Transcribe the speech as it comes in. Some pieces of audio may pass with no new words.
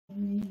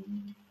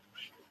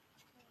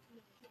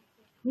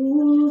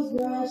whose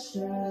broad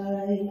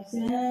stripes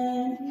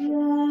and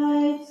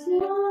bright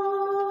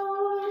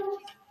stars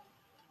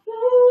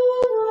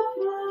through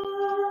the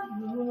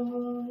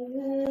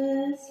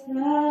cloudless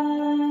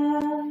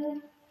sky,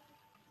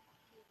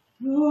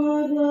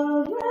 nor the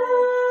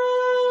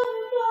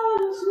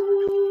rainbows we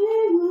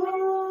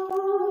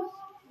watch,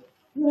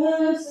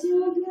 rest so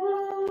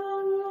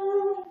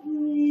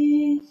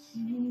gladly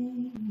sing.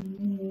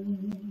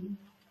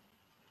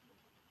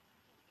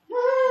 And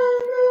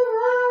the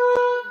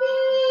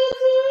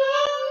rockets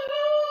run,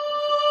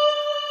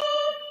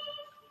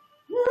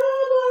 the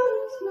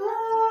birds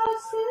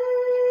passing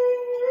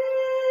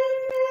in,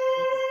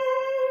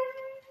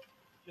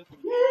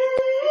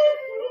 they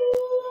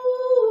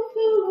move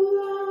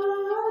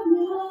throughout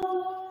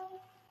night,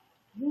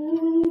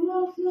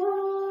 the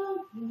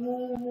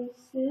flowers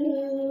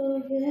still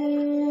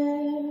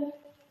there.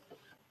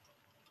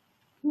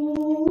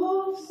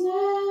 Oh,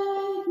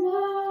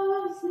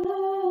 Santa's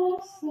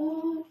last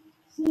song,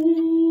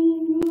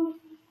 sing of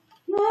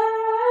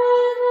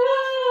Mariah.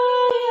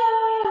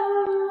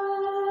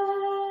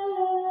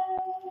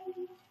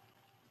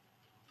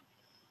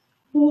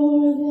 For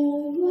the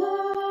land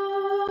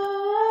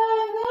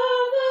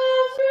of the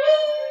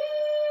free,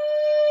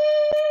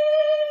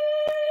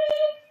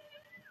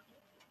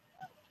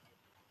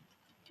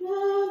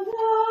 and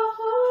the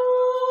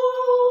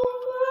home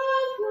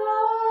of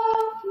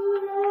the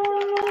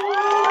brave.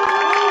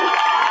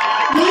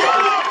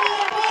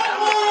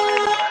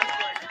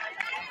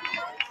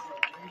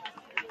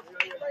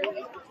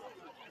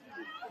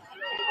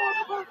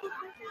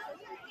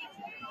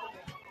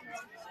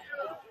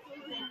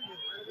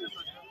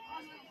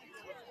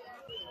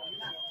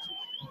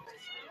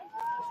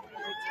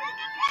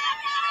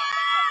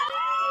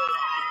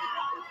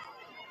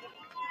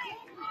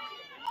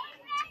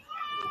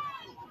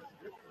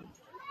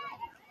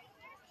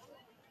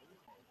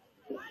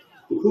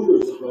 The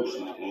Cougars coached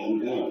by Adam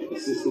Bauer,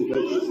 assistant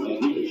coaches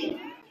Mike Nickersham,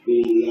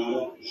 Vinny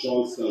Liana,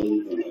 Sean Scully,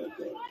 and head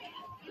coach.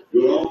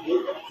 Your all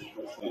head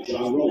coached by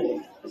John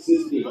Rowland,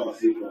 assistant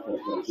varsity football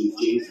coaches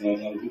James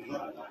Handel and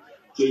Kyle,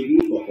 JV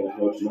football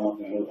coach Mark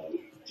Matarelli,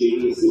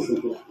 JV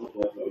assistant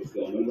football coach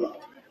Bill Monroe,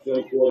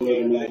 film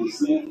coordinator Maggie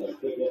Smith, and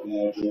equipment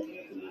manager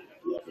Anthony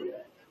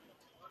Lafayette.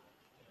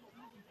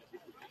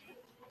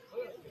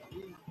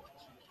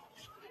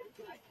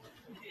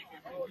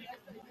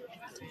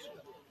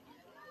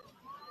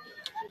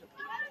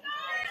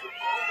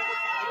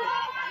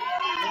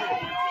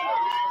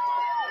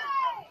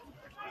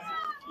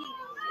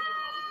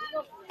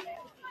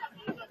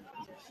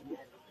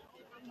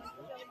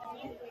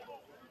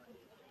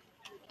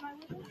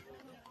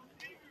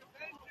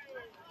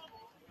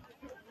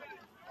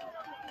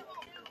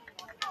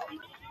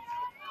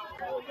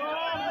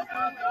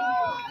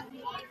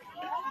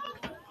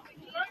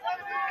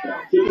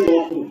 Kicking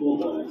off for the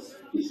Bulldogs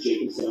is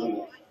Jacob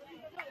Saranda.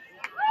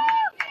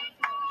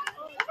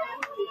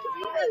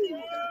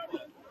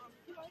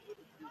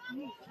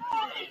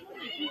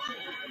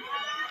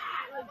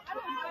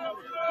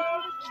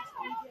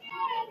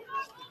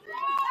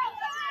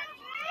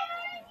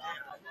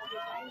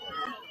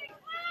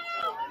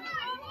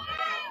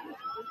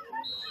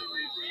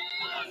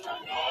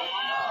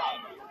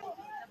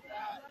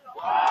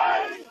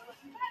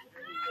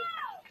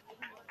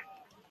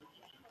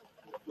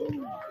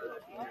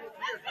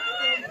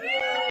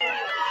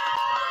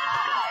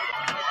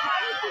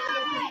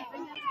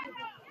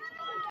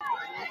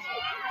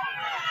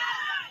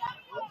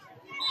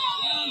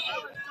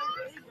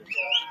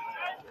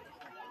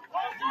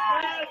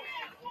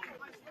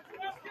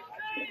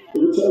 The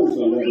returns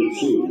by number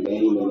 2,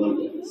 Manny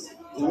Melendez.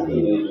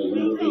 Tackling by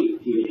number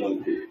 8, Peter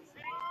Van Coop.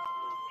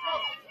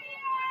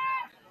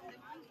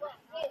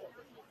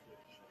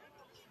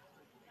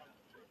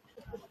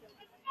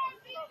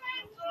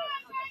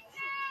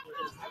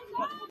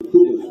 The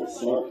Cougars will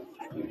start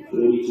at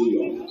 42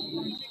 yards.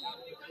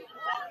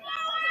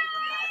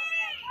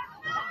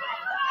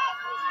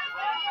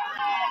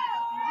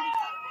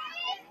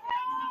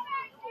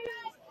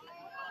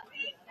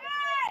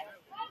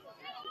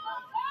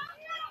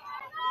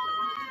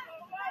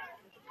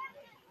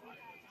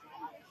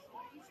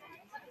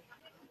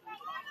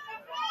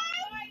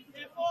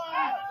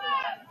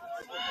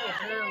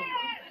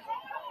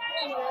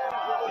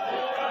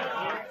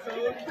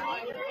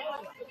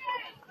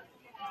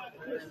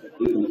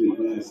 Incomplete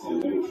pass by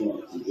number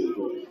 12, CJ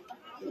Gordon.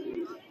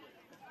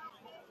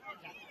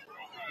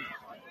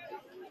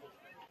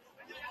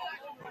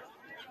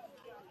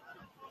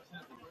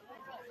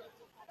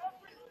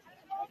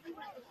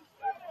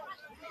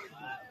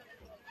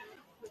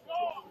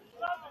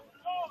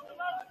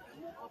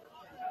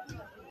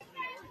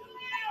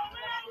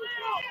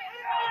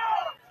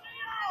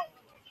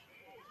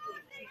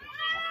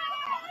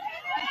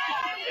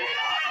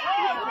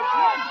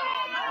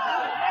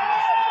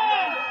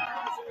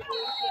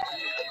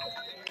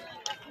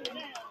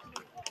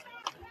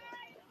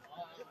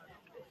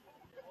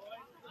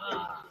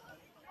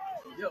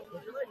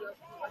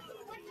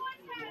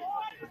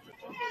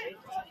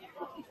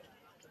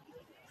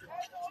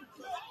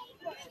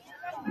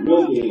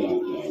 No gain on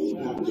carry.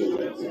 Capital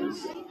Reds on the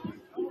side.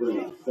 We bring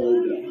up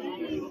third down.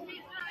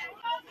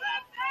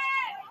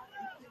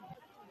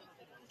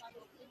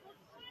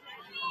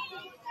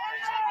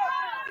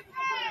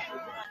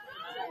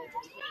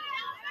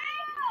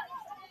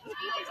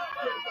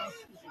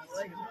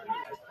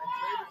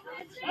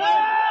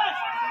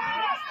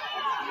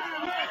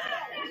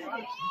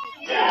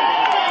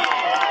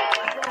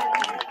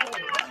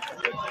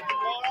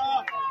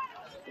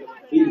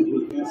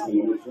 Incomplete pass to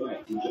number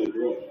 5, TJ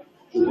Boyd.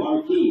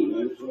 Jawar Key,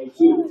 number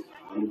 22,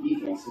 on the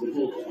defense for the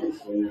Bulldogs,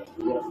 going up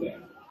the rough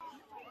down.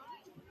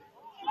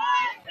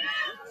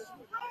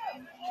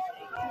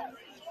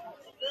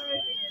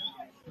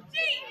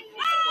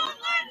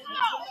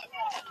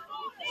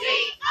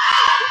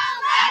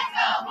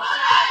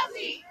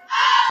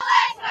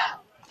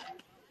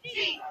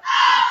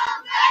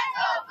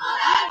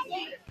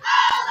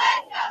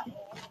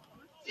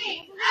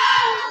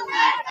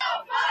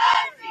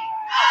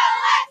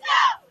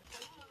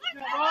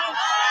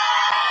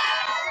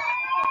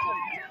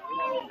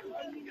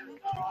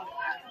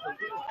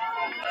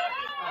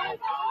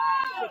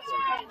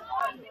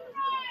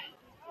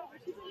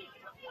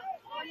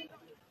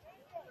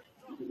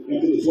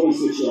 After the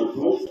 26-yard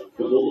punt,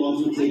 the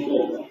Bulldogs will take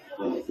over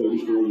on the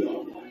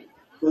 34-yard line.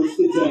 First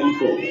and 10,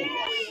 Bulldogs.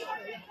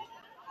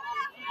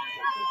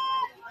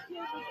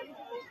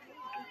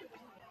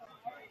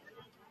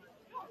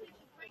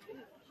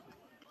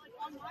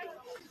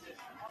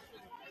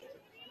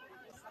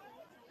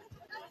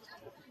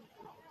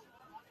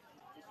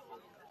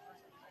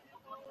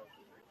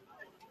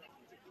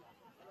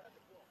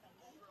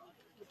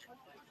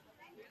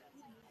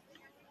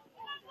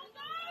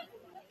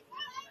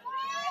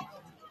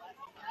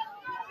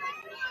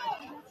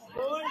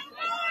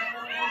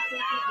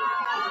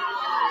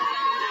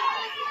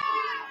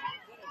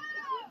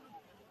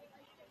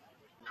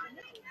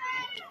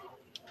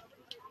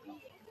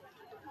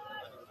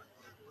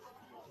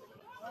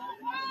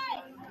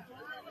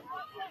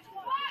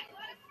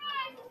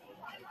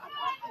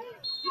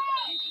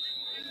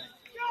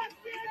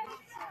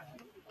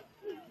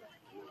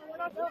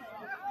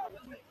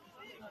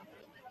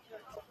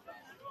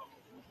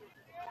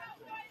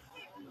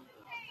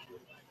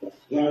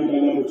 Carried by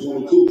number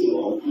 22,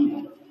 Jawar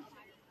Key.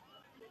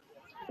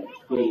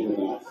 Gain of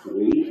about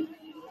 3.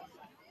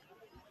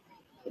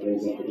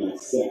 Brings up about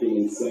 2nd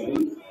and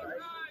 7.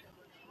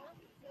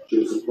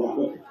 Joseph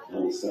Crocker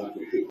on the stop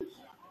for Cougars.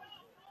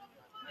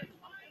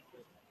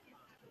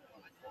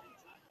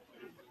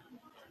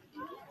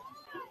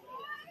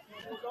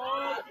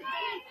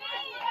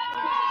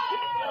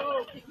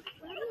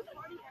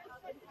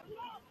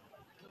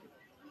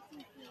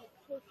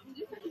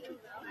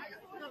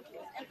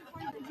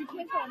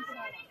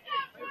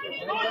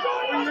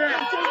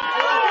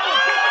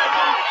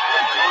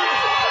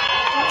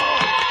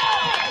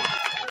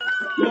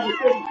 Number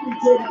 33,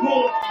 Jordan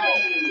Cole.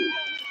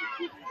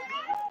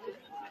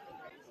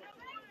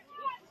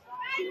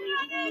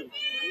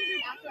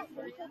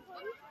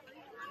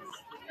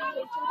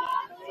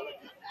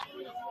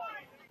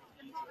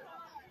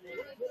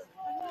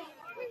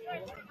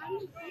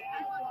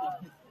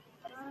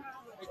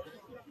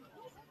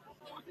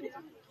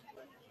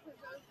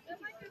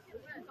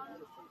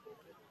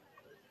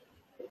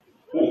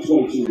 About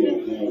 22-yard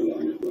carry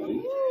on the play.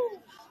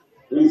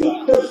 Brings up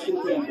first and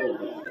 10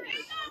 Bulldogs.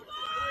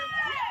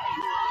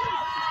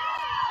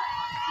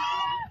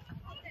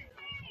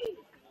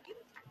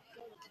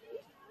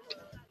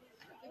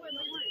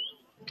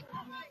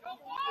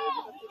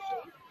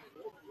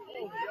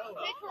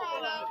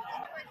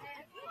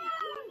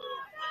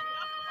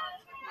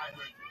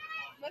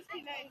 Must be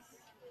nice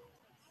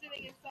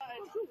sitting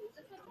inside.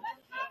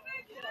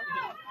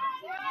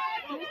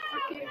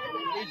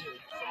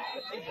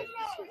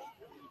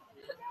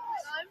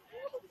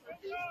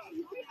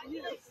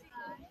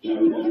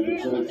 Carry by number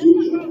 22,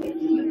 Jawar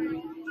Key.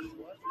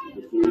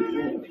 Number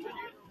 44,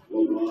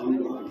 LeBron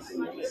Robinson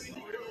on the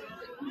stop.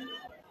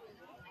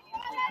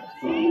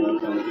 Five-yard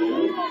punt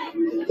carry.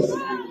 Brings up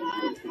 2nd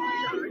and 5.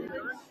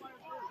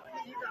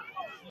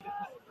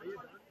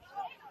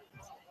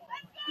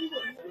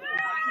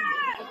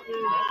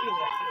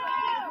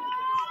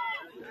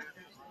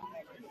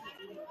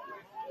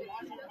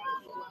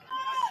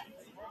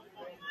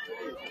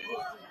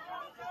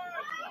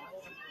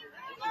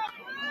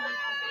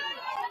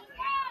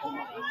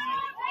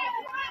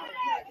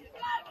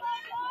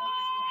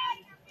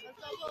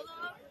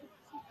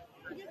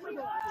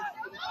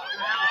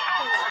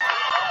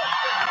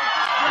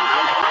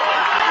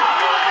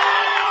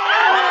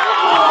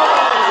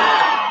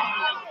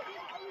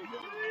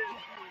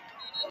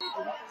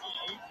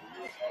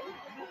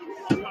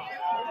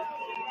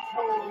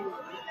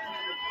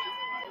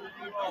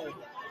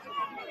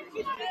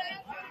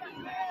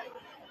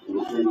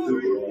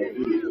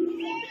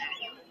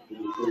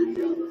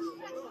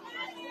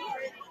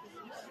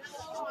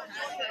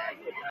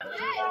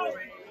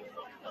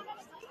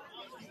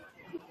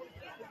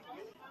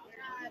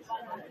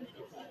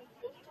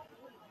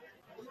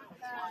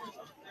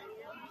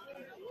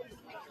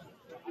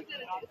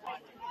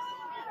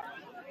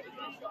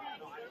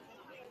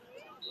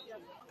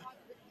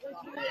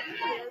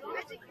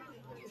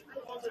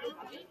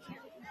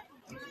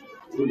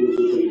 Cougars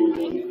will take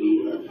over on the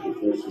 8 after the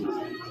first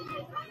season.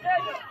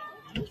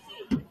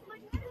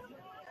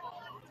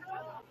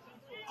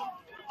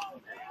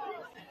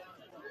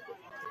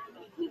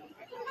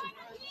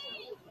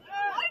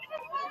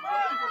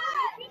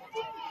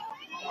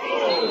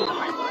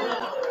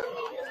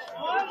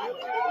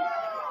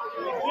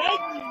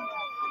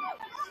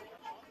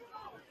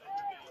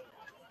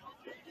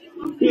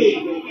 Big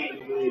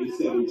number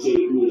 87,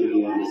 Jake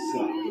Neely on the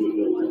stop for the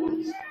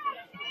Bulldogs.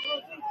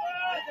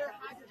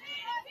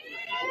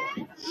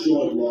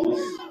 Short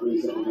loss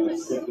brings up about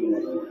second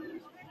level.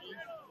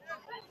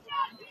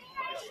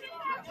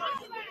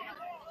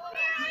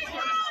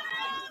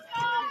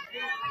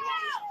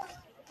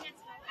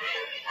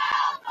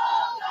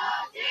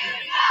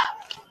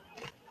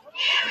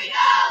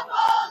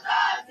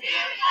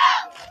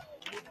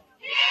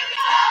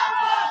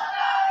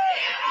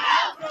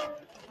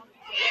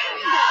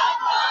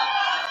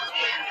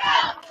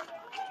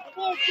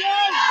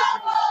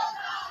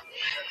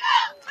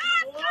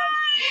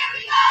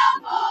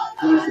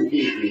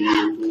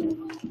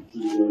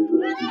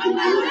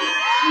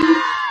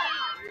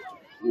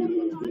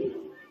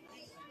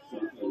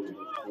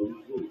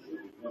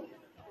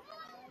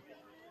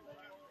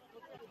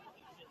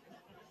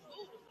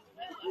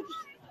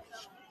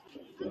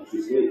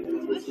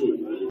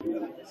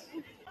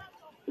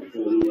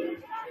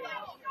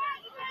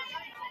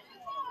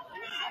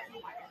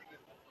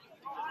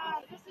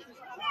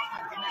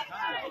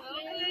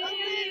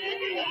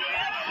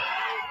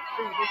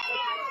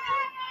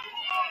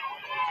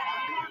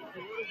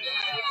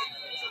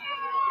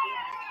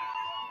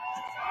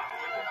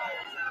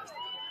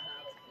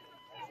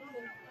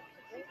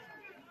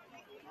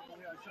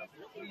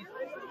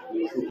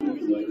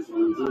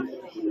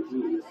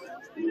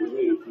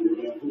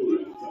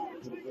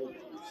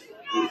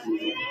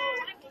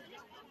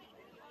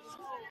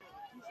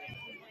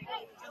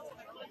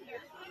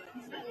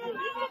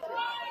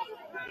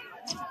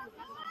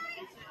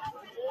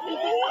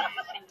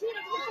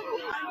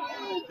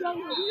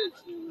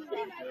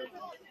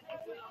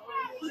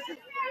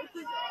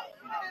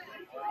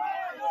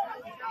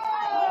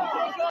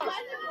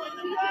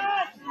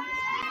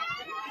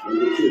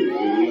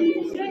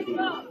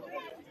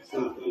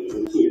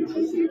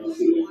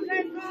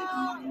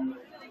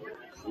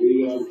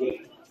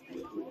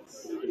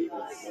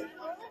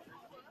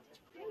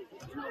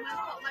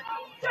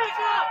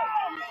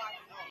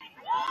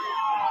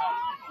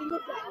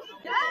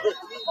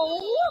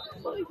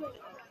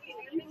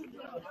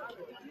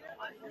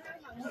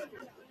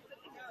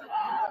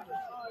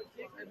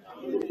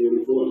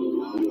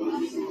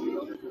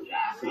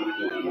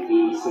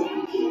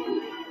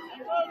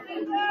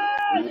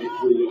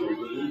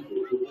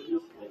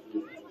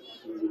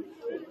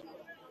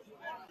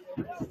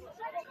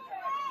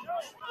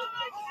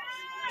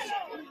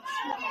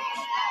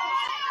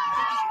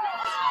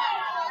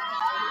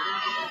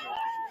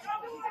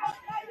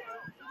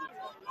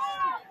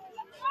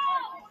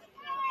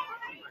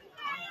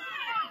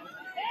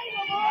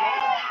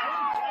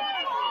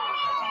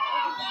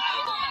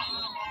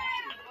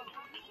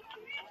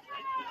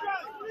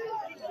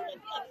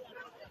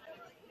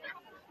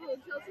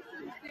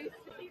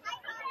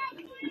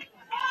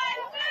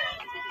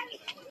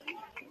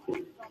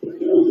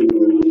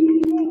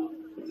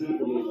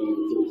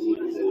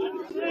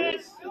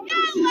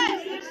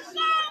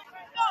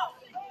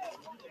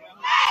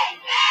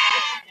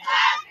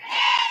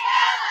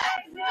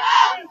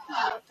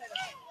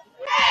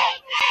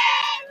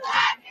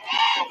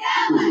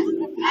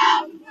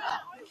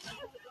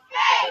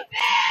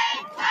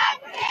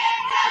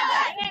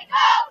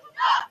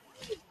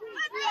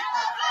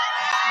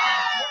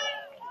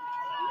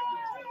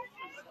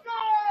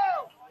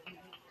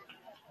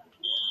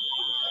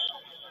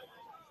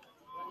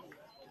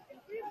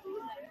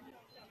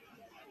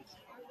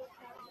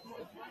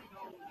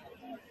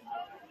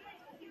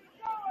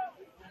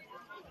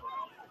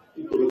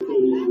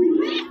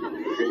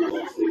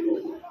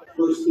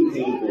 First and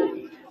 10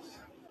 Bulldogs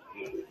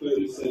at the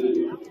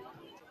 37-yard.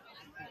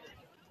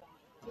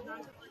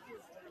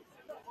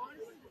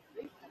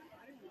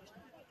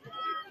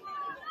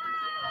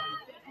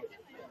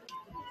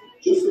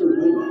 Just a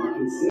reminder, our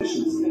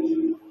concession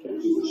stand,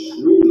 which is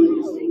extremely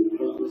reasonably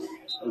priced,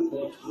 has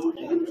both hot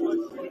and cold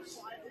drinks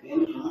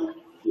and hot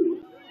food,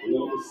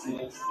 along with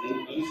snacks and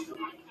ice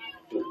cream.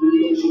 The food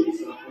and chips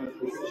stop by the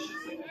concession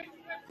stand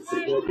to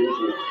support your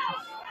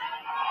programs.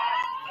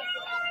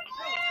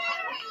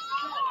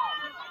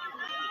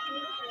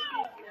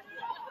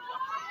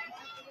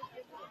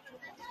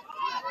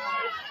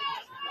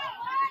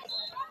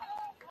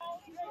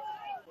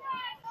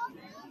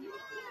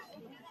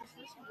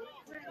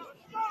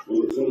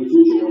 Number 22,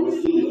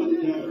 Varsity on the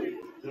carry.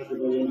 Tackled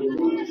by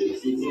number 1,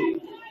 JCT.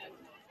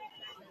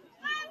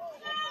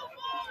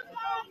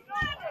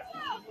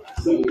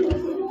 7 yards on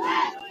the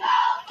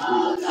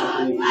ground.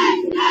 Second and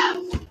 3.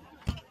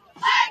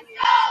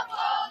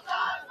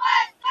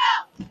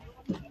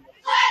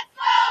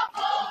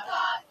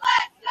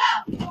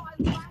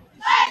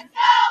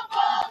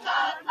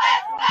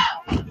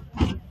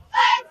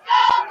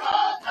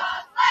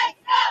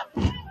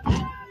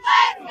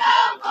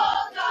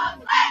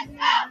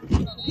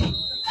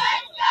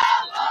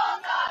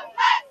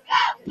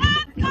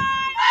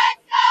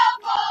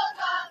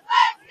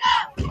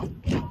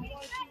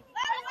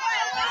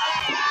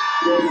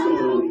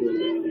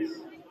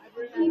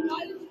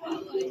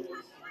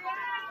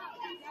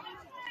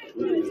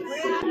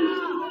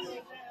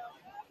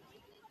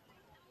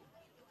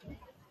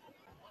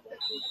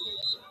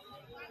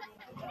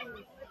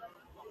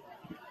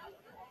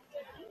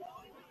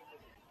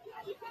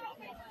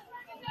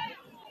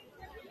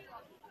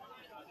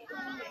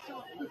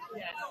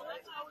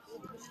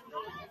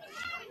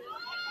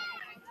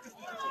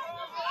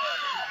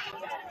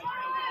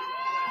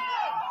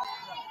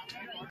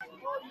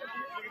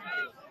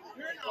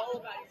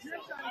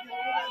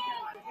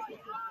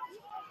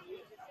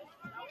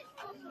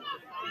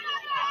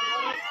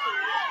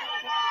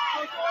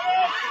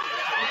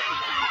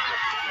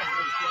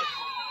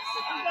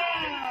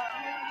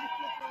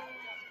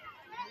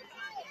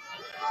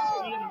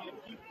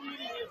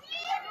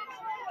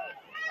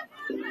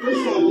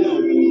 First time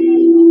down.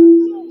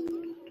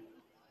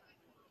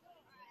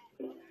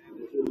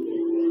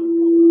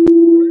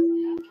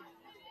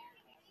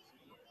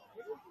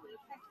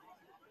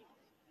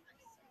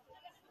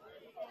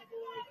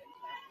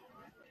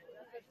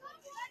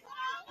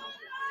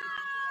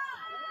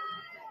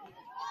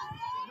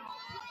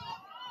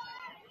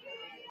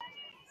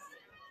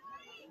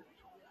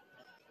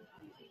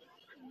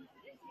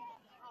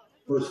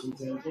 First and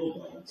 10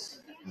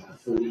 Bulldogs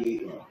at the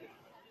 48-yard line.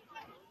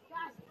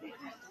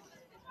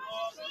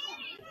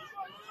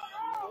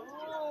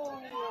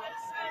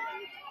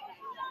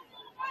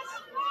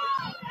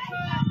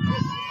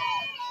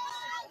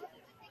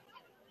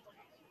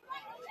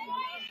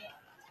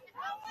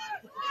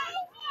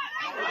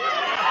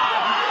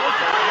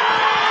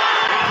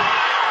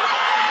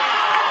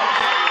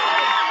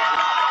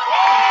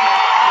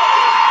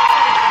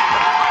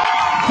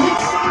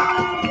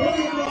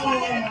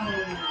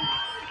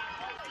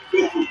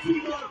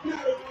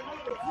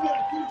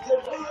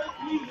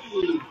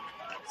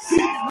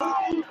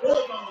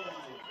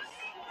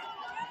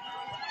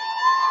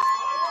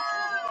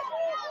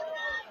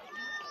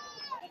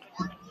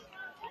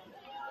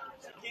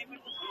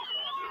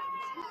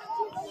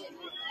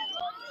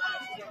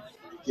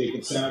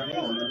 Jacob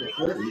Saragel, number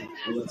 30,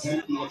 will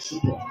attempt the extra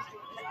point.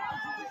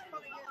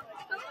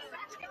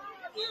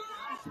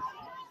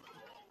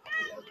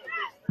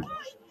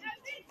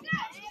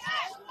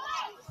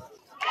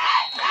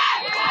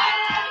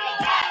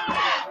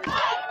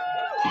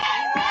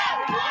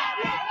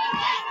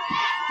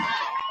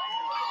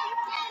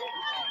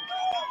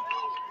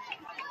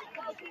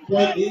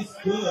 Point is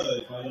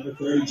good by number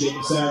 30,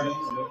 Jacob Saragel,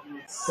 making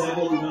it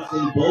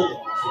 7-0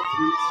 Bulldogs with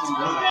 3:10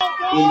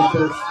 left in the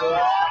first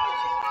quarter.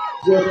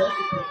 We're also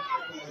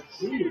playing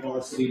junior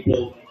varsity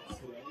Bulldogs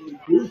today,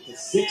 improved to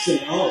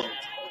 6-0,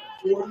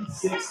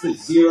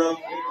 46-0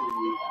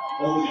 victory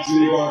over the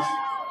junior varsity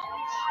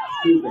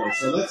Cougars.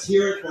 So let's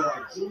hear it for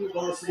our junior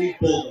varsity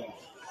Bulldogs.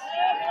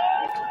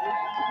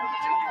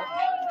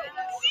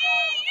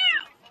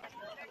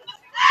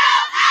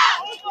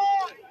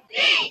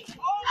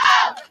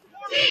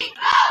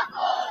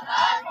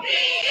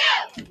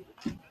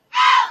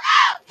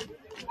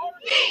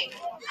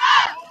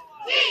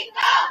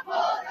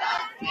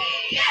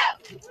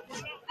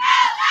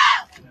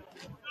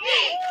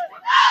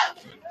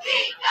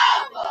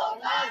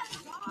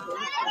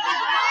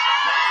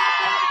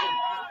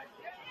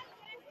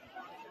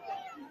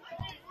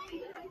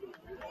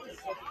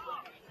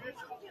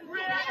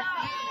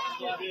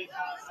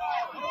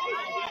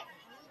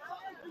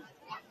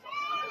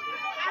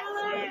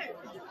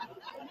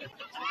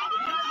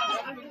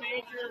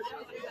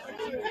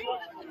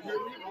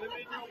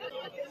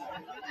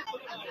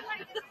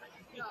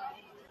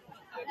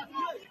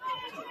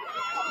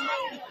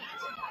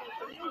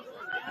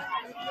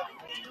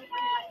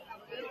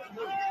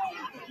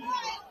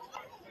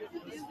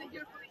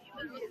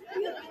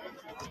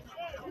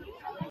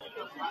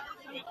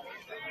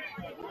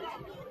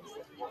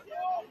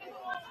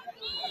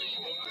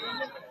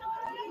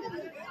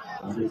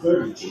 Number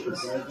 30, Jacob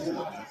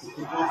Saragel, that's a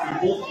kickoff for the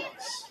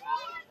Bulldogs.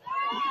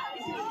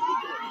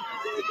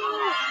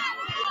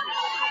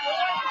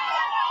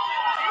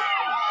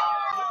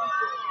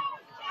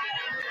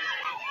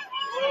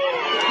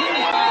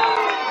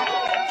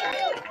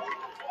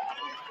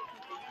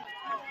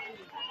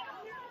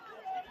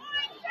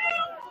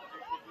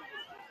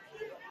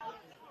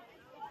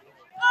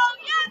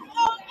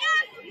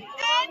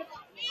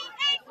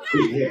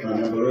 Big hit by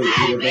number 8,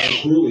 Peter Van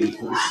Cooley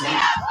for the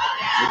snap.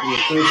 Making it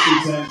first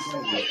and 10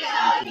 Centereach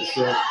after the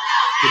short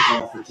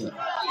kickoff return.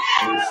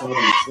 They will start on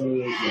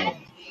 28 yards.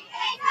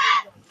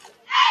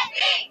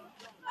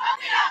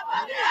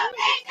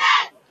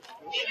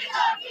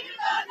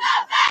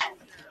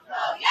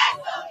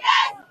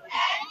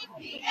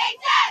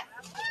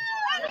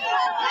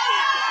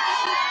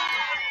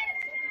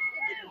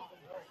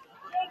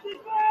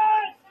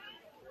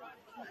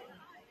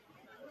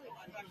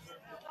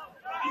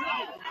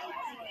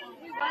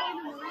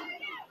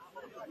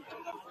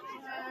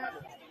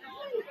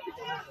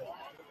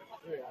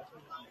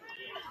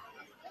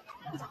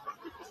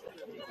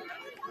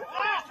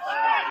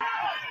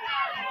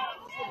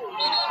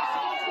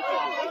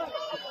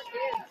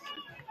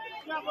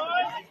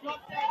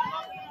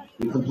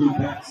 Incomplete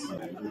pass by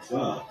number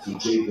 12,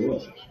 TJ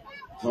Boyd.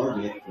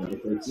 Target number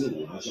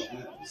 13, Elijah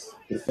Adams.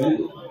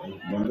 Defended by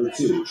number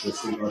 2,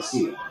 Tristan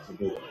Garcia. The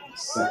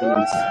Bulldogs. 2nd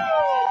and 10.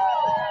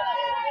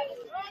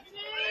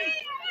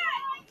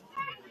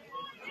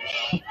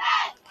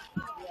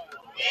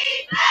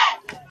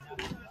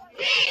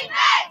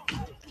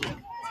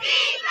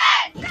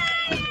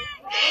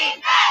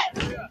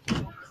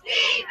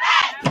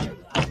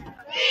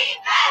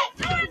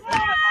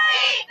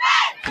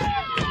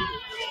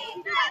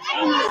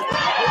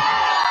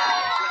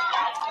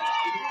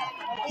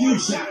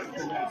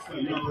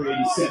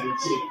 37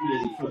 Jake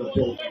Neely for the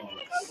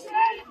Bulldogs.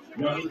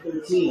 Number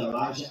 13,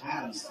 Elijah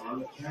Adams on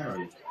the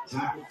carry.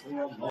 Tackle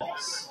for a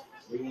loss.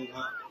 Bringing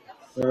up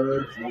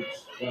 3rd and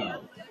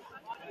 12.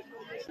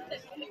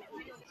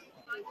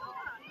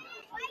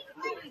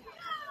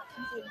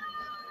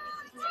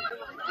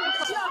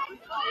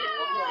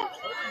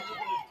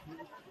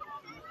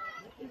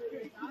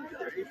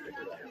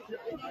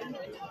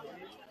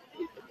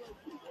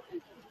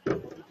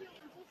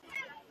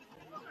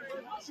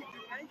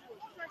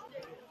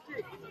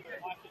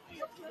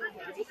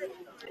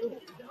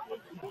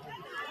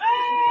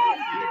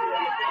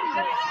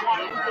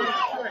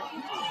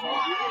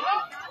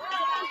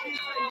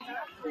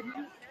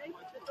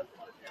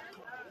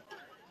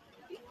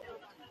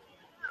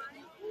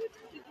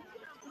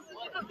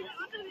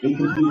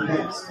 Incomplete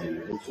pass by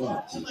number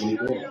 12,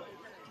 TJ Boyle.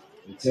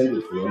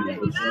 Intended for number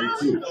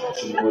 22,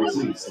 Joshua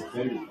Ortiz,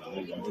 defended by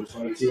number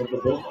 22 of the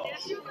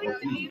Bulldogs,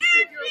 Ortiz.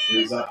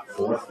 Brings up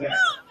 4th down.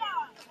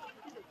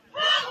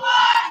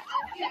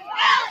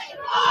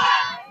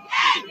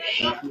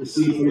 Back to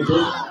receive for the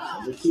Bulldogs,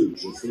 number 2,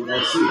 Tristan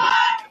Garcia.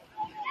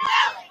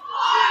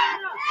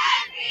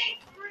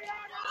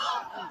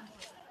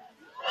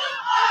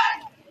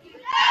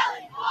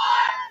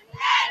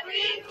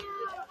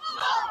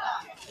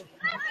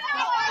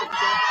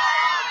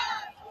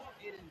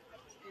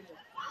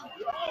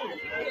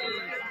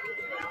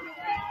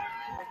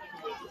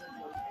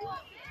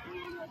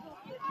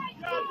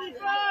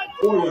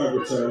 4-yard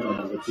return by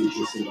number 2,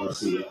 Tristan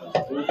Garcia of the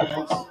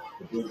Bulldogs.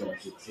 The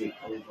Bulldogs will take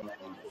over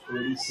on the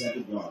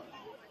 47-yard.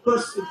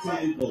 1st and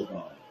 10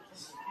 Bulldogs.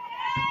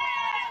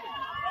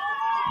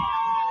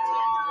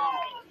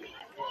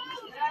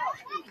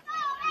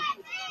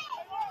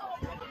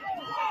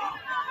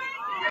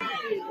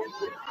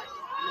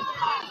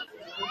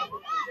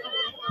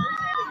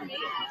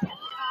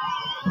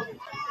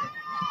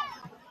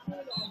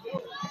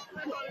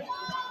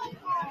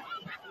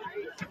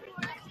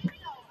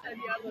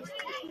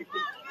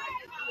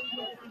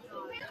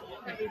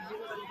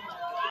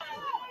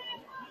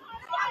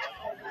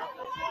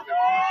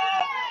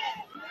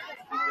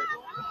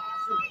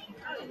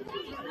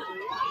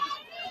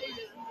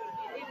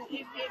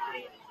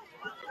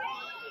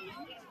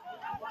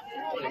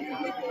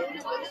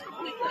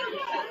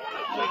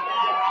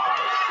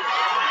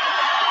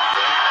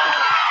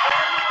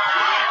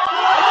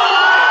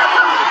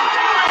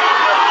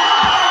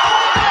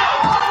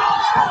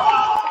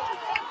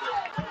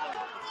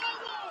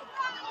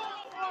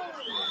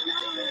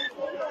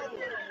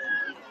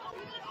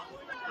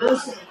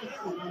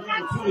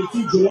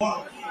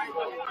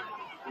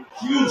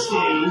 Huge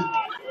game.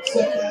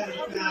 Step out of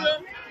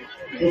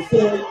the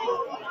foul before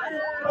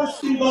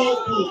first and goal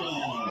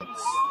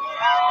Bulldogs.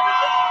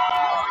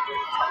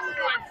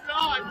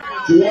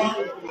 Juwan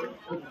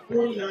with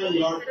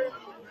 49-yard.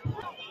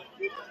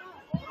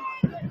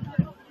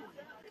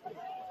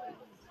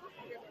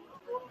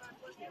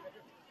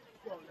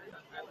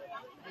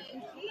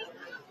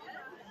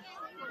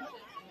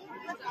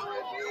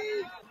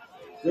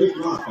 Great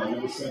block by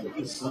number 7,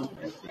 Chris Stumpf.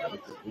 It's a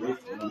great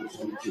number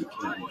 22,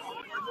 Kenny.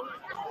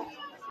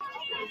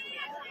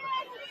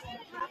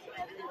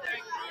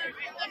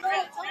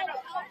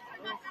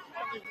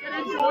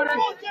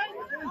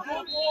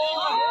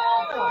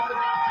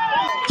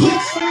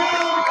 Touchdown,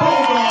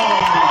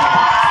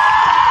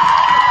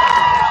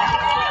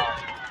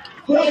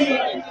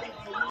 Bulldogs!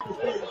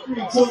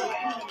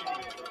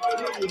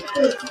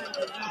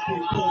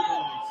 13-0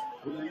 Bulldogs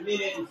with a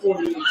minute and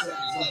 48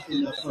 seconds left in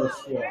the first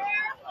quarter.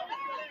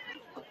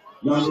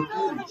 Number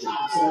 30,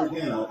 Jacob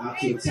Saragano out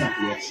to attempt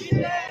the extra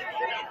point.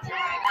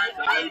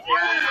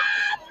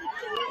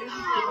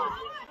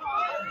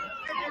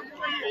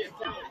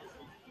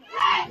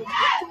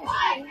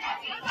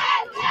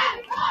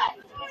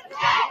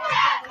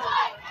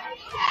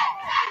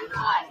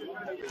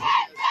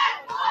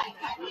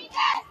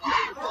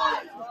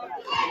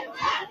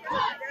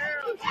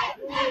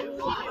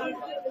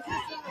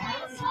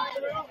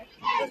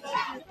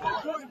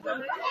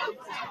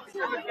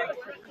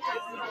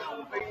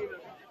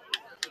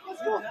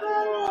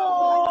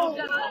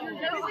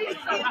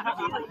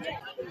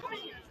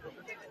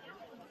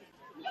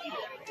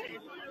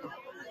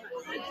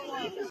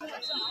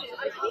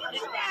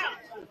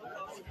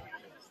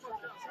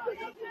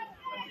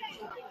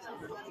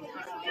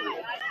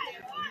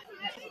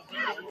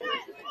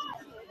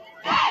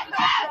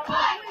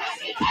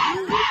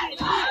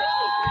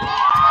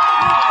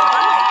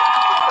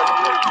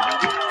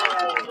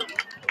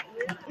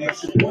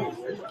 Extra point.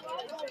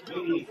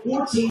 Maybe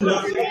 14-0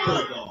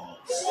 Bulldogs.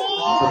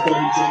 Number 30,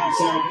 Jacob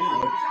Saragano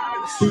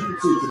is 2 for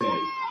 2 today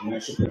in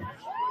extra point.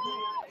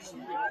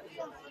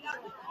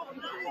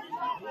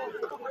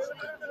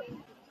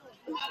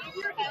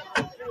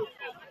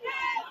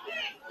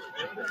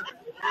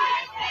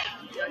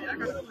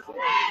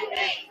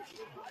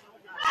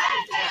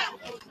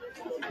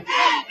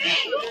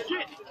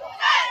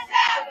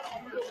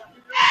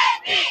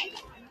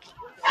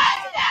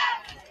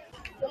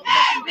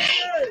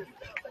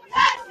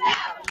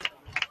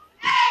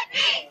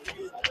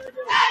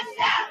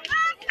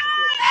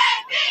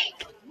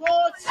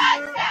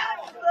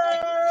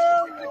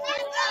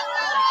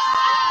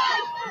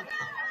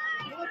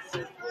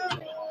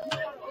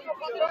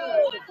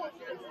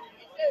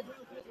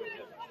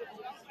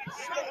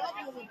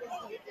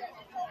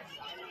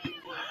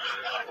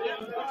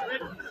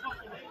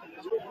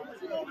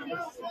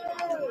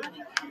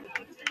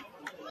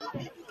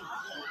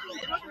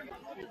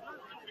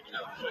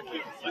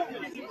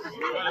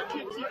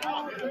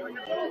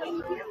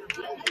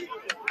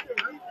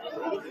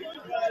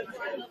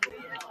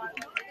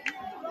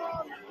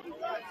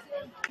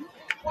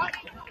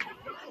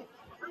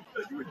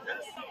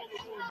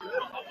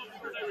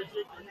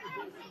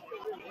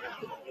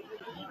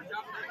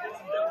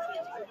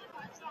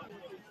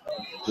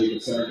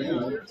 Jacob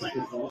Sargano took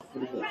it off for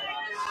the goal.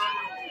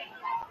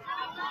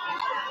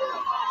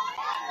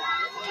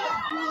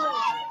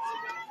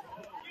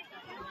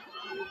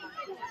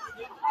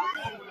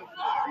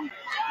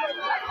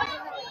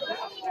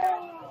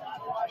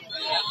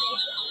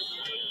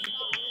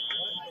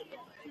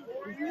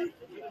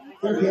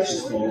 Third catch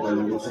is called by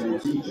number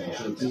 22,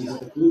 Josh Ortiz at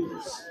the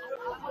Cougars.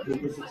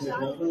 Cougars will take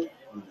over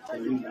on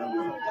 31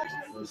 yards,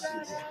 first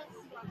and 10.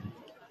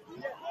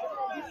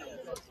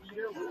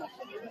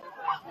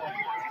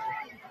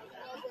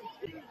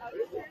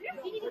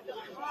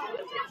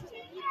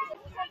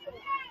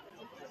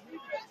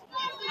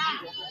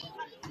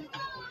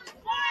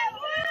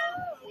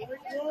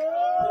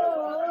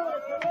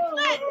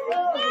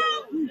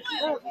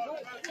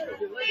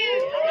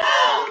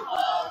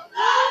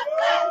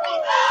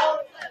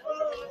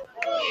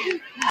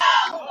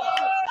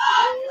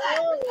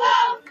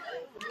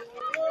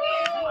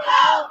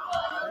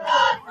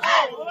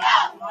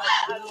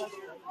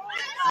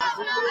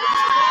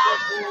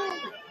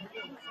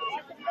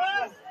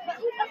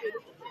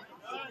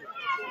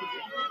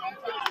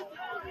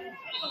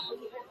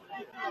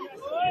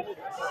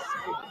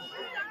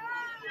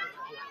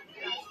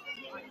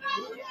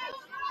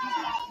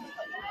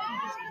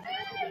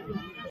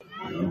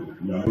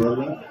 Number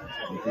 11,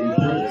 Anthony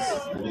Prince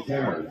on the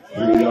carry.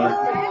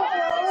 3-yard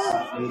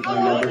stop made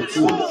by number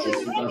 2,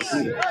 Tristan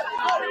Garcia.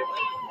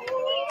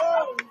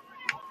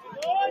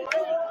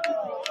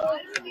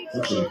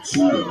 Such a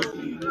 2-yard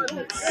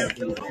gain,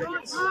 second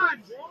points.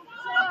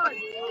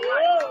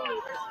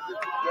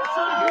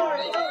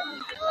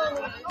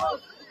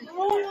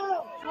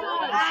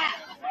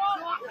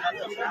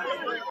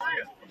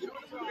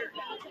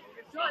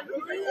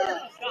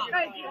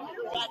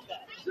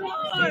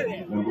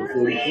 Number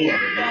 44,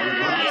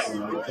 Ron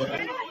Robinson on the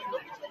carry.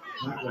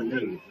 Tackle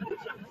made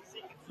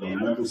from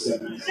number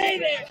 79.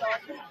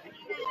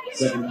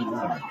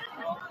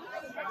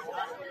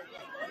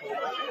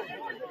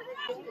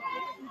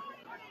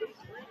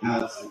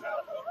 Alex.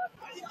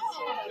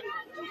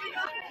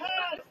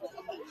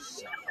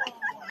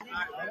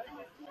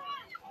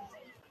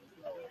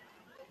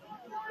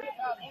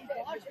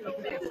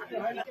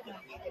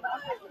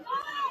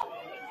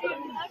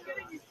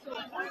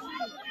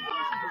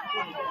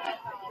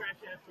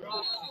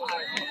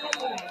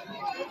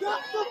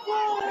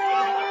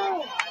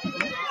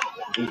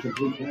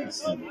 Incomplete pass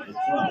to number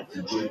 12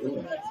 to Jay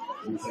Boyd.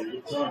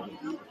 Intended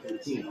target number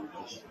 13,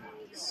 Elijah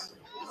Alex.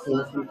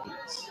 4 free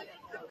points.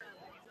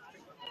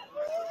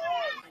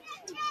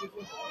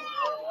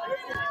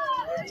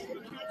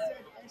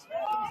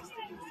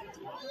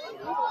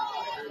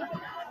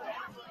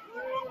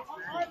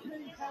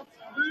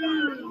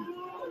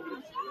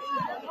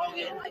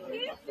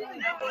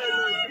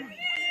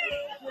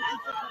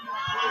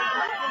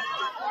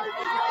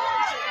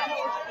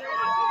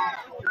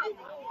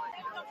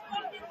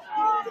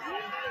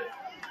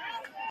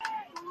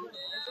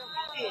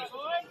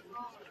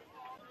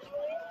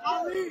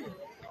 Ali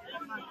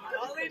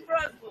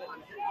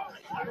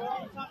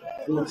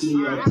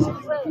 14-yard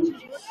punt for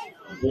Cougars.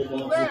 The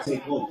Bulldogs will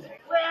take over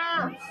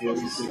on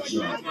 46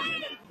 yards.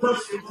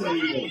 First and 10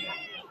 Bulldogs.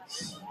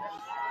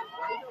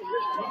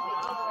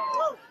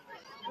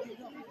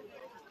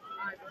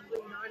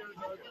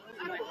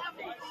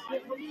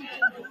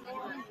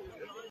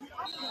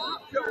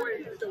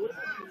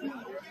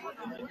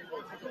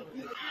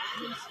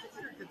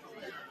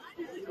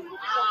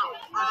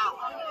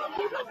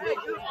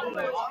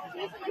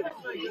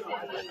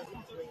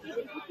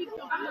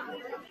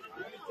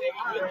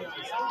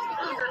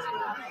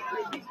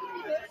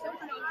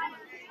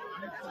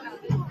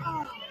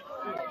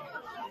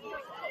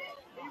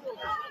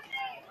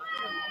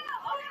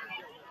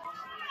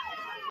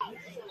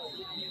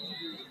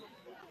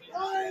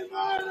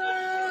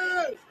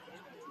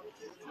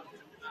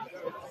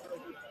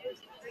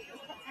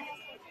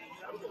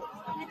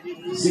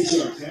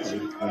 Six-yard carry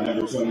by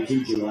number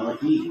 22, Gerard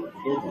Key of the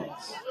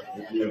Bulldogs.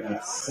 We are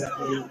at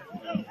second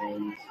and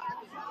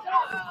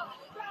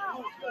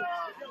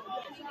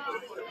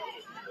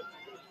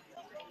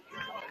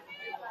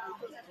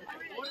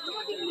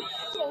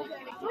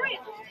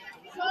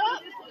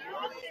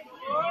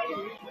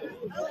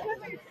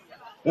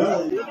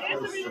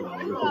first score,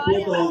 with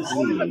the Bulldogs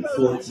leading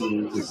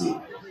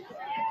 14-0.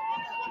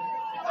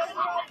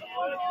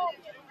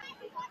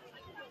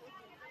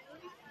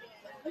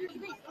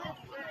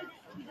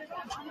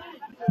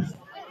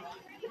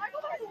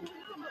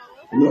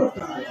 North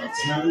Babylon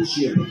Town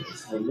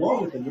Cheerleaders,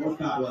 along with the North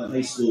Babylon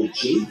High School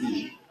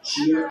JV,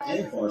 Cheer,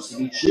 and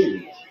Varsity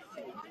Cheerleading.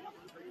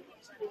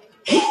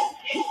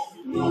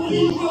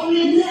 Rolling,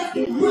 rolling left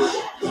and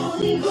right,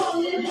 rolling,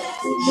 rolling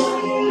left and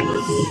right.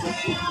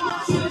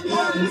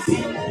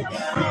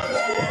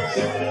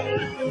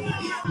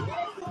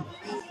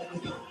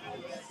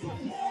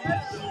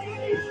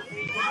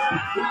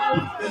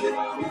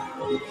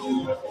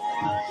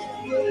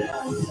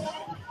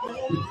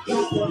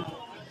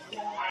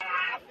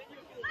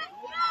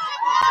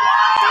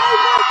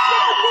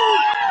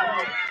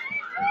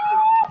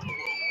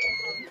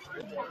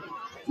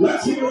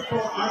 Let's hear it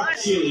for our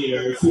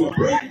cheerleaders who are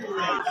breaking the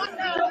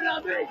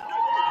record.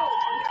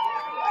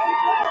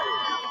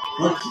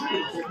 Our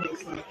cheerleaders are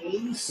placed by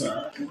Amy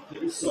Sir and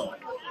Kim Soul.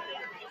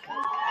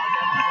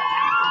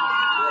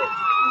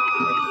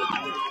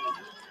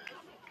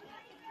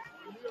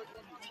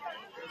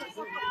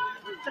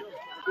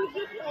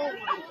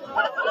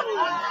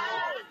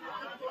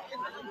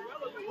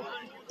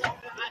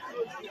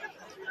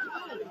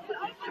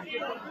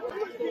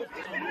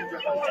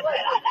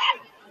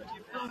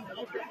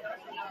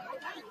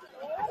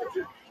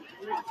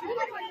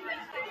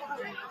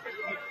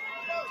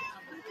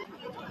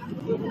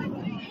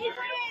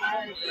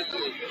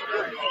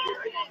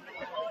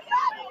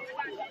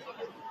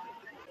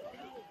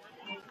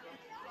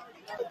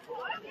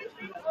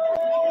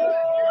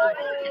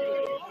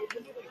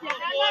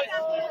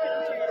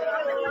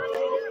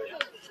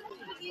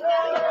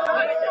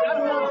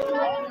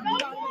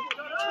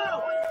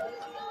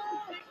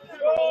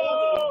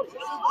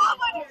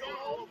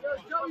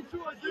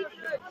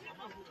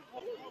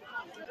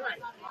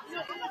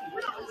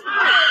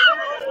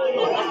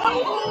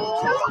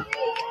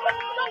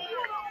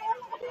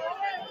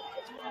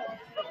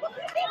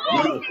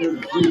 Number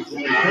 33,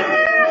 Joey Curry,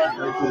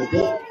 right for the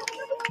ball.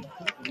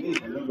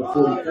 Number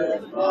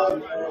 44,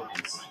 Robin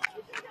Robinson.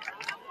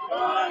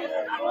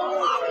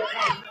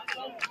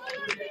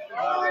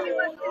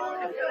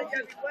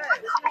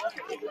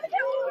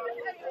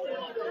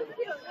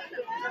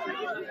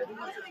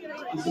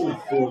 He's only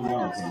 4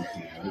 yards on the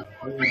field.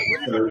 Only have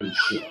a third and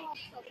short.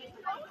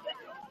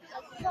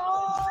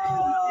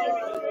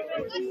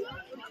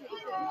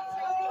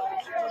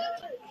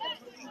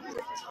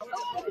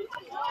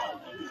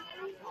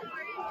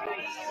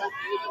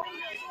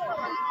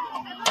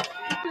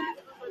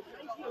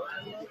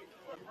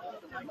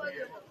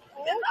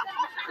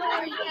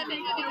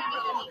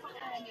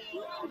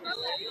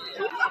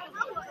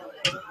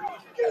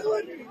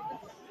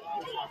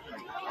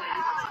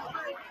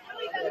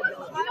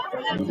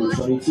 Number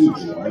 22,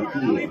 JRP.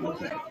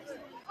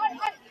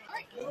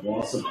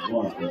 Loss of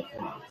 1 for the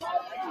count.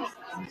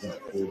 He's up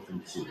 4th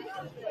and 2.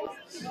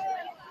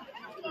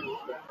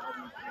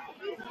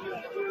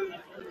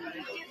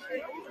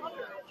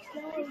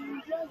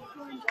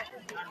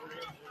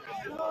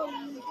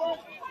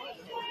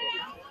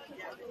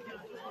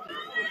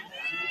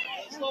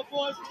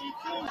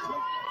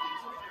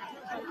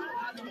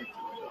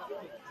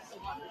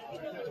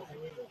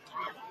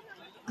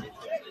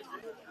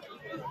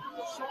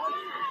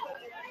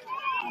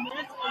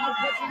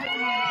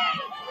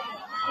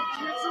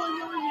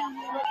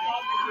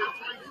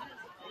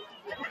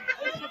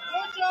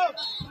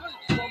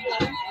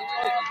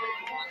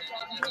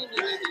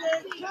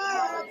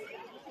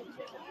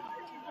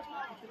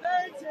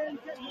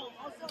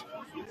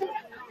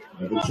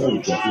 Number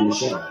 20, Jeffrey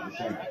Michelle.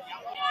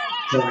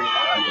 Carrying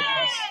on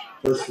guys.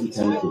 1st and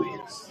 10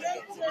 Cougars.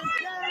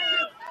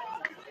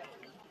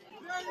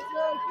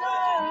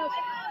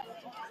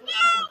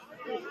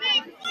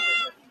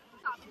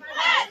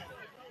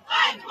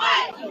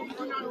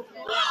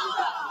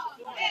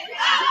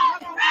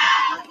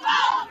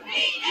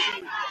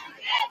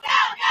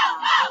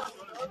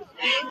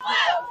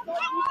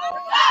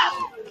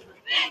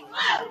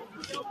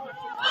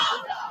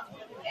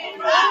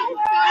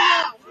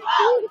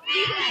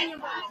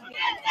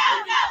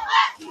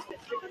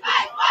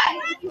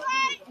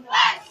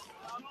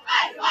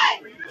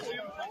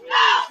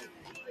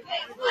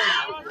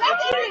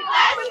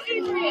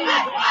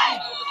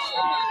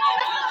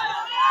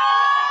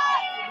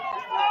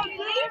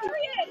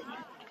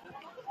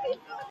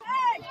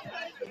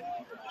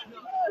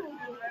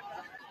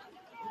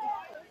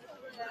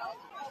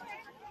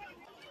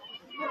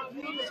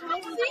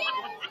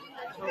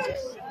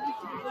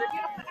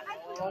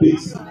 Big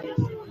side,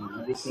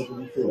 number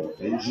 74,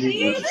 Benji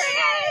Richardson,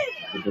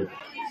 the Bulldogs.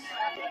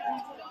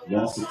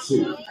 Loss of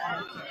 2,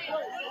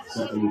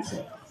 2nd and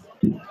 12.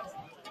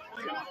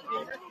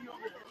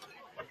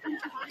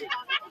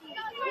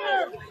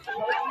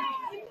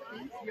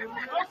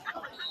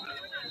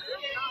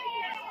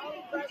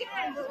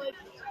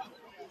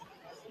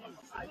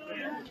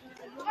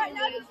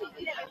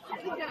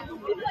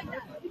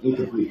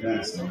 Incomplete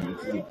pass, number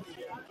 12.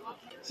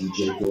 TJ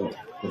Gore,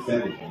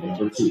 defending by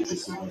number 2,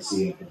 Tristan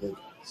Garcia of the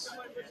Bulldogs.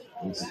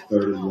 It's a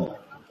 3rd and 1.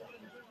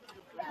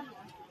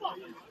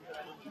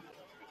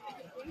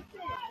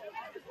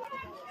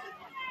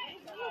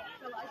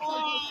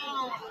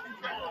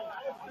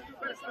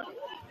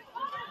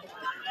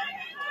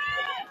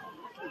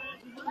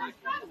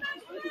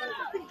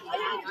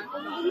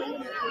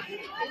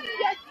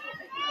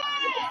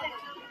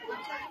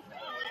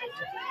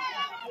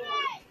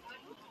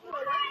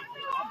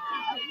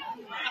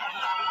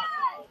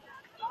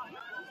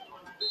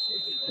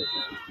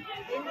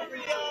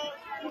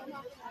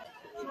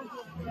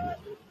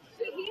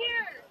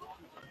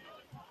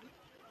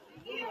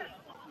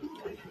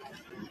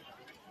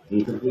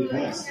 Incomplete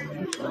pass,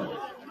 number 12.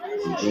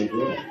 TJ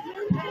Gray.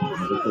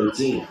 Number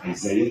 13,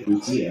 Isaiah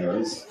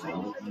Gutierrez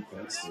on the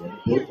defense for the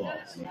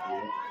Bulldogs.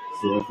 Number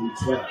 4 through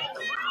 12.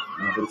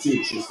 Number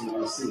 2, Tristan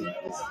Garcia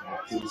is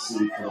active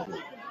receiver for the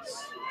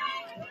Bulldogs.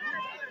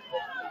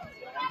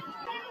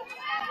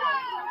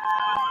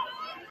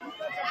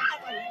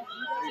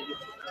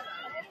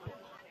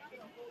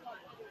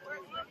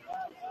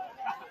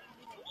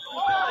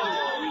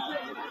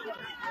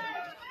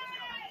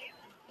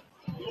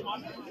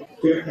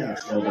 Fair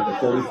catch over the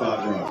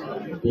 35-yard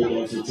line. The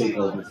Bulldogs will take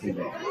over from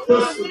there.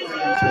 First and 10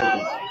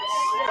 Bulldogs.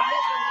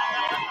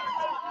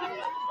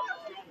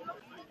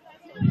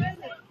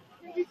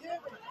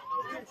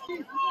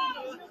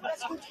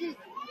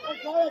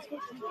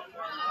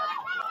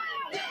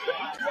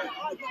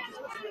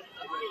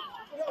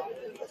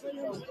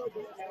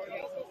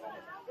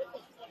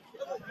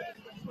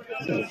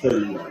 A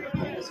 30-yard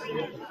pass.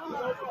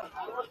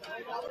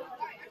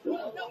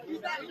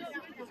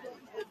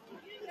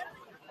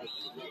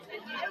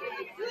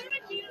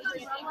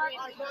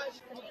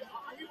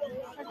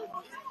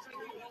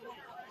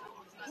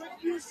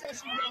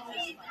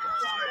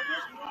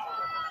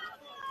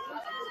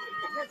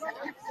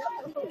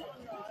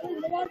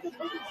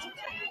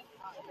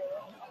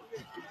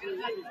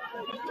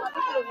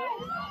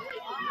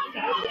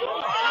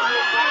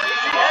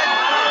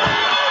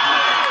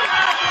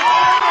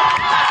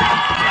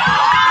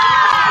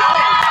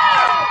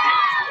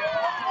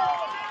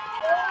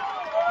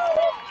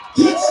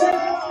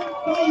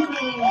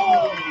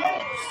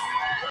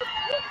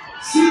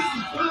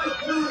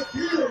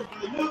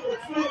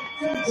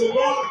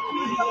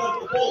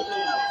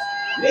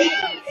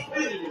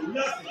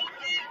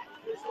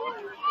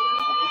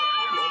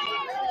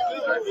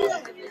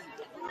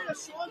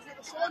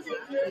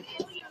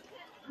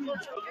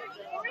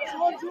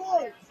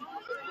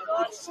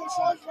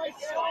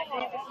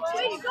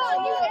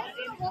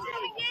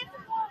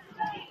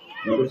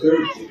 Number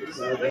 30,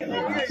 inside that,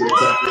 back to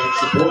attack the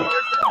extra point.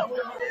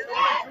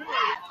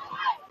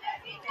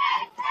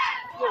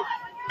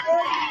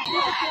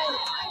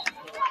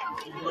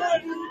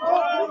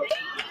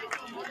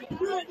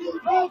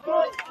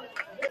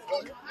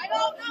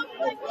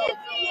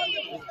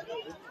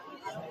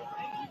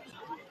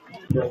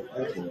 Pro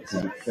efforts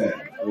and fed.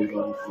 We're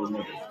going for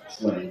another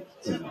 20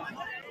 to 9.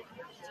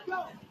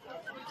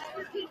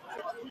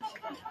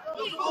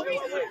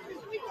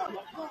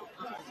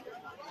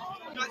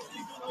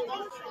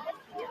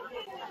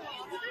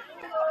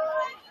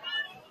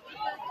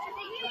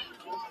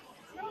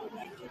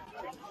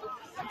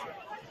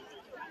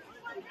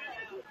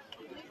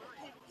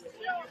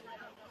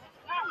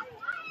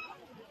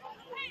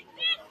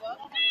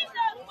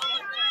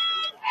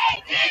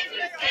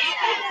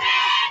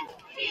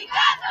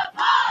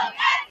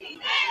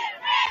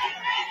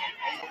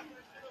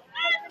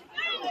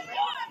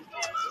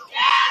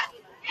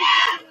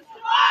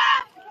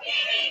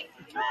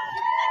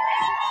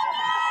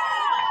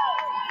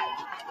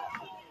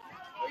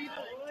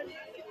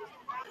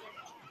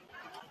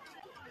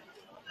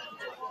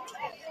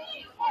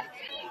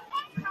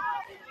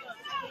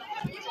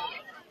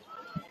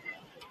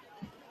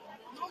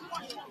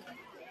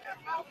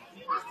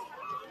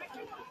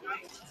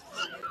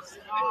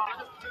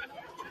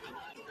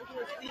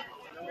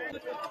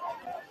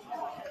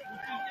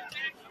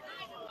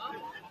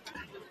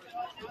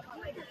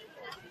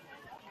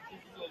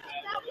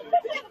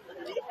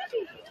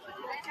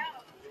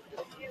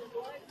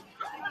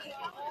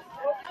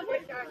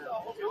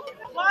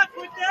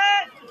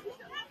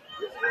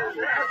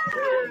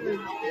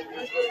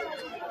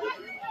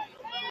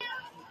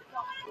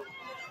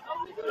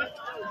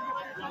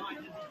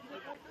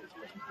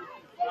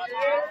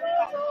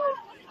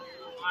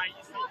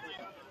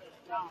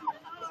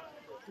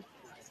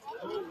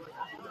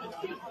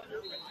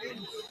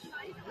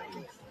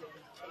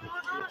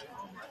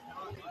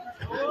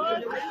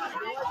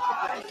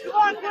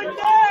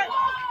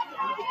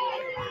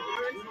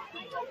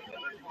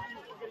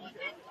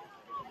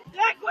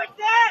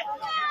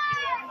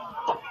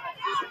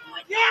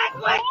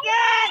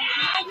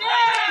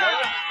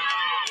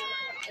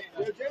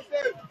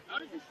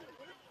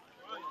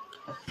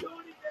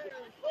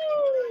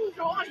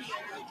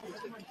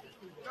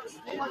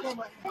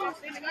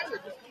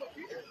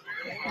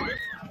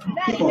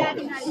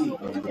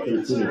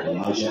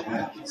 Elijah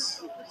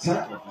Atkins.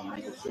 Tackle on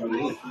number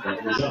 28,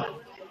 Dr. John.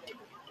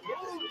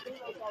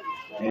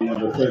 And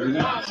number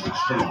 39,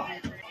 Josh Kellogg.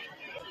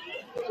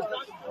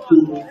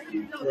 Cooper,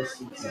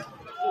 first and 10.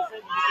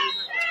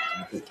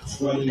 At the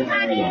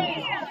 29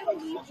 line.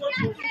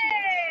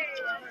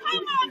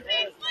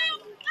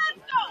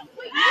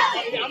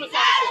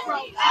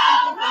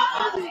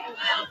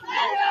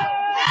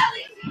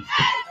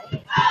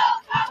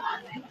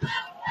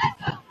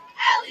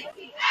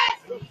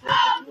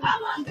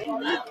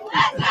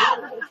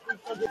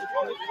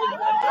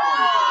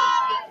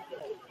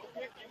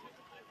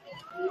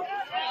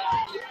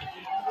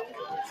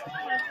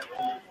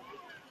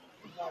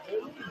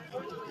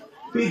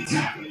 Big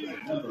tackle,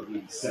 number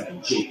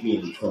 87, Jake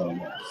Mealy for a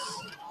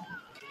loss.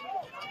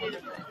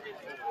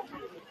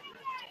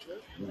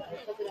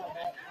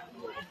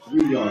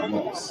 3-yard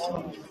loss.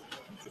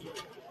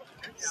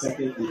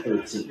 2nd and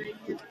 13.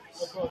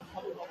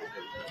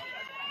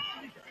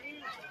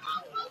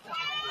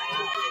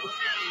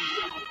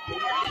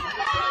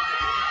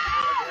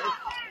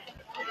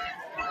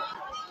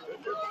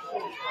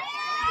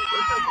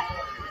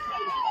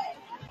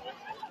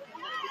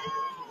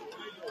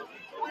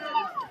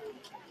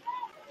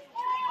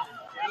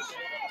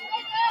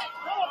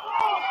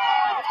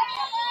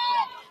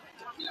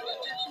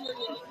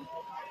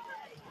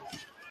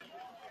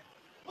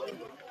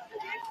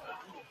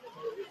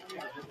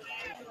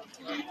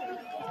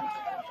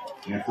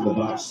 After the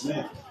box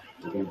snap,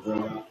 we're going to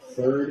bring out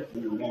 3rd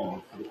and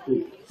long for the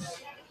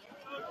Cougars.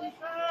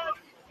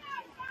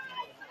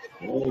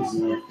 Ball is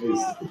in our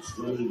face at the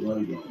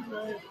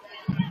 21-yard.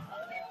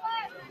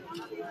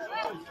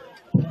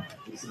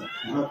 It's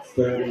about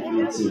 3rd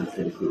and 18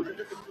 for the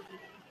Cougars.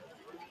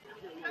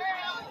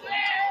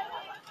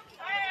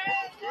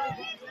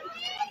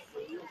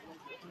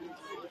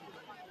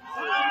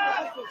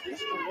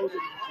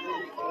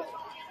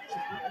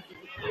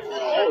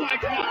 Oh my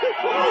God!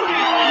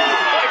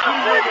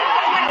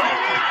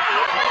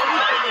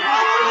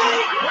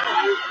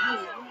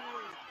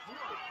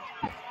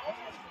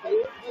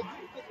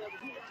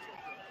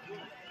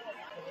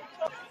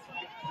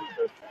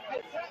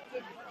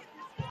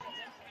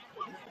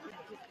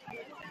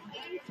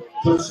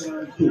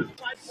 Touchdown Cougars.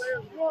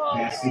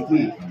 Pass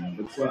complete from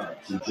number 12,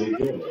 TJ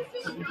Doyle.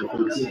 To number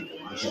 13,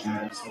 Elijah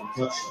Adams for the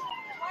touchdown.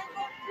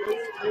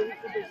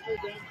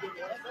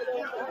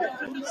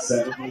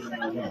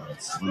 79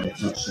 yards on the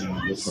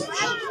touchdown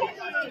reception,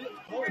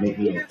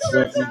 making it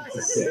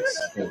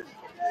 20-6.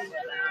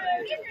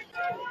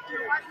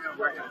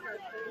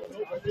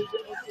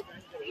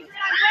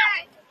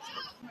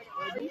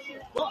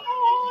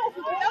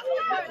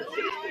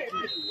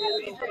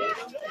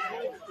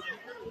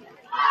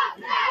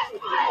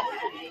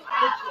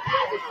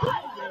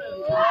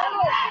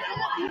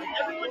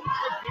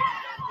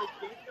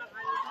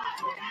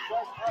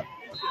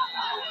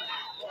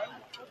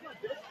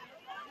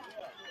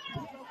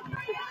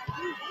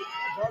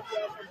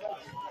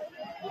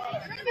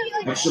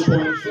 Extra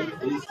point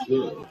is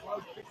good,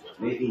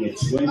 making it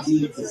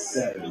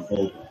 20-7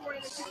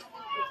 Bulldogs.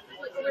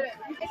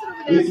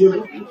 If you're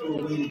looking for a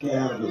way to get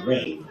out of the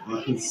rain,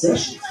 our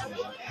concession stand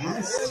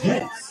has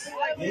tents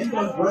and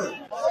umbrellas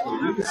for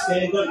you to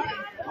stand under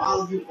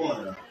while you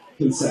order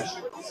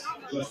concessions.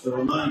 Just to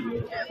remind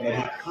you, they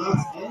have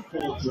hot and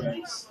cold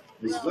drinks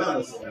as well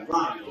as a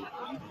variety of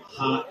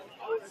hot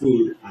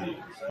food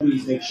items.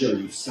 Please make sure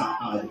you stop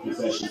by the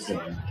concession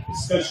stand,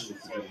 especially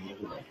if you're getting in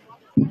the rain.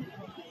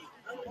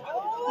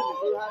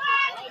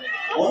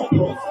 All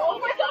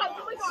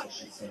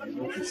concession stand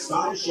go to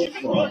scholarship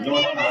for our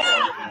North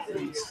Carolina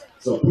athletes.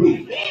 So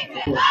please,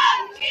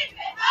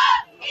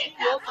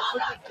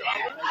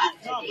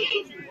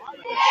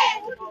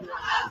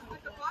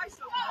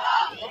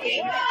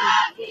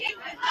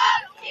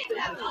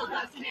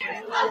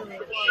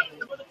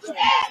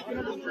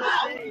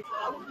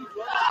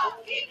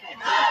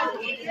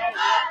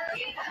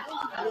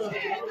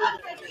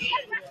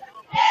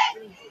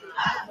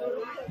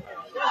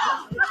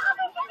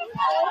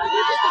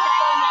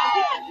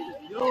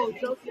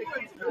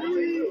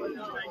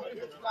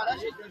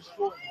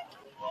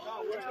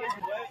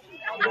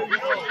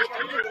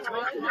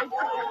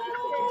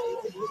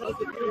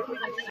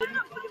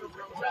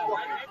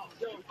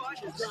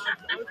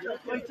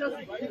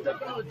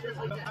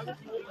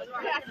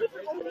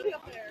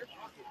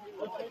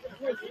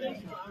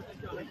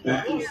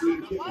 back to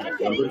the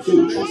kicker, number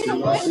 2,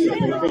 Tristan Garcia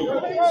for the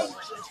Bulldogs.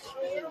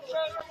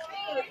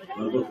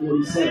 Number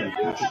 47,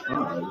 Patrick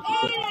Conley with the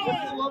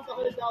kicker.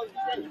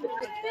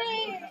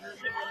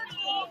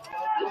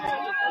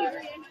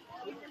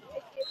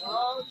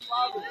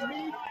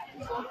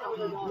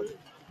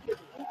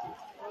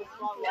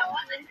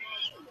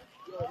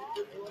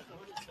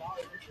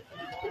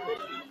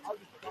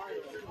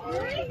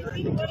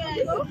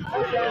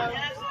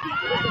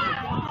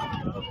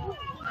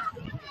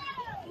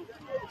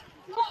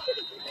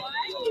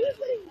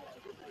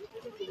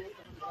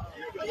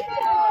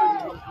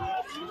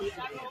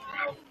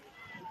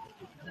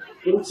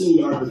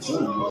 Yard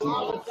return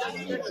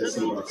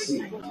Tristan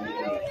Garcia, making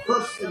it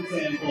 1st and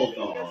 10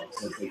 Bulldogs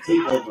as they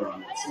take over on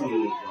the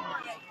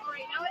 28-yard.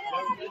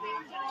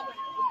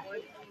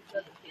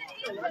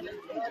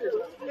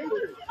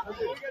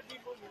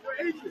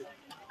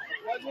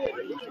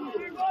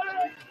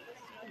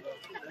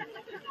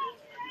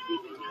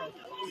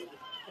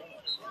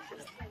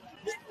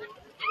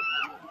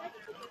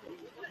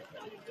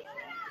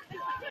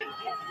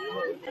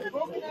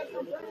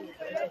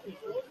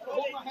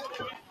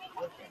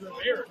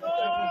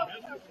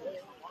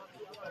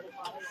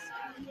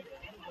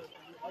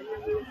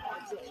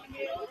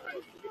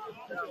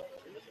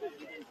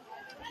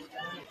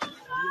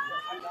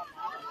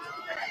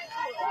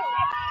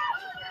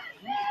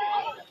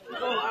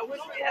 I wish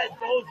we had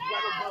those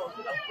better balls.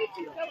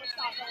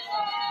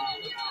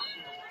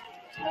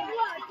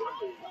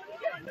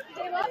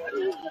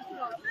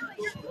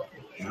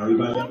 Carried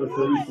by number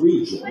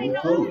 33, Jordan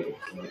Cogan,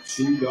 for a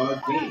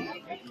 2-yard gain,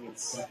 making it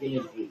 2nd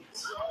and 8.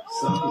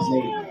 Stop is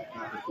made by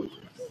Patrick Cougars.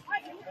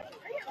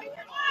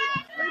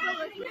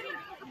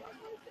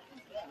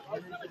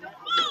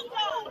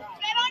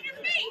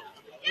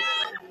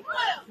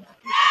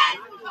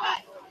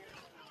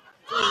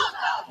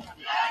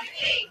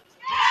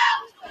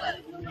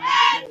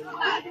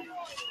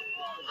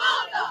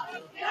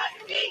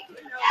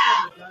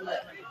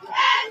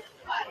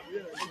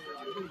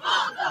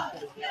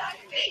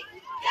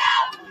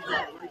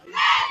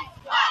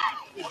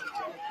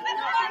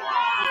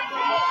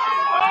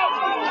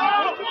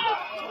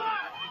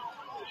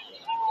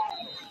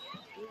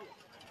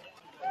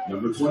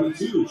 Number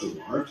 22,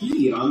 Jamar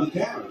Key on the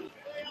carry.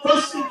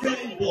 1st and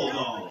 10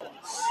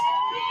 Bulldogs.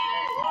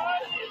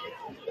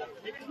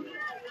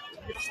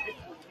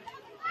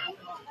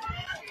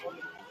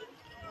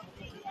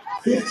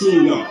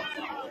 15 yards.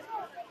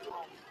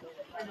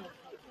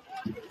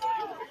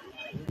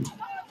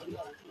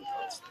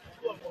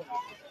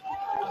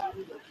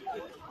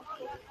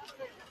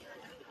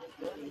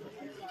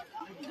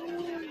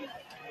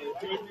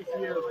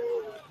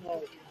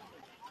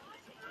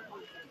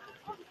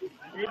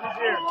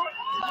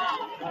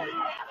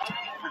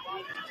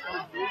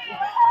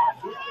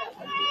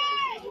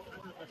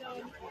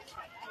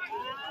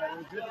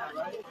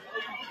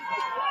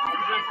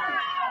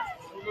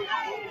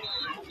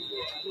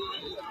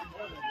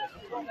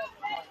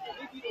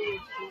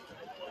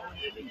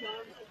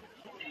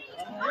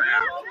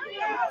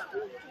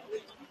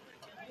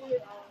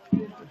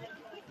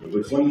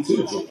 Number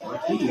 22,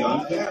 Jamar Key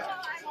on the carry.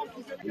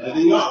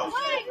 11 yards.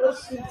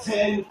 1st and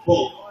 10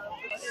 Bulldogs.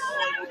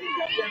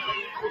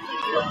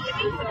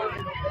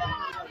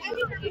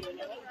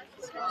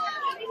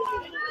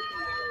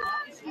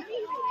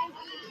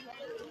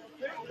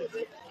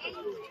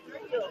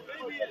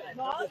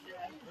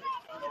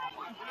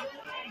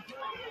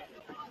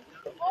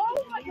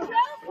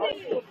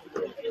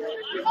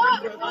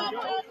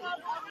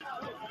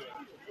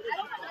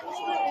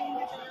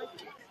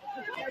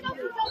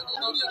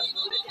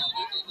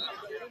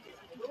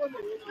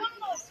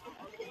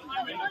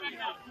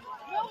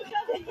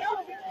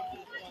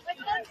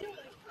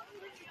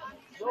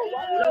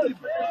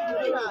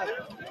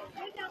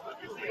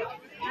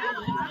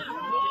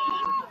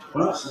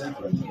 Bob snap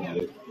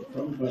represented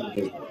from the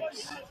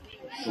Bulldogs.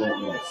 Short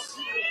miss.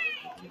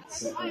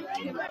 2nd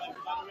and 11.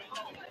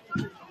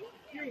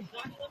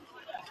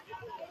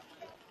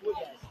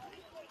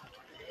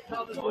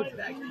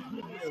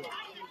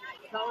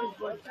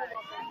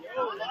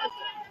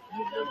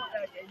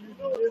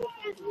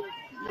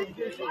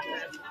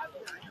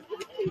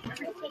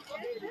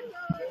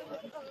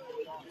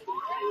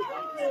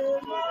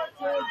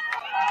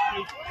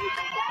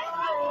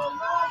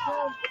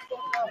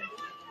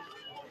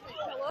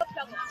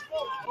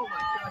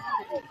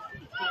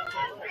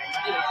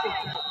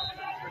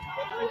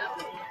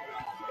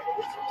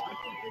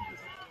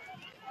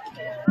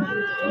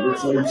 Number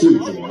 22,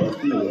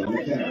 Jamar Key on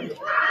the carry.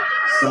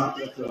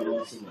 Stopped after a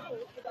loss of 1.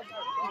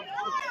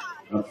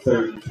 A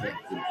 3rd and 20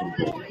 from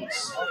Bulldogs.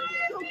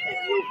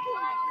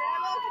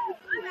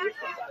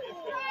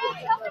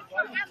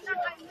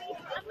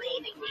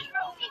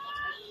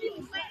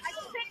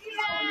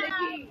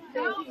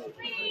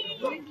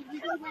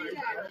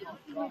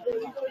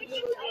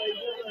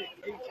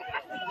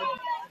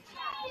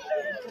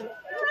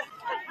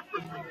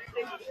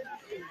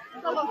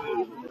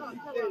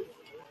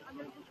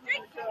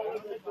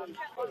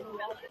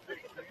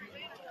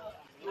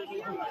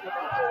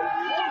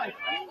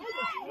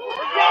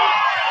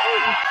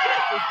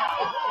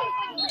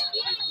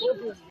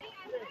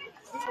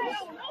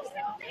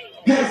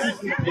 Pass is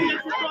complete.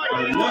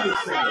 Another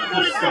second.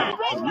 Good start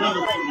from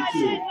number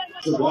 22,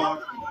 Jamar.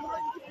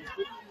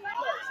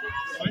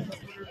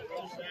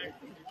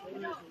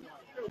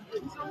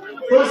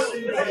 1st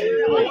and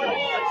 10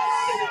 Bulldogs.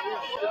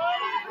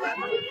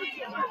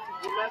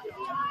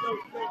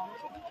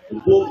 The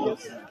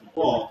Bulldogs have the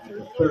ball at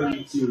the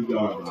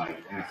 32-yard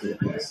line after the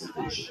pass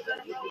completion.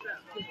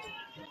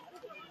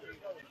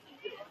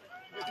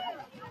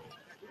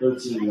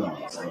 13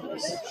 yards on the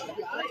reception.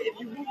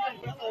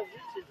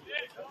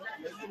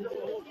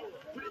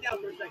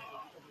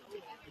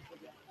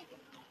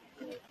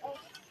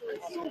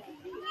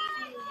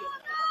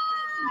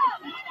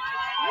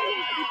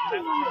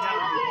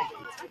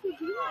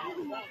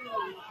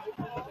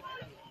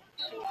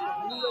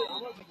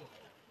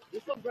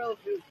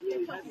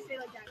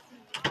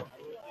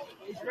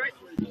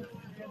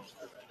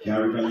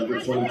 Carried by number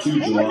 22,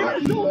 Jamar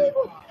Key.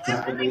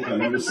 Tackled by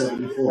number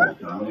 74,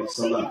 Dominic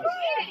Salah.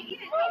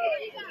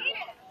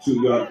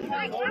 2-yard gain.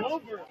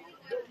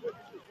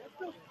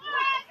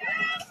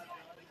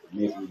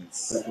 Making it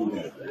 2nd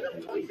down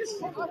and 8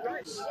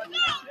 Bulldogs.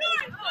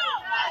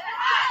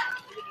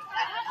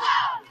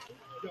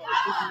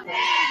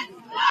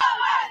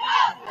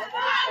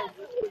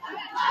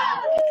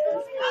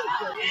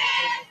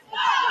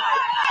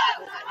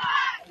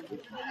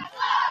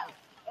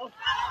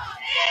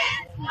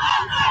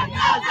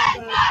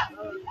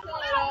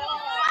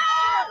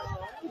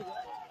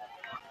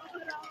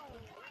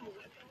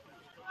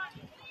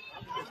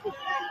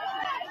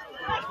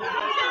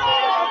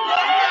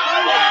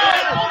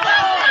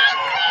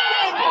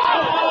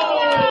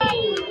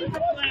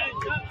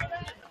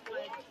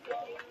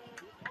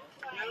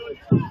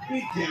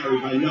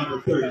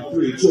 number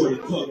 33, Jordan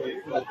Cook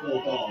for the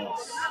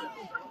Bulldogs.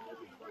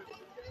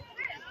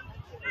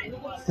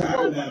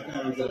 Tackled out of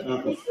bounds at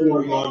about the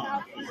 4-yard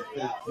line. There's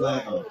a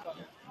flag on.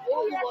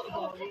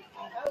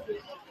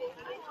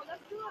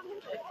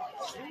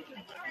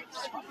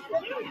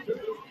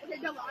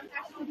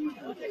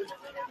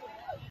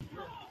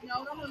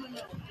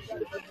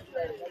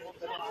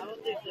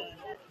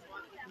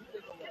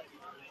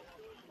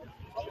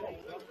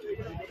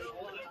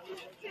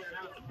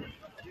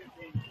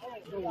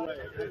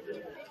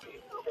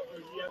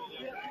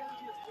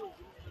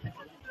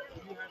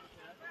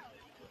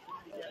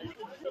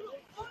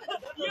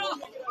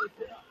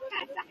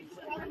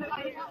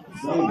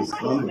 Flag is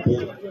on the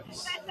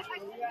Bulldogs.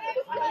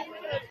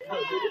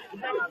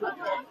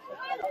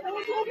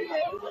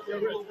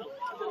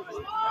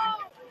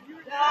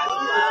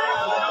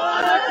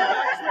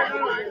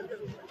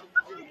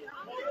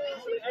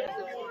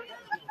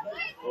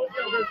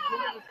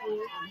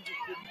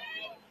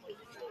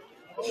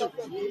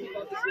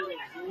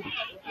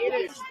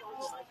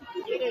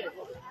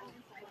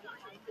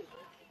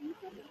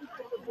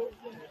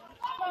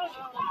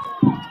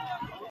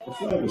 The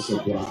flag is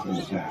still blocking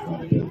the path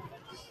on the Bulldogs.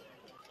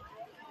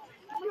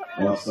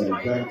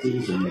 Offside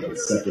penalties will make it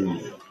 2nd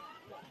and 8.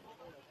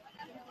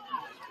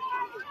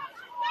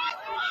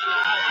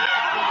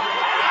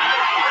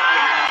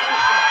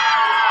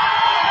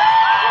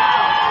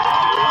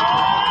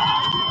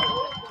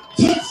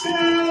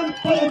 Touchdown,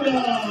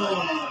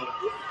 Bulldogs!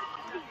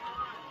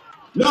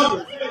 Number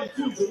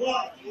 32,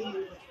 Gerard with a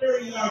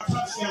 30-yard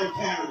touchdown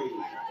carry.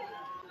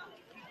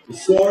 The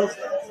score is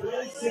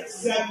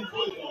 26-7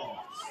 Bulldogs.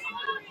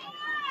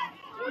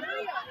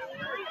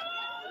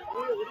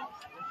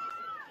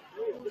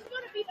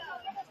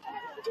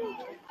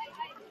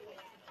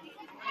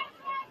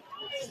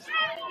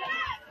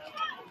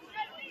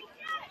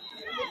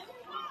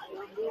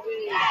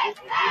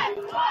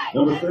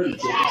 Number 30,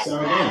 Jacob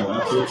Saravano,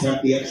 out to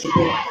attempt the extra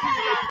point.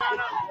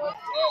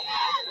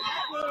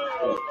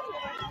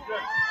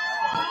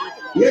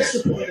 The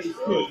extra point is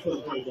good for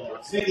the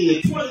Bulldogs, making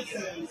it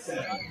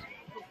 27-7.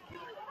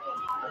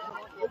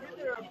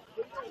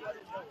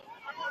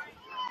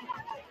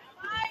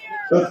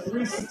 About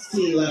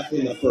 3:16 left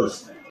in the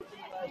first half.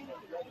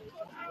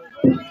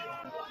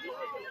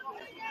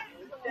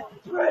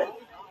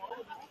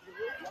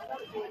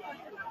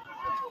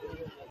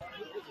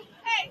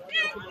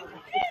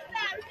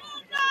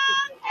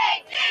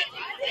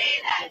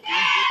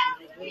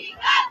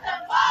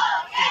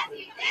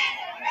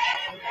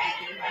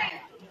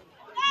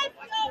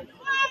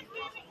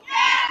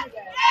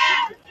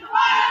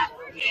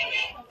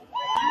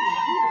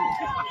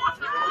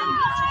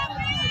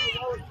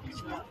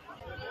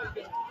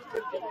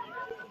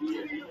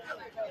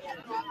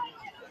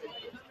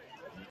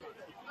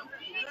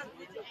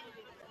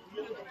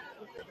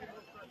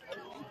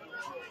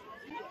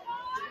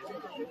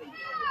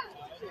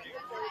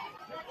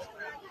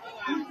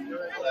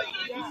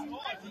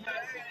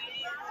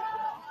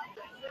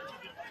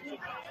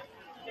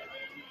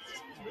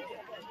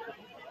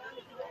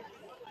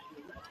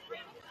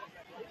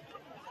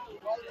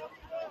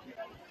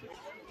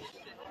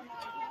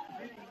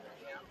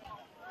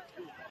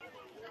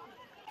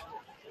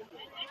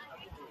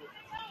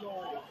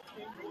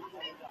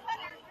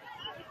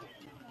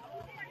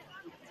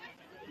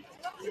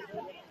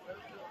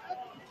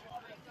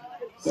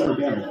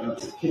 Centereach up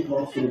to kick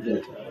off for the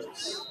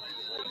Bulldogs.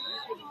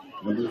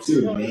 Number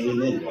 2, Manny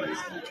Mendez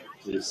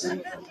to the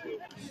center from the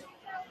Bulldogs.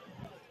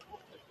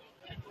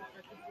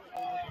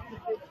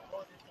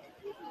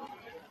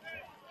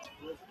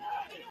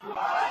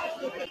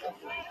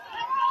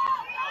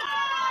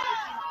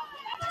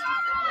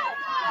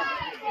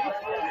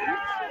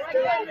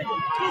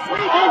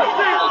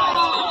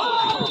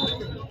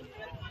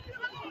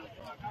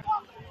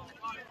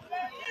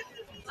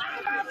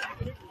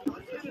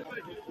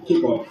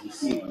 Kickoff is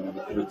received by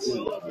number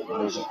 13,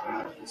 Elijah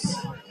Adams.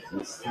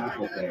 Let's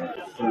tackle there at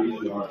the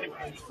 30-yard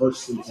line.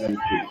 1st and 10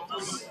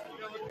 Bulldogs.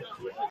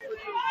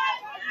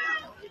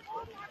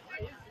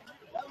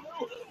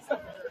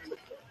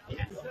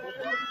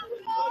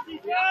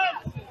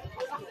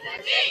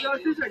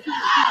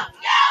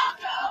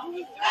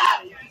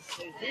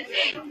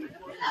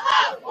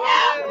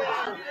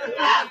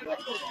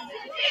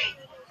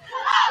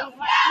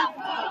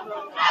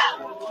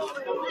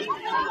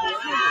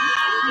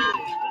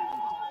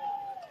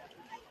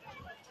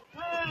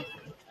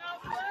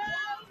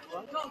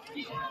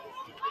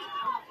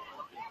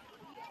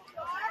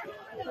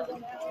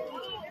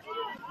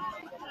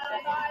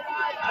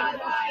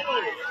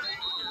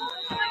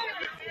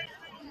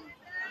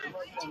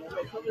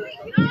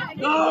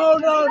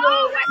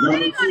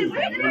 Number 2,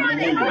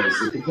 Manny Mendez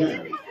with the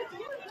carry.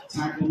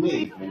 Tackle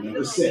made by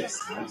number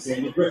 6,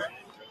 Alexander Griffin.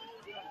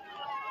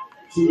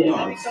 2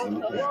 yards on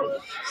the carry.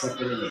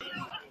 2nd and 8.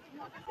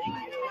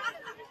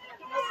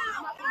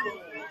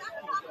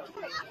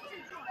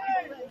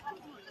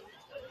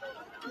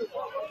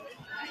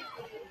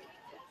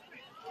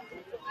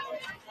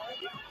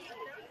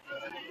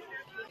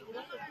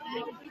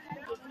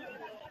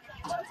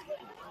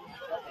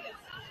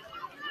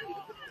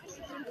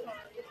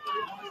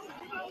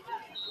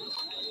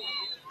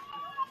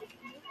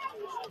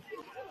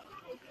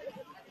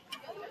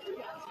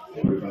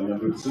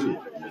 number 2,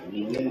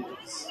 Naomi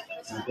Menendez.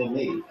 Tackle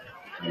made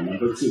by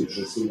number 2,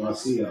 Tristan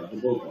Garcia of the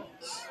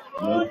Bulldogs.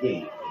 No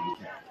gain in the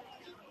count.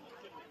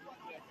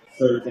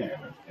 Third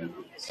down and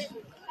 8.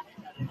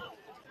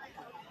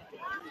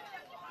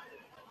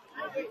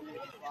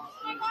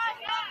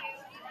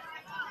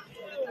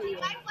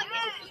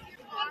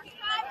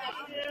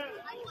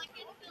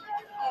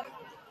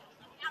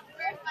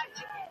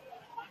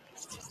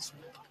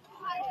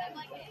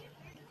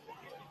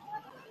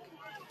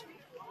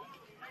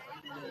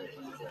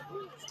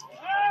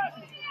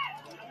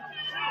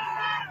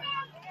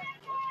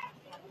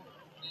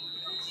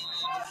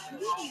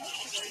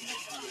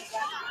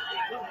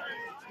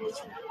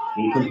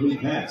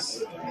 Incomplete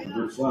pass by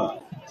number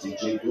 12,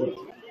 TJ Wood.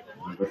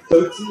 Number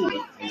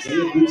 13,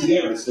 Isaiah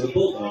Gutierrez for the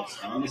Bulldogs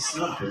on the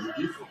stop in the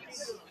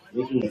defense,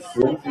 making it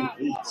 4th and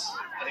 8.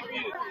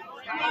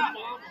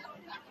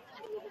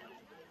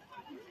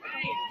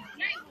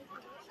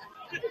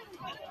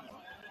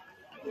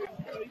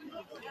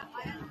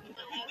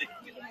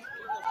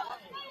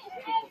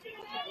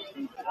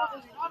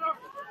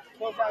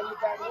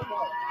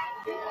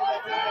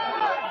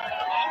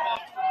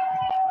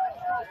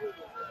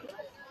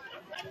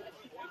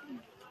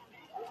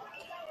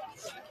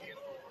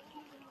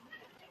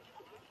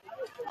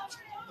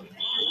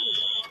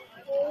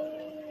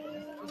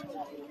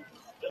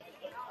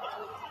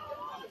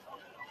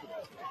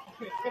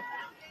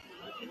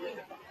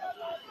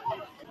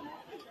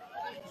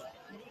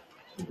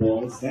 The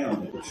ball is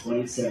down at the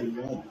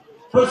 27-1.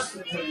 First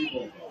and 10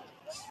 Bulldogs.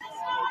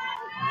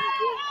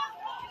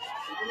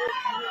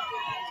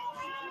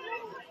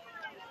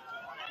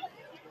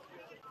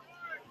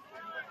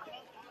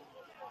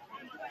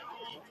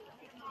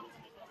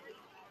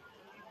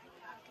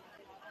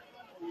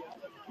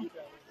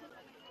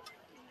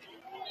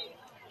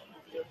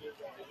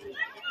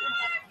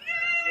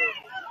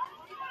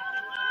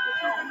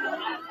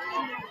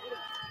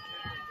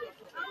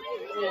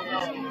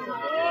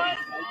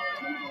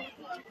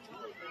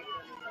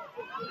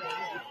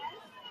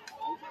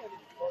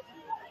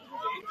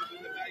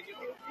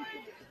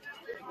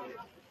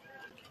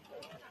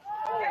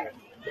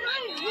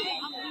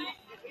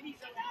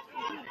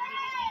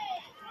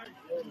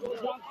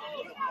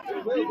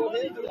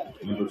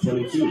 Number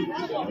 22,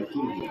 Marquis on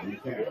the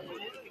carry.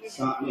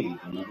 Stop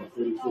made by number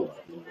 44,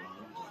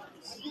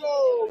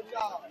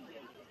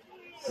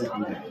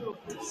 second down,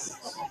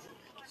 6.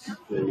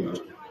 4-yard.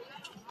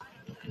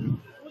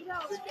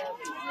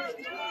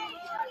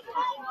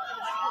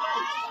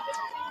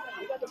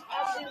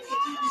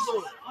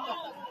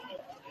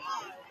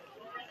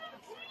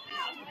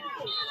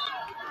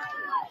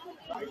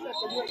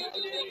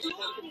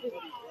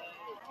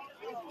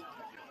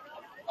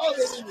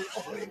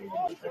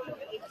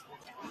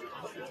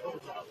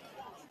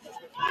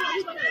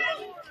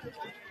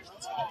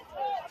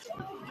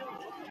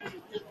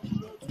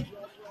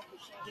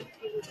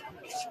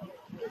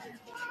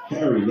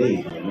 Carry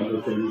made by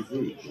number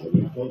 33,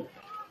 Jordan Pope.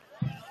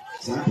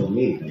 Tackle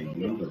made by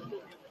number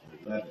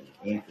 11,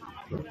 Anthony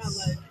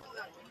Prince.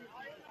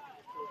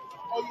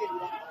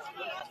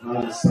 On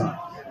the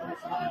stop.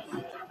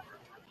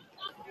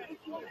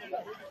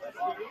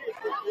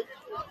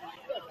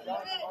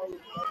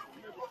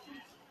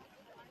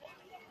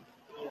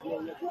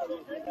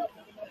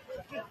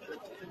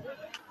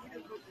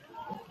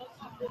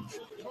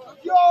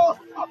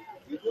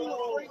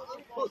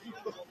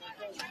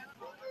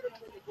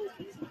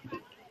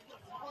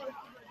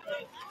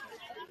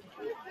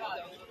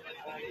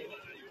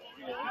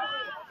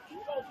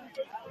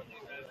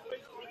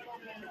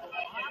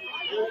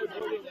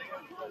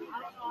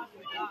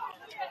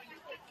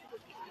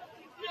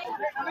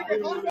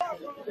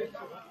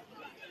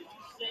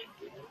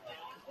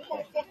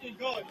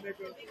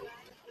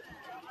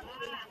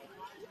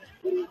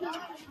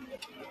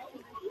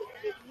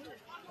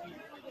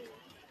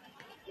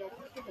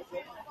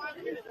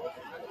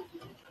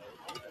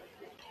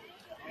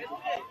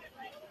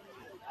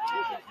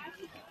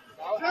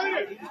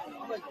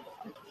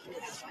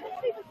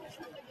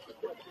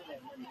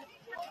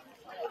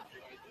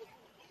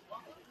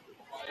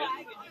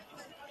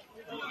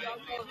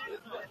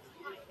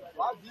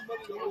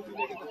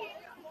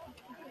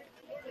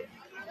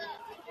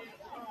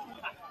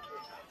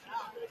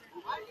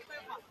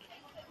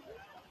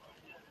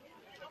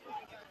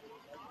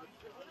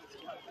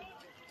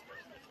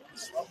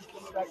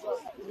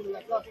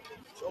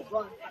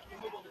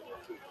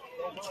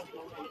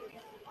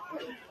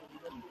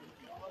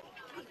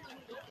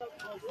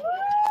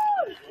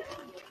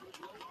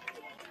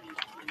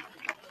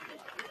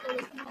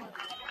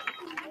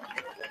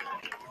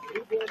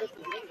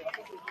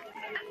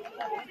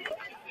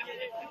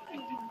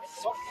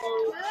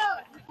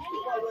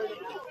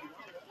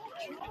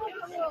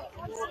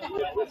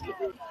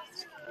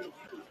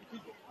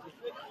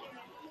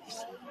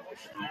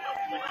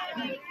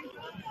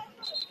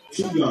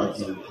 Two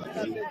yards on the play.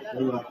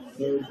 They're up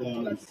third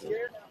down and 4.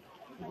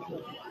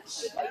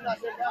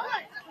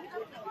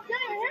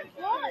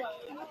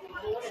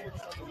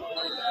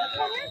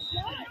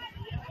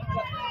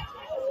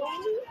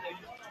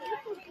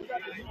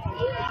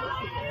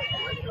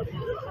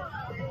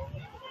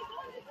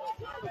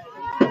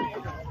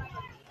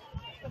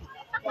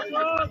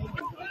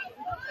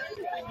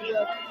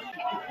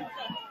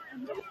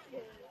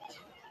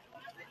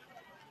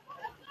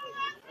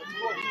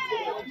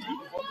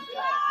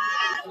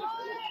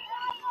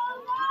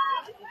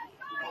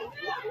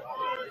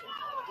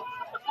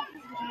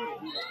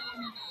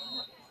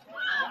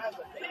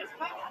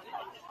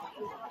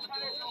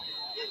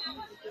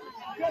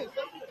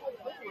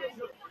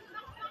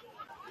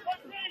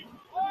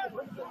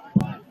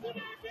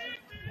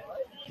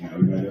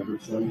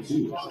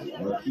 22,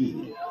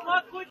 Varsity.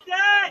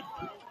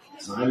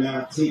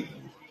 Timeout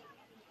taken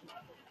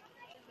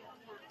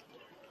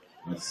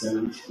by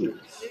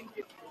Centereach.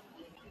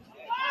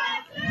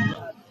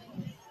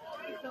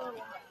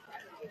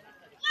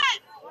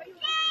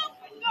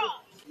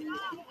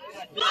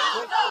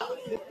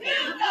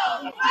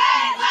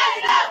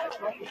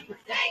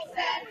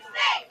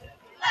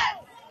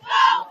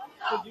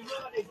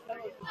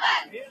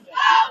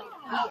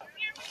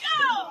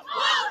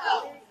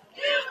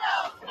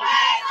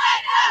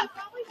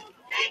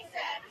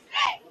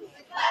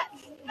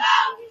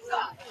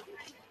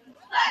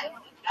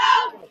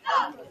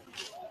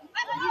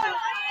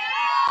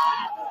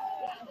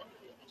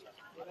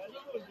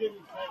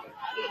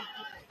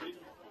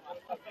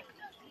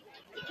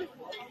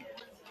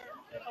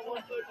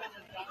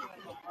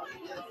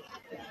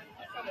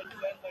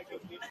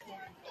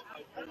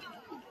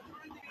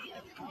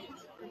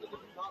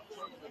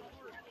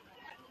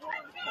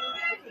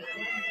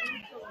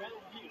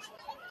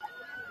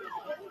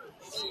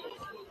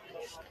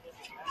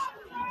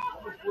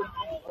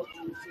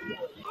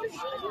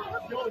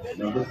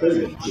 Number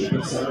 30,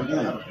 Jacob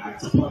Saragano, back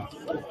to punt.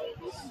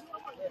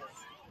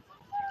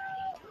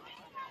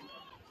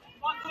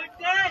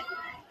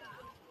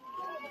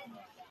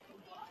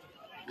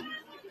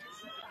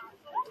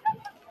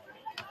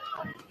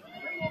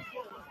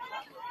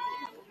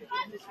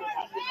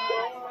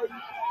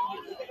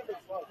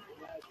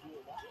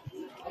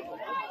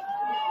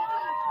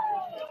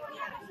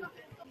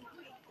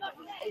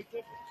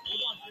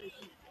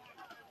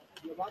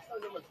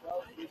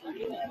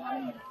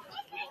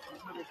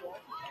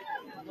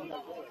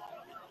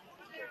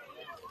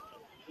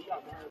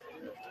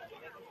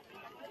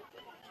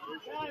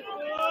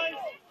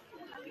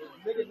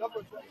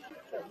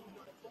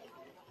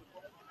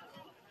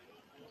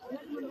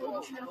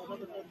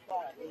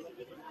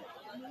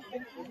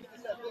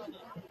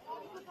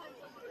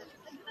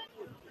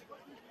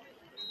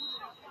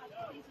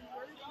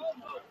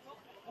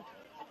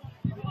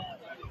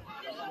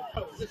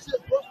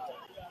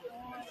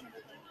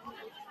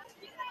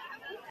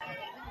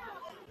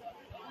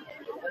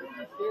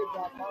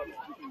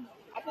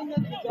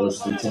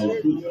 First and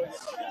 10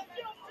 Cougars.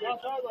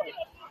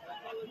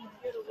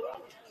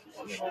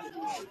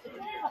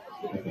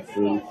 At the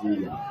 43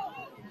 line.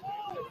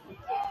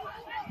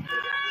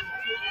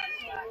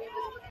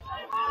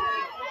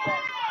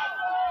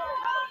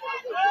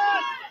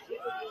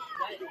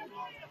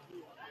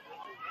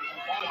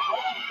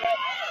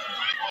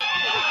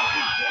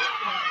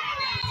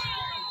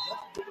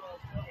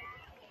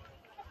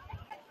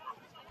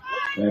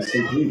 Pass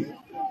complete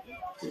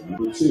to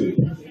number 2,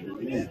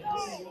 Hernandez.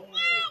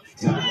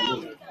 Tackle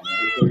number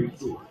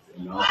 32,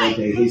 Ronaldo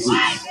de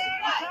Jesus.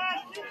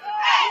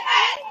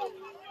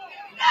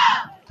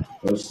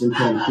 First and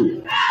 10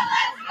 Cougars.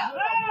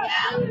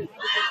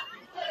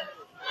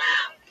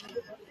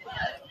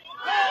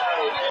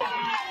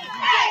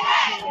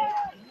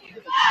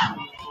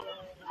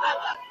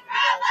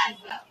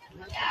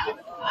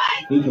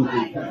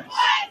 Incomplete pass.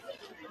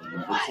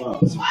 Number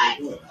 12,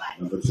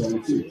 number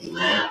 22,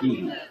 Gerard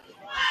Keaton.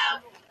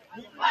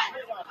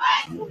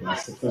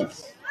 Pass to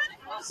first.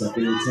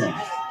 Second and 10.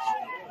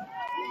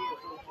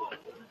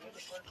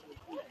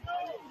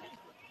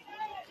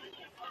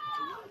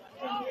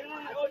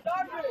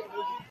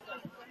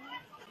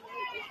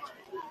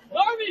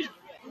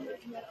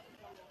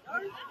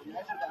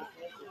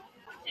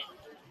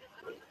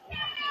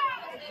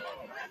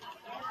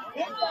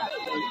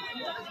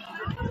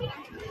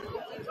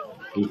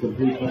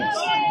 Incomplete pass.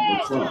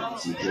 Number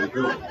 12, CJ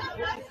Gordon.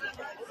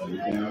 Third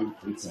down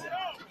and 10.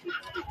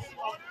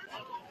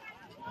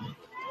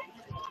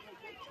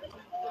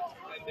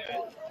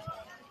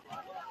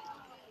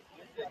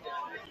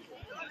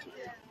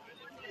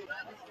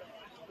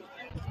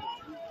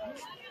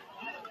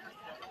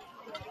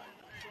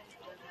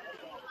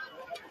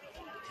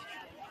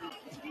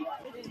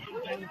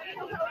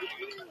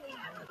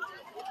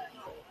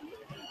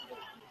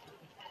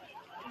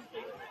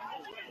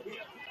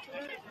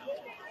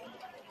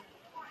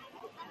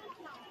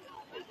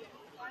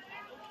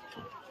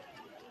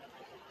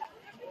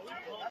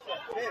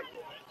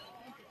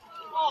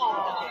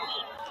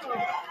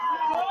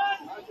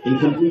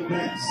 Incomplete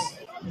pass.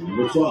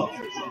 Number 12.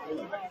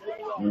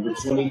 Number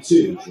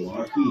 22,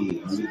 Gerard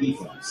Keating on the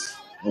defense.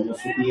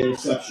 Almost with the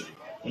interception,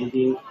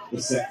 ending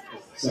the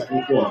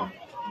second quarter.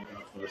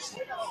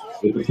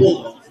 With the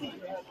Bulldogs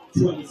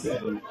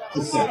 27-7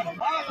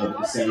 over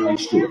the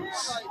Centereach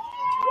Cougars.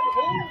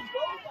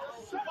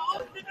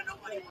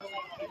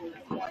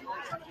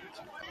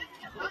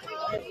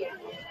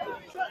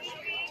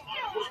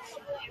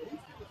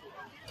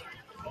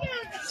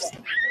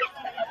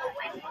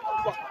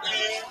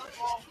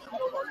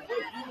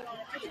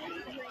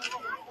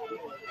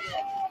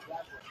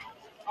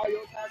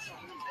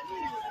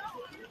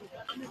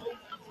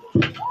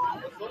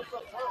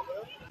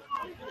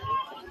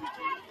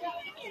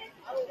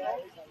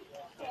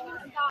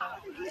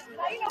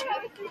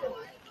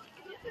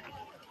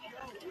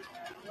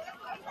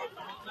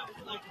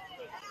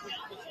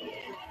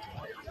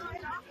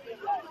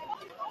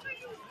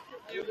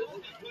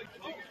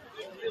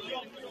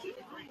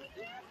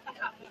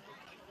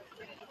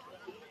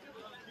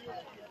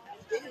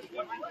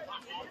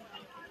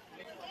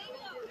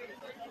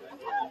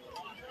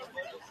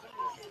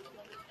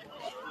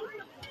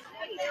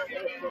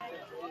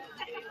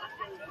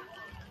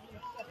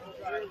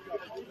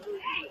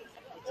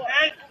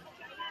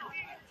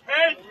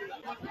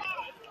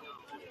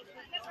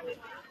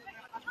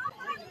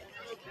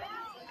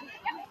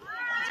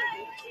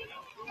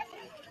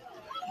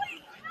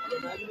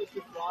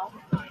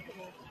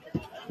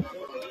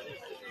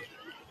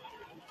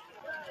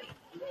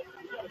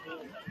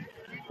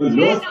 The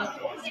North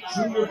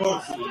Junior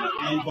Varsity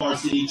and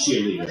Varsity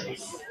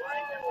cheerleaders.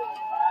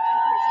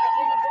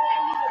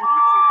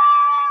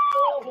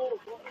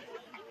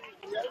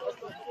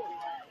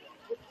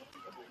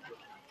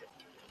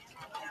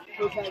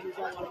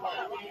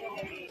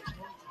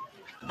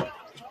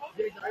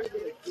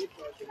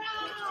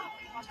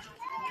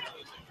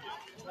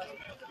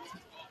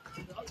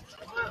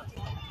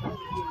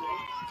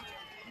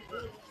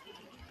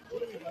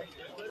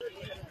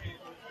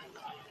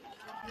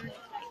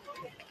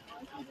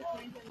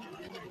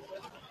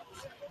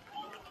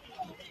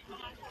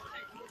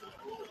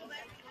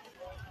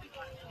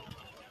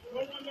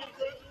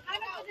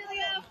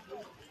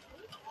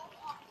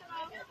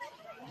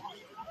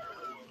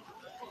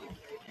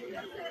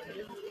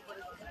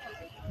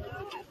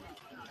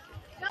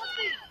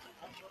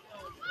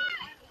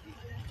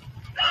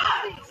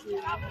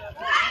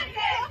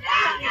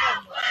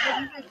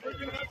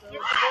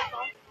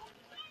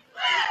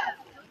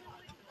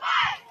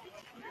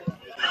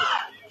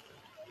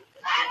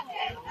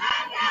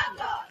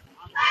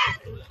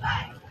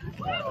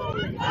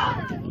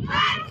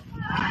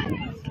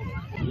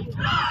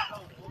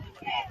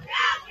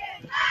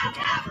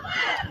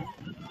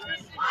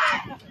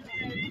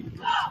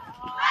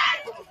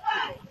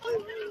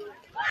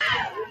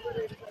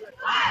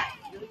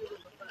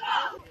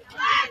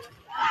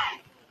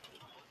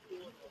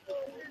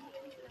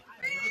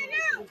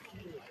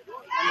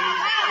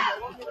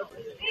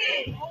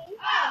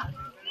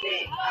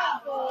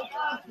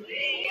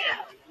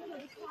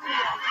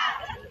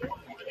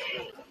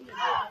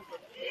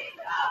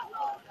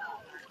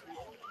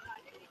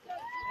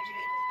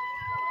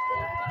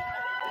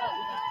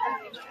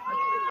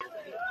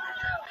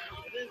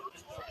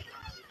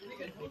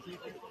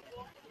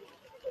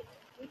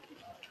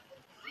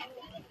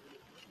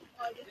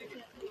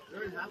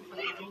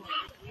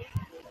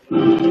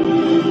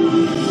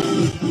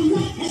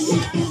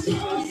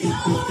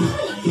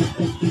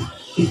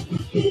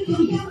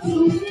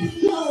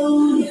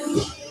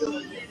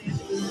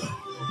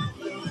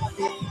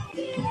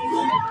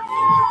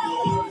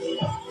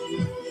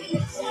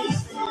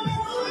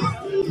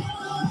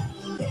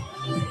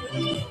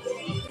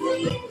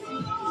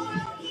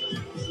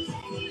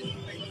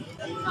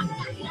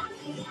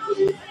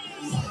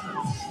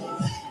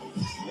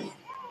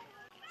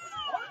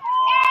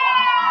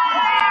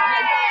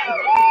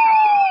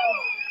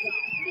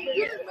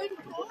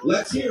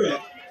 Let's hear it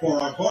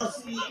for our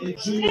varsity and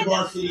junior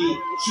varsity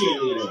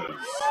cheerleaders.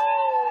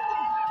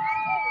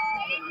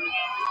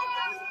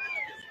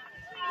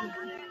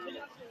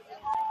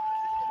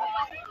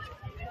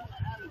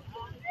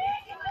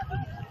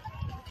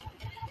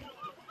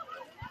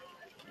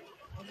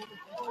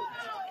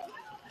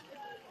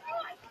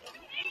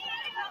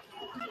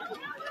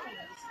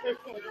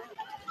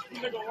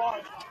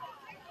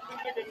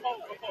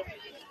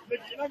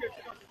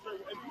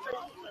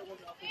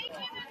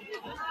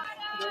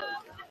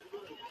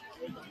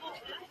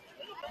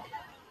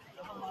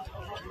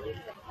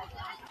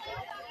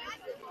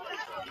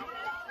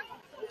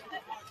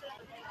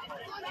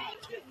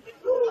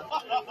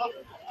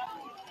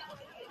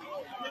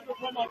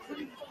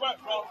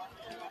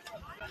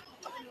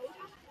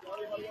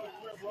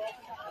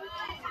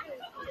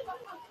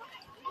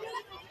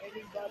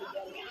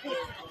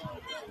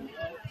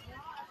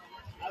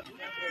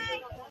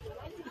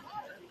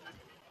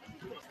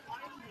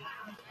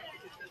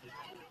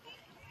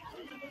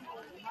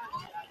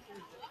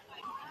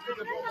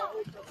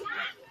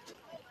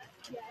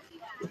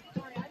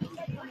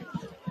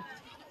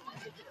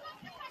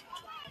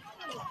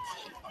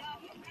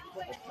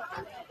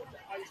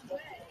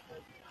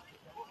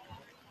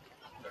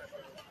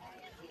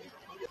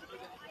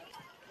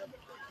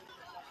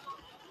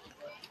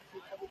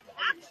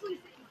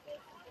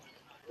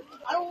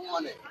 I don't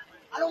want it.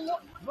 I don't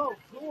want. Bro,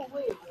 go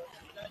away.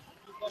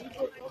 Go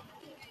away.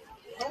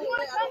 I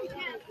don't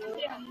want it,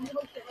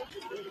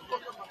 bro.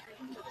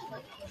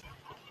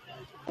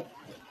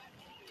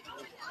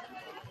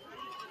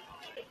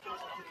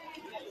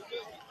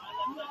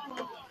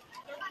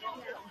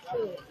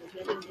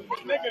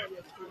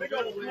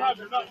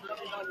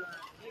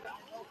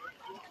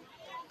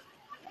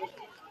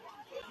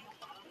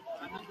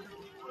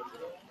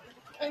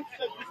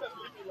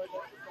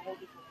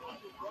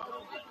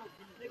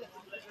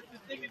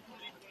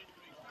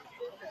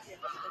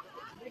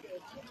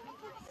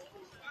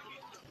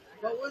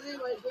 But what is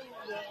like doing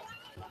that?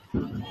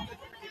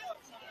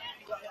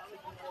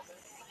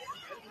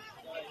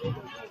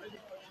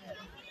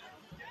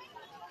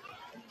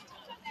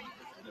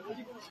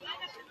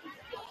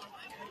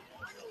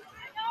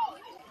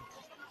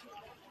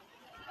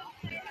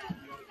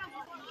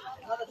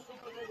 Not a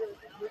super nigga.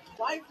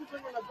 Why you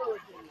bringing a girl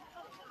to me?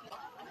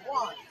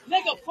 Why?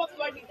 Nigga, fuck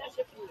you, I need that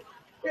shit for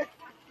you.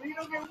 So you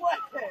don't get wet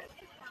then.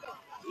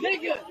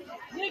 Nigga,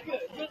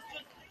 just.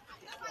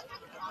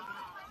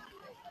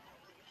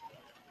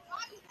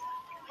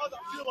 How's that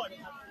feel like?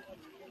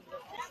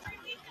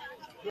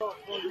 Bro,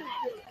 you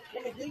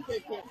can't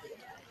get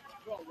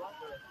bro, right?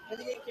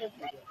 And he ain't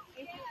careful.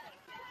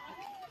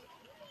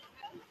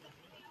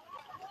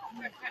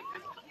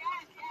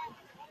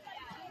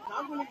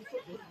 I'm going to put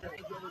this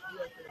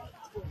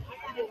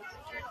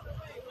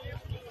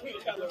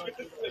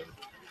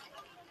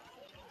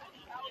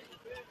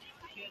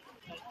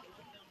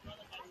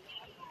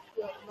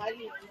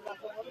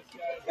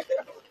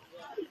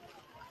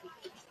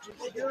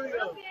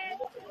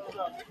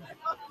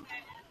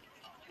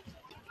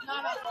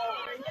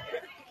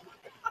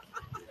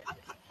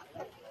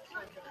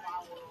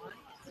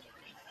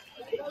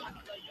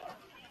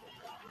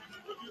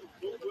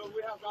Will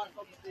we have guys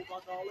come to school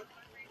about all this?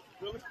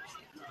 Really?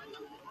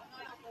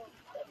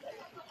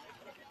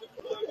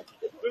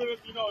 Really,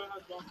 you know it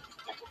has gone.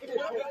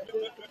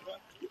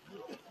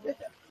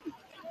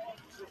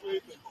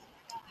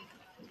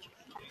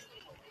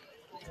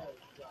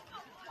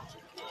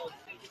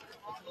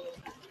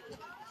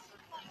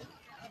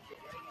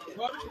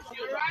 Why did you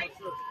take off my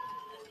shirt?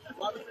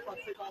 Why did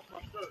you take off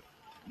my shirt?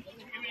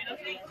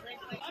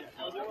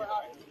 Oh, they were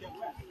hot.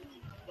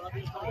 But I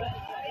didn't tell you.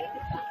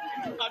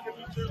 I can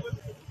be shirtless.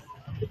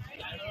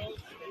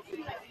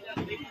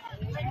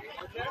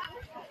 Okay?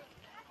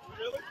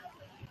 Really?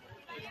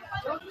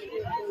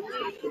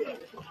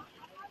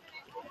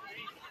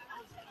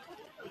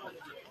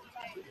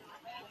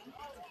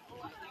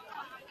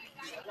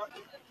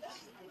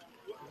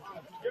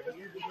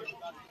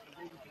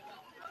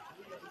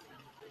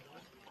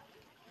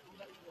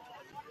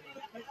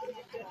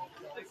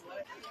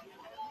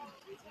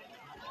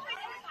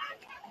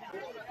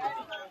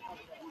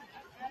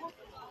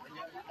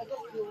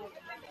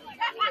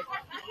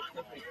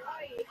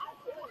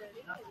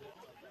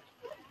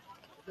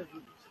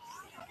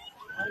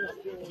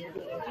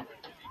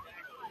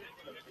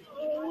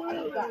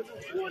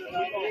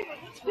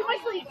 Do my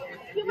sleeve.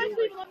 Do my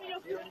sleeve and let me know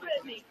if you're good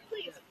at me.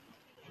 Please.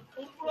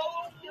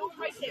 Feels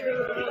right there.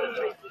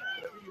 Oh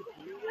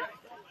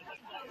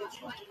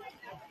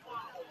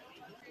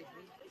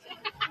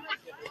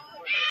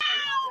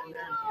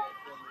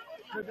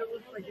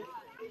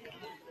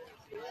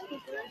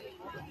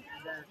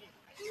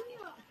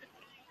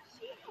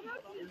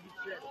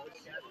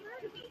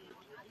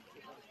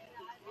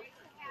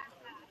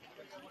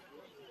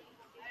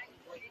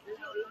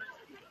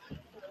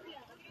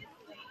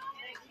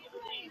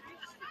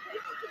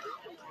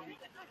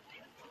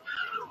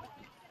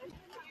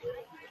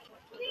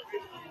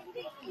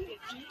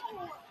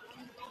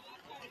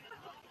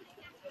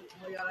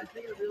my God, I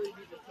think I really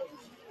need to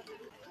focus.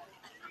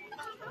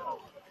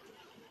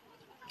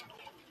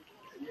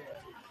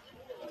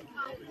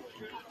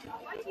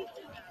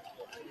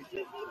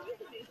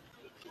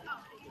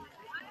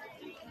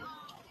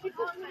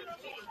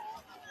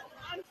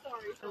 I'm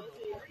sorry,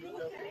 Chelsea. Are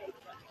you okay?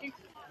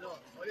 No,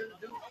 all you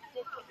have to do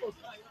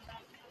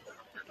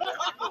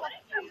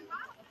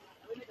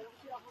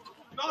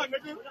No,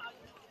 nigga.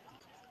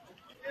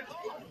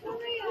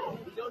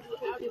 don't do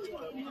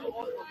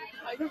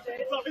Are you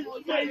dead? No,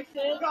 he's dead.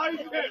 No,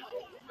 he's dead.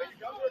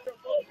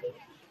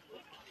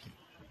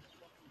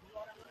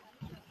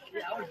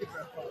 Yeah, I would give her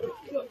a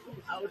phone.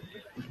 I would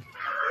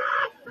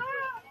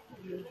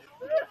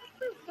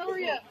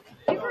Maria,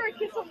 give her a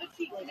kiss on the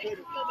cheek to make her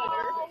feel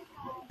better.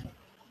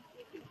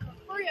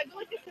 Maria, go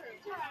and kiss her.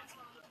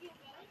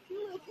 Do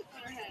a little kiss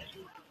on her head.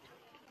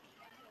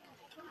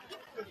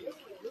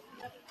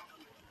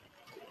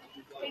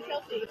 Hey,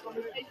 Chelsea.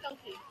 Hey,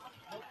 Chelsea.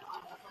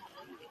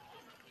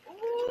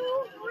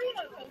 Ooh,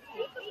 Maria,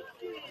 Chelsea.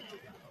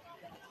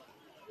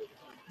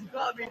 You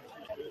got me.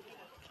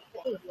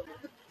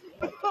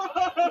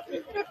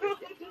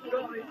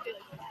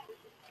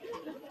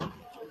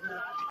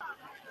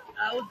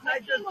 I was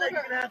like just taking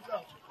an ass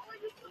off.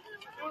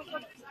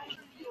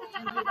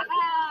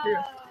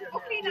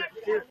 Okay, now.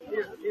 Here.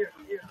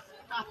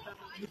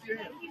 Use your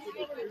hand.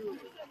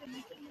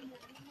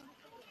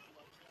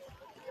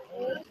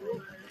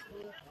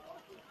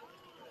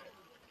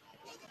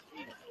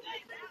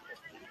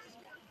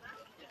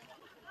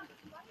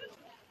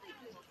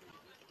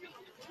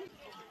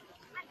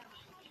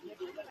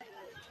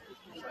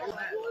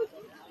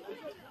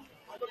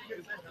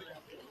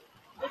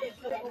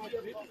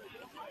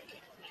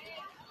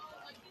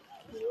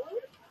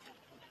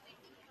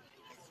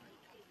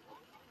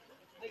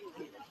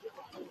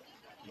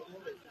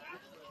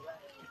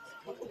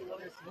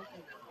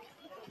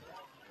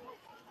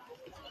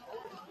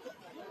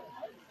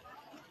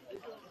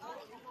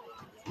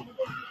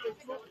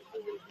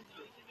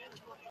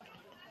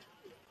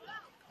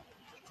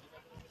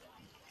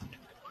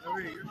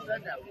 Maria, you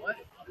said that what?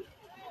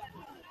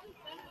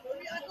 Where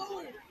we gotta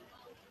go?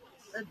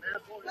 Said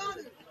that boy. Got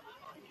it.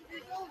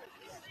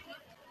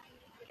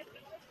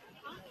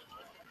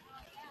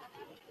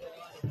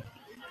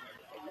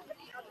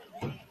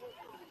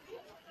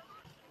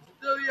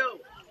 Studio.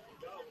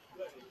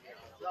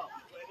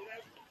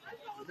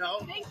 No.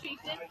 Thanks,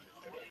 Jason.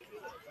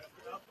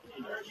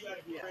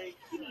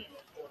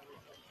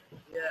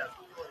 Yeah.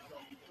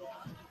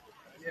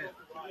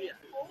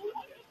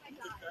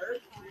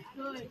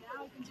 Good.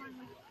 Now we can find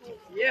my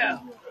Yeah.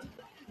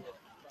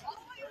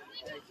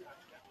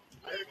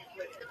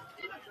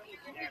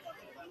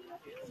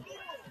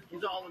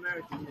 He's all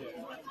American. Yeah.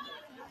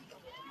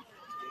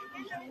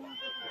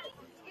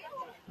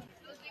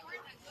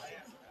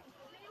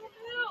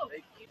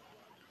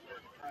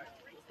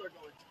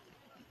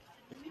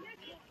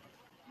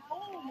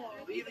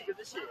 Leave it,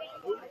 this shit.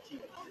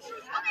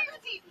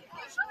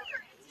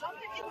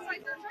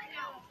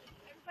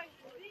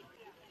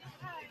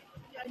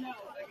 Yeah, no.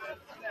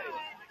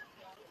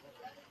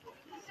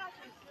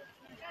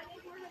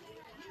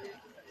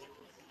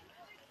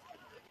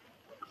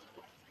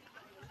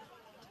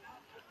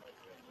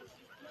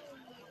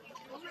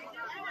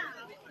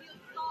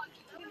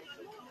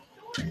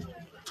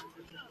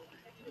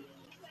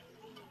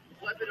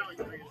 Flip it on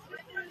you.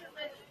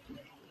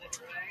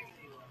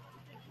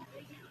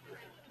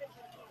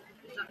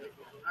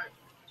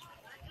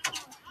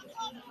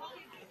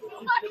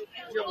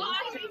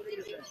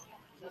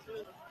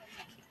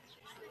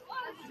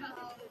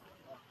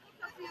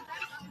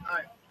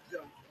 Alright, go.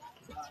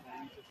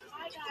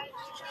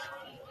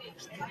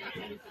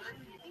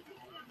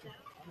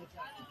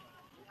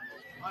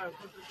 Alright,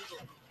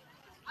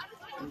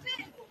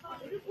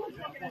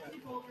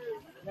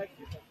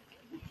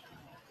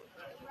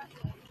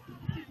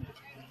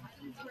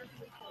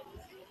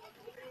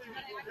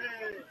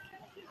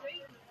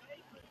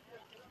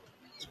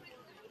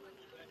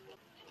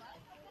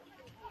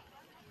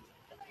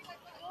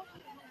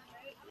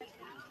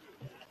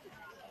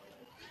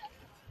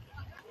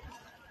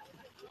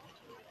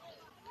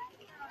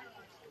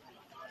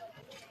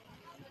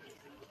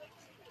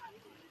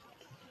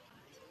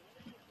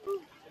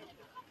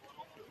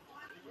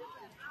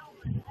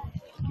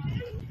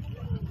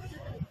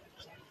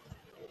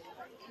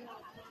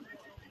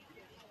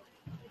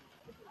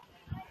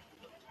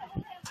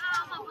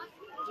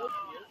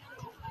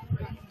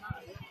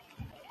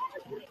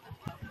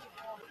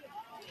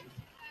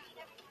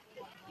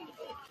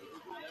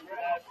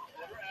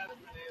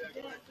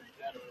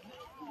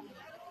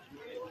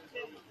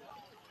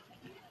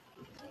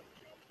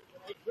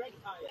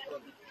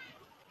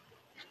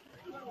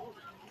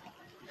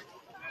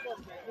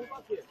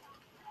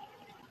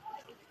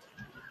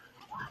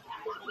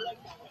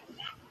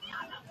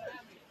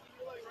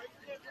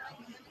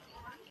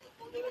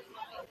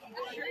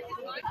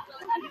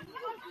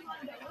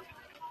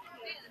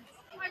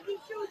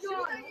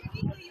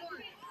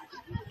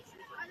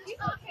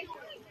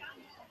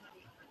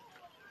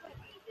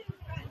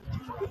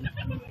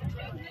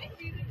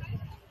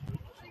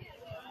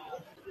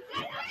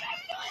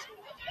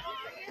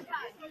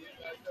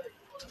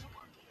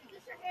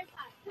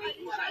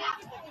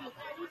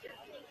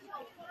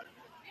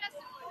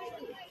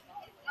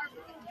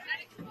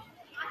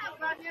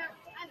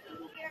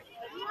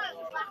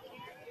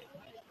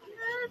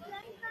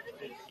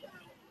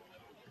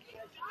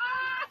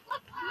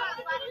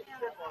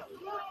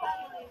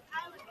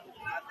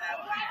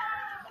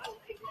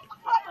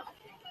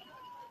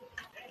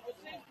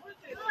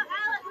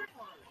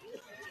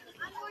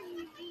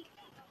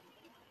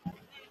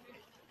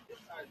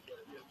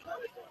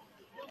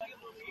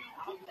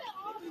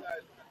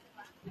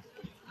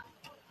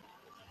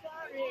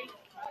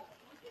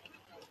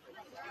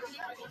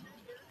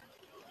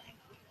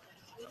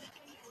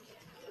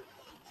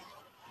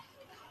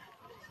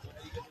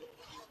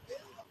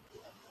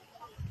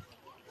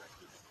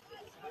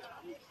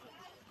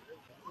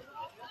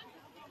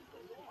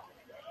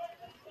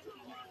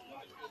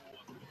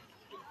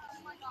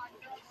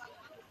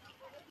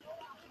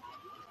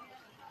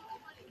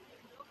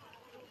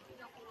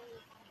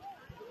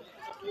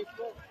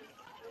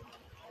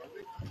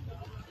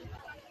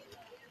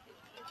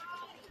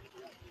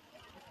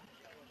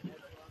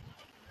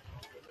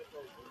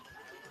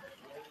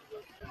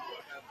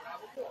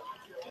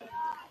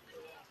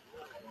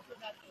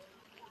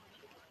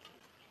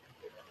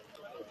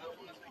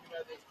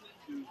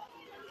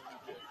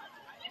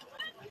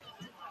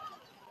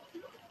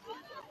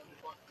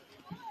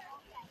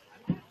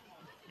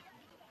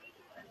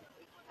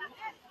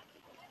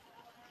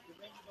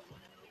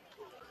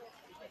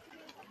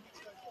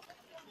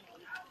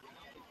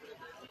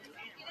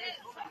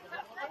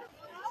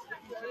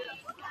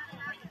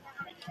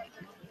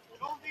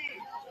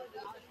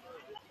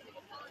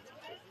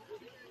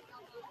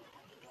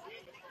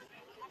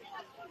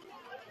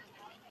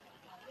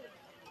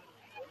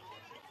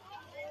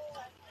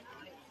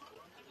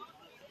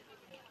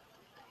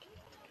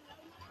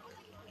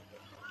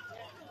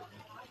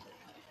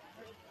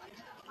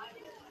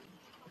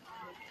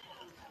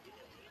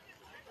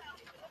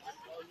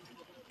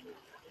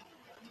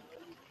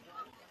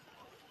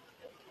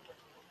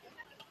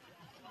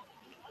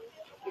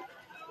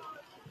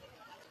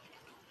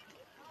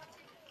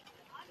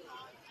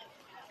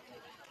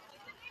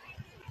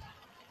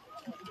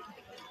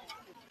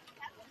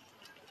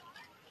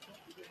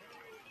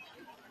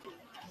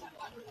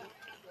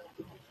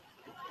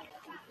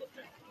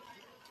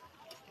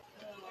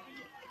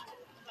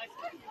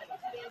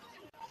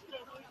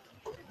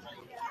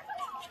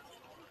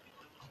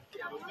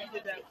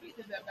 We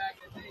did that back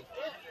in the day.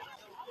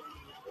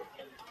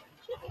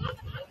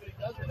 Nobody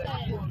does it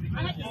anymore.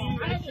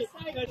 I had to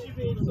say that you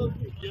being so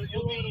good.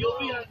 You'll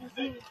be on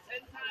Zoom 10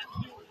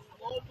 times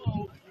slow mo.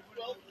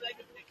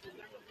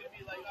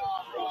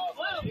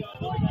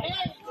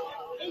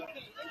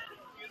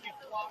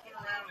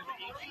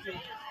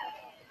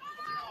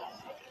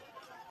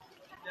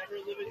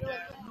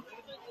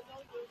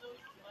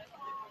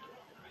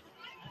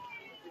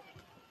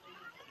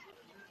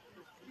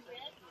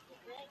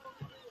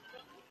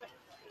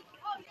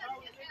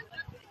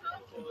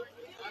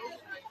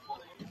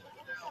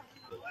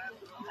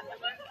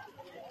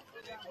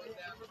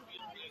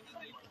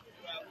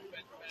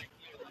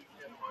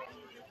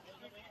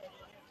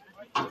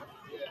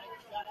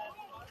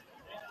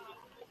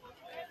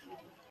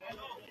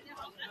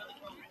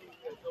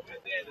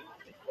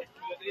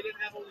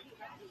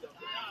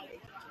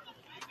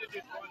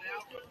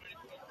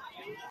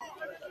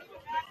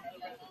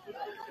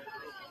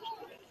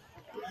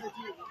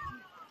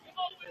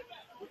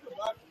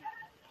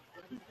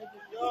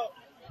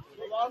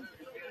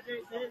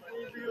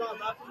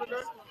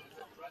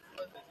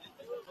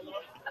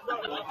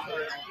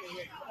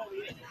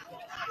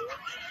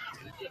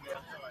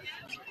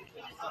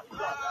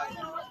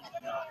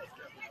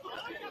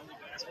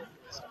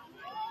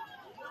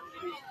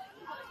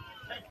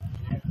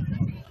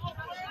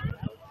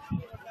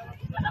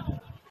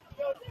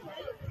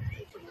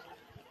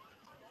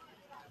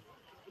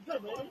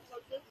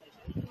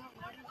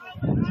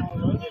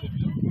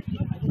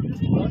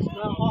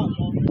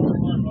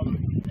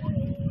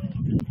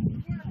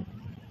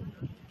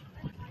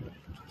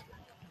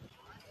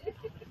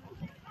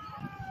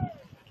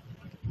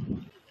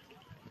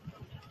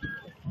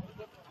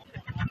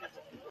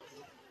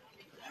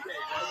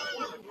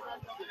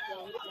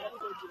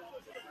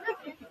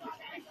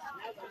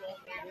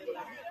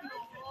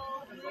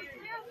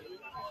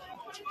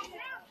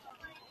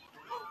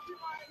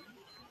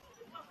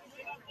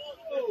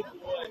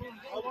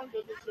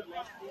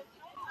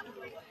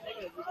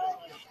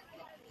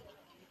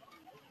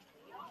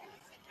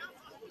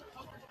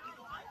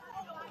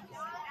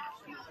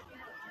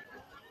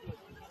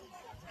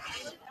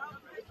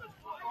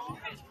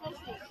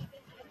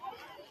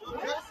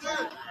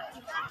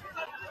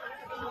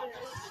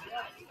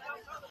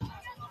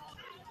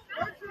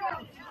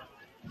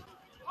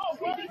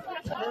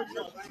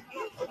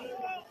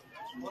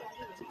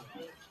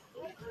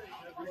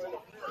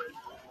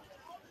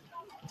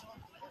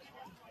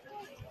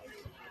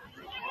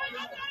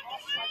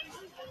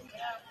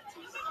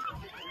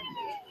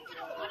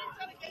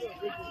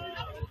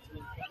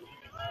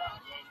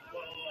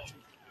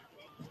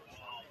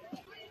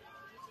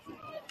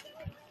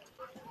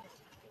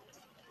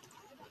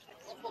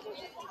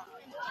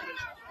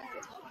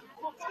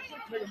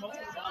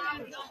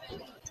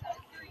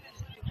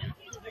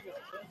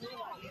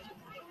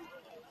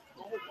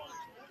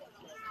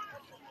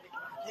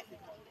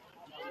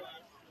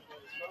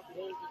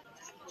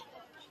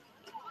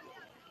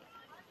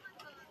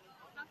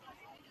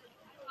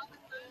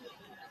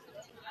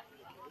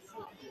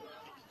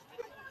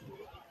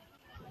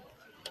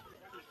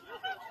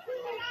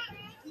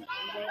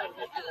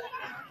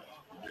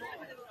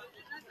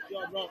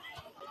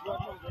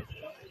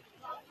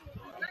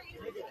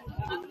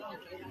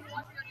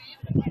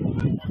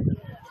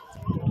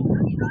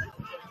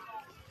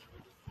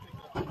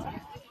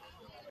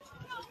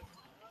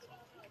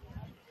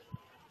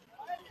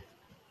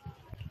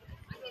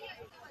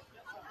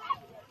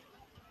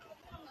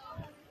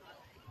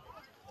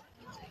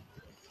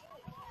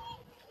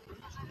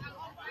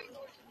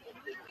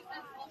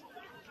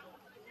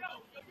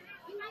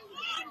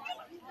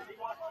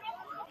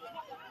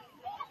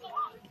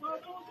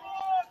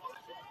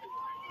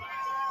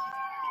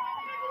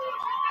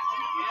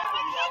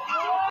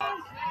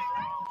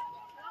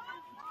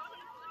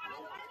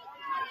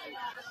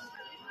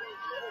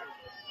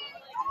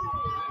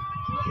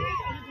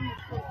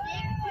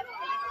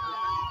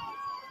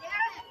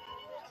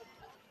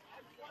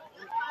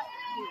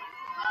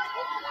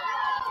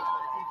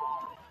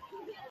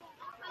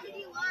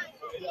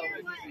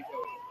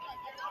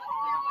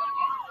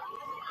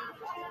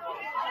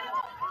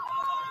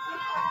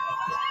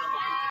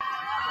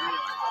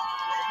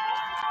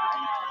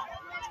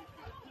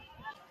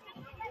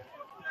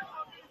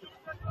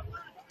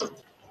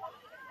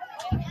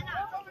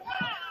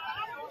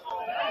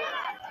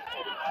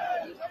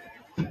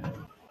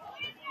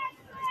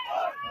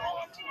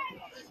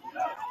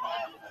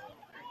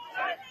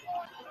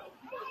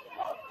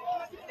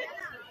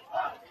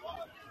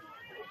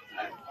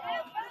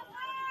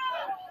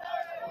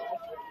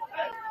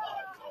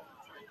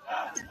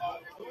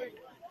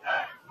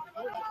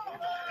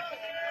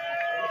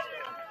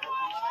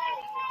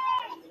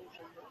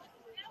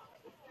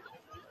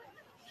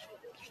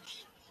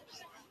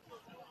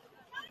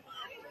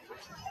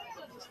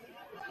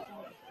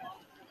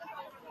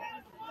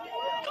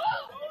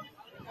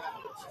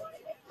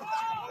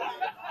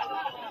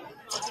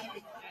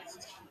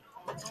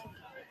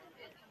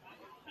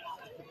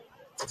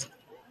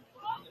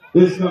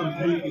 This coming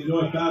week in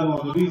North Babylon,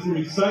 there'll be some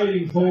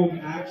exciting home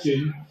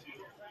action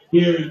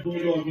here in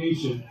Bulldog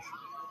Nation.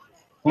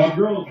 Our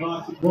girls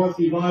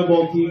varsity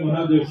volleyball team will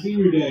have their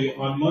senior day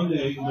on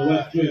Monday in the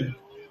West Gym.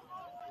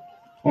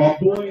 Our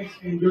boys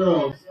and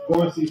girls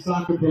varsity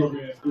soccer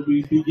programs will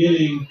be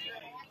beginning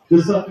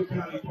the Suffolk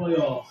County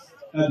playoffs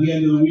at the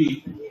end of the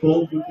week,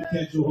 both with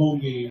potential home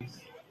games.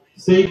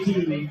 Stay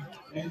tuned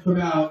and come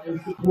out and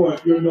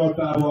support your North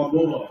Babylon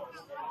Bulldogs.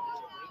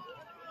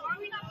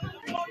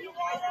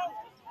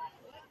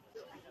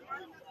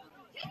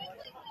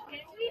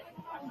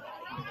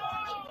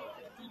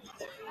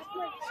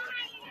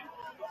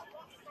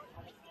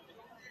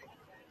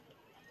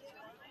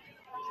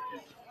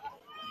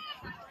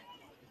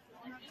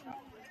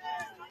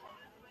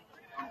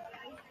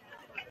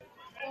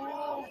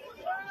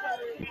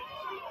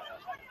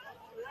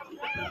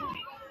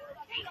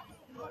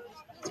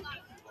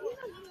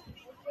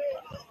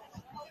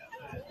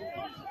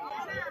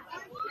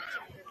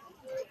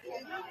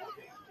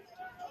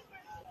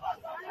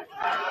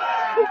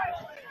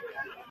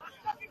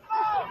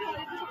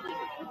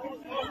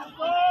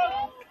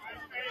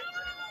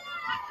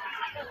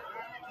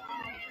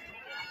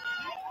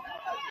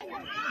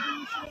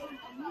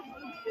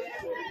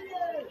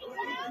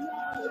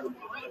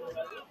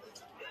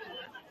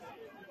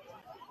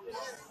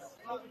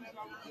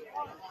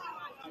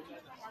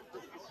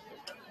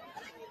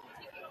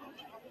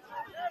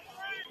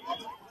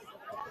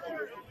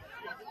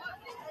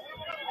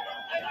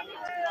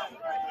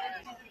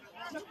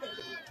 The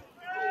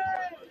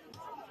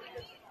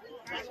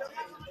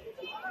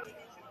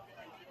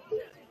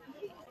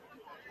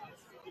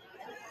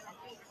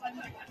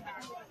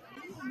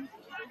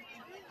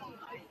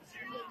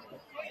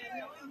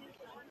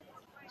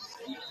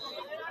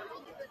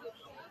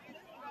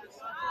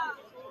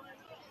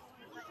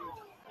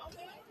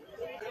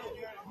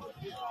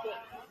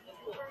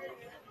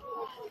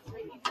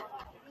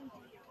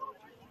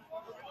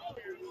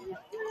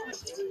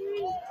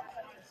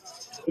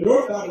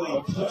North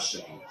Alabama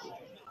Touchdown Club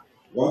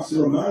wants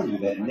to remind you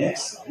that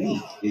next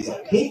week is a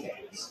pink out,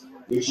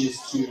 which is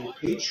to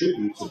pay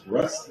tribute to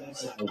Breast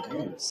Cancer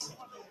Awareness Month.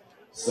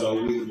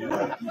 So we would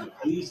like you to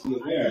please be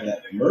aware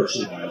that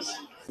merchandise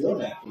for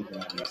that pink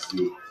out next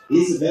week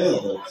is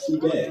available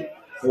today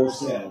for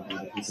sale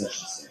by the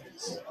concession stand.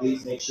 So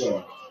please make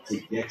sure to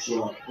get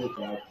your pink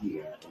out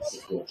gear and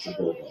support your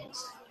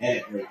Bulldogs at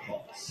a great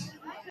cost.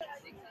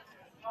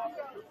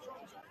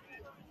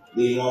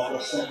 Leading off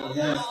our second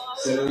half,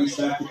 Centereach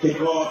back to kick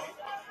off.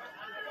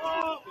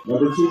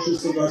 Number 2,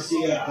 Tristan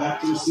Garcia, back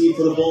to receive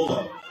for the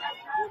Bulldogs.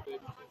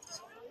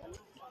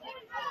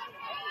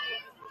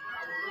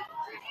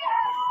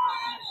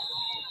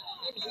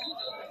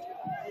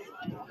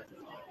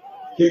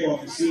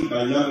 Kickoff received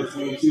by number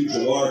 22,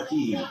 Jawar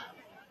Key.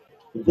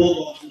 The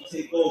Bulldogs will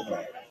take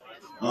over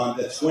on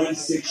the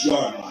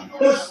 26-yard line.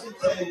 First and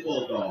 10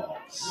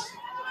 Bulldogs.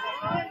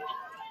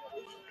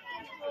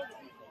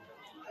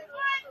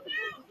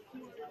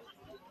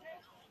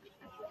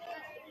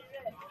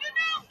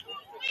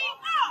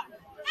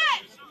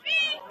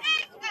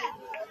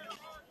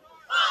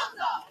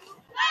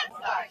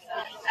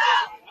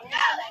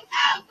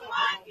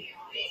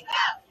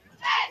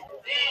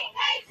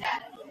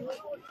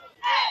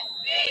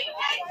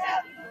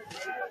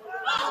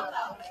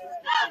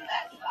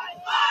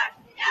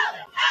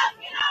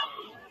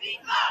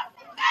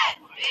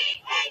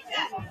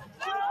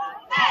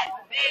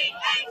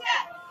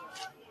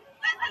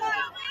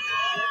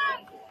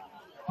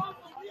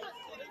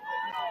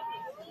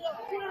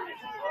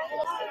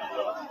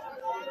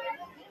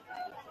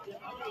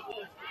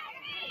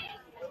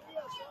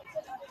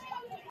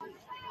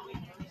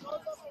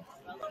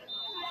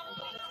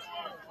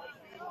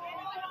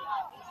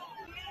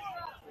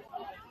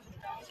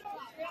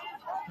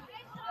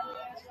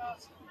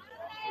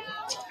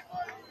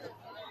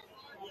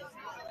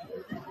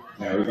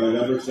 Carried by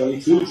number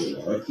 22,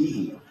 Jawar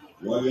Key.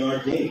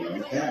 1-yard gain on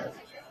the carry,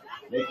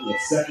 making it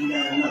 2nd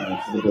down and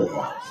 9 for the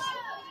Bulldogs.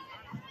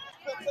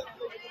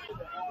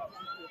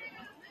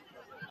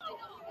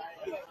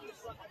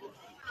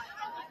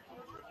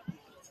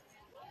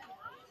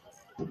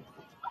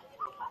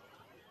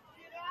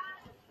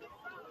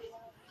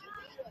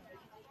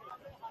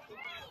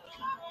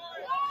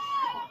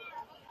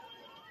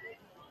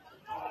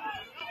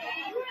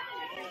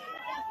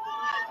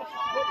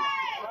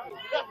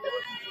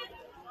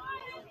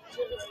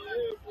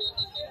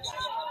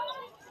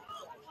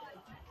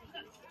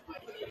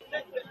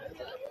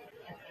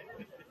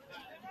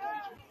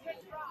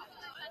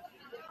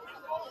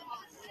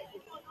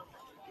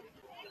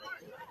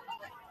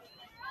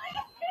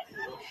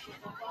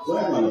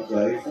 Flag on the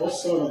play,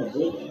 false start on the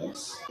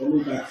Bulldogs. They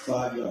move back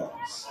 5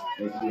 yards,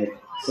 making it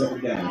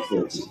 2nd down and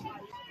 14.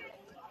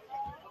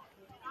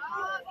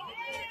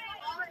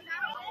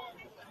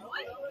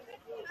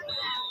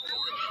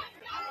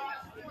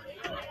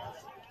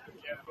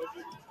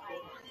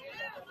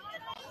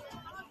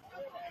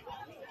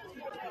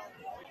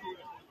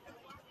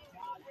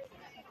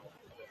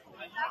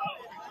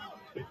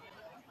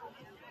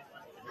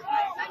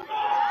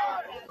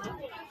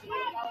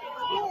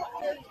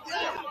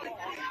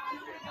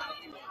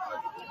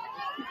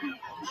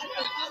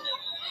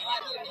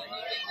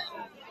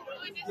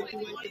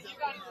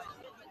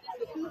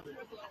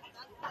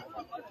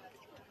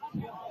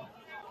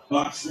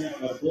 Box snap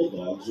by the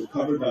Bulldogs,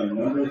 recovered by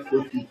number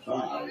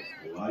 55,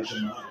 Elijah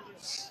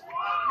Miles.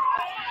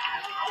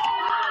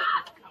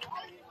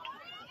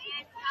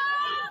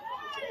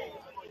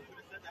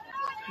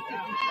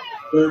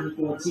 Third and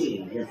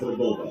 14 here for the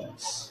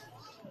Bulldogs.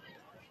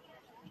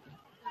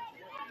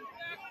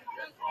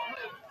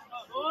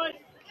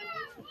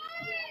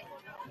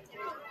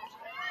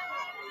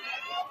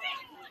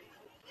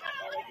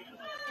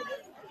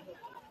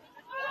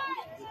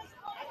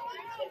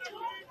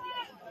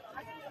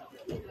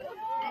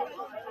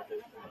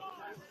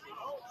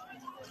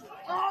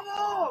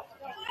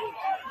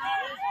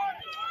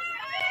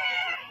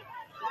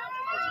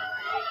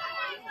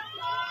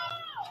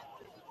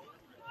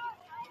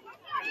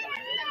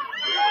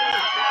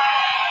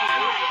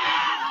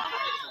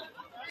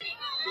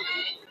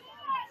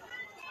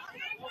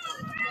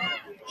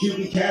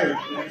 QB carry,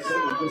 and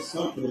so just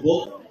come for the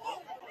Bulldogs.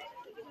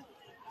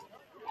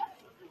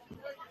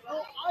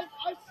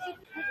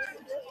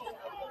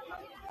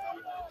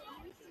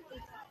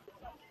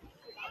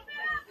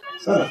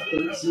 It's about a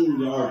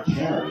 13-yard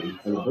carry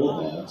for the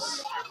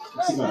Bulldogs.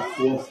 It's about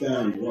 4th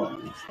down and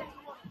 1.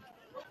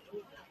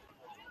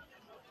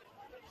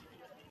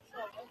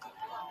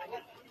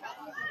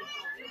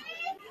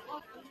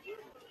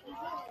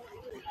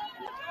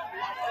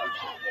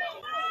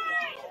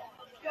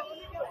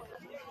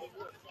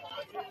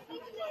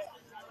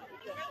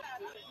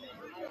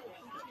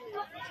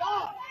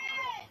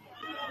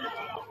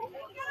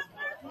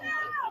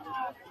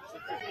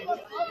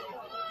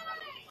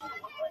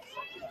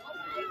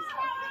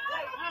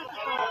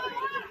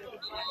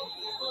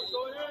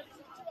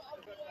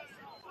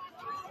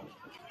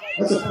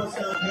 That's a first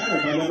down carry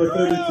by number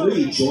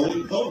 33,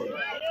 Jordan Cohen.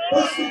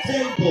 First and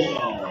 10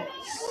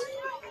 Bulldogs.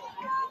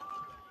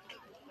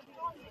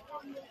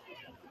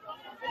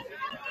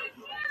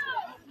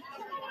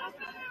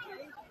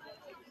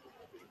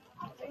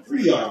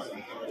 3 yards.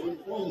 The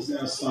ball is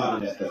now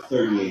spotted at the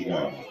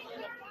 38-yard line.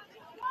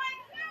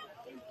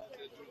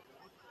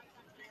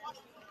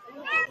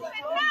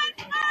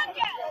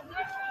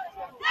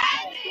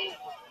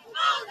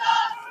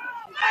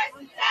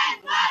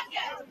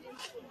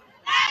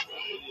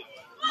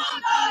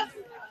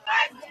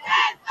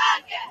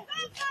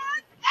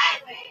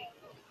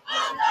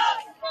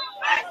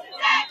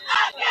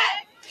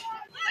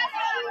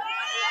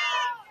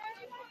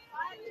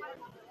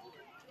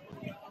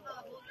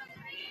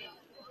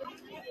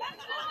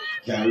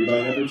 Carry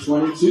by number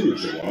 22,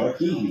 Jawar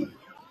Keehee.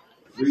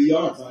 3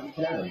 yards on the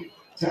carry.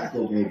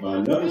 Tackle made by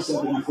number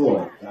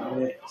 74,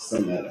 Dominic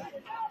Saletta.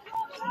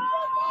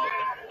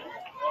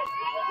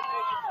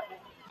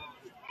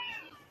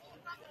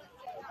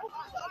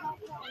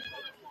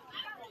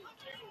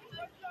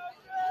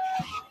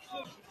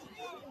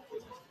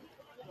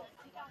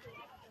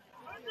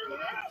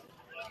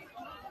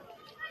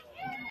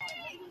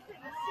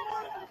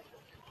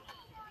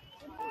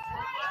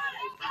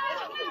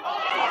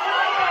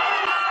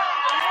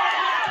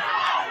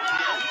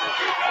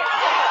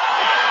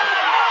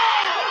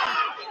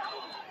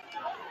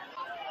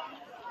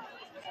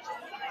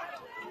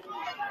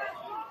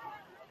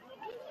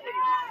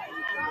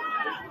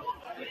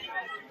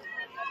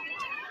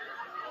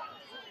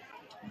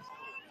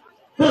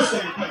 First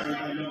down carry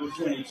by number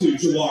 22,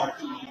 Jawar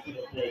Keehee for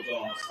the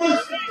Bulldogs.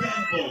 First and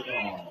 10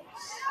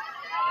 Bulldogs.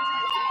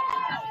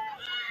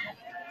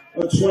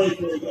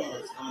 24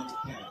 yards on the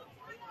carry.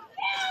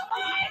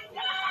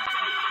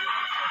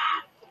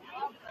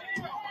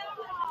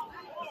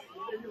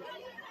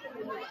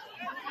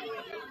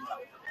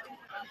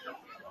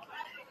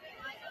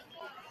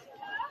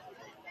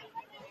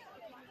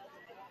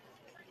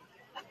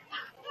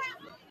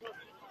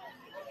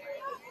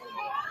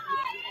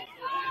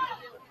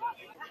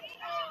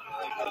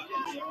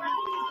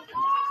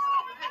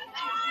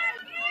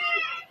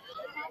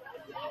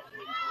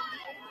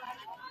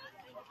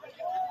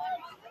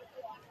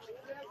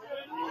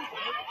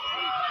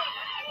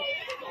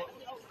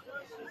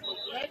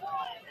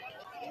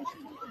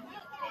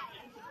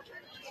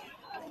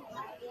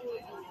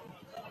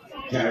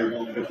 Carry by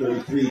number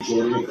 33,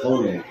 Jordan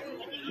Cohen.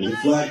 There's a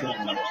flag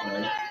on that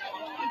play.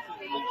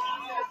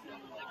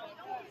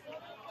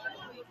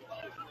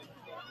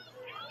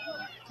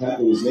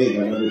 Tackle was made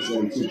by number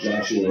 22,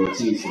 Joshua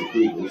Ortiz for the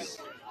Cougars.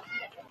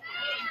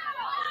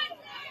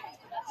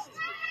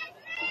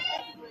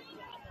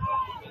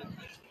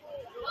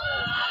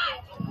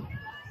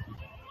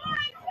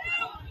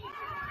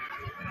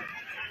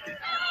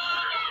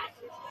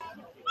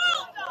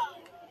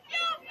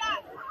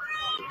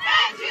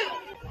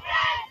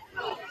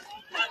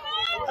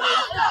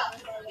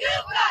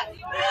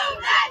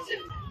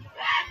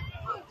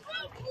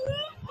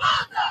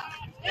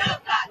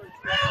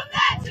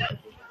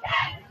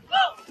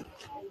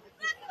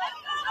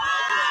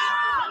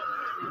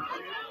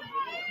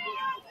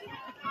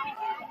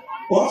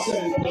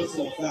 Offsetting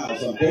personal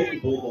fouls on both the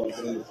Bulldogs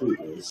and the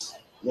Cougars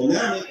will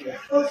now make it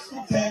first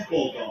and 10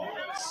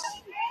 Bulldogs.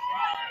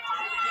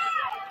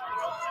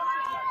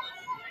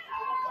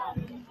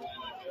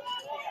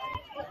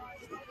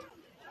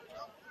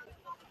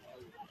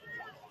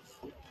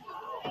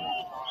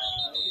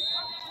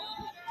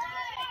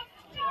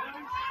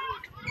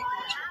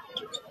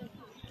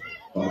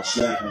 Box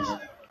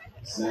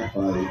snap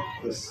by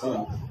Chris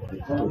Hunt,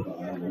 recovered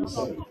by number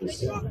 7,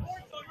 Chris Hunt.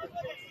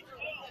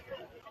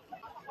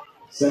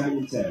 2nd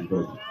and 10,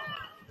 Bulldogs.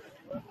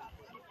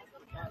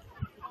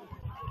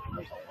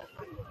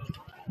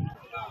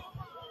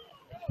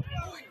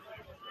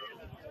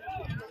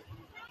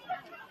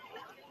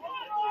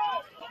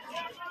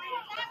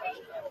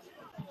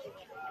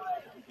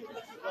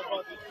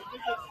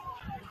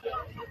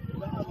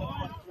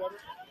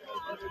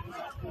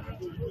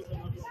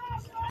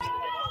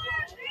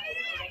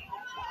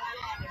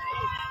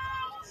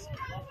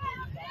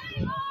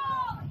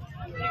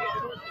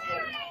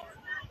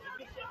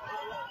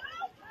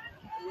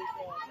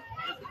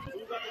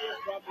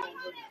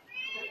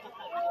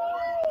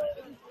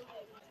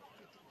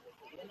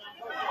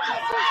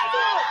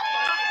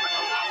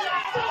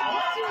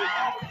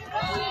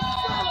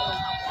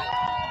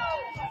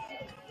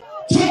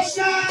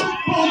 Touchdown,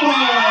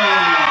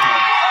 Bulldogs!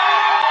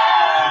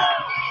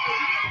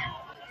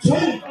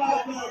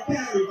 25-yard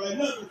carry by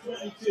number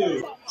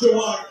 22,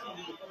 Jawar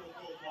Keehee for the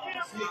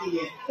Bulldogs, making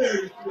it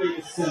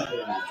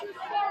 33-7.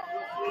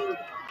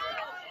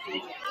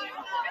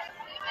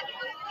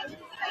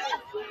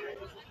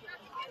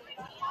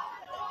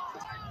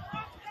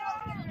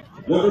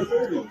 Number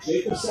 30,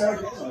 Jacob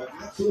Saragano,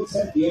 out to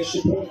attempt the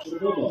extra point for the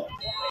Bulldogs.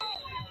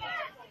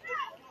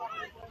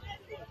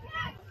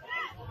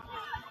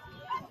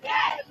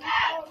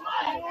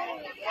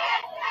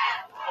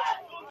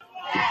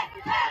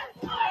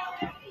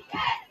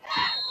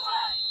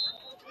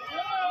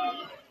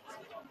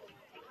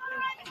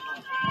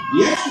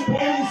 The extra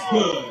point is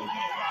good,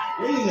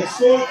 bringing the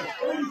score to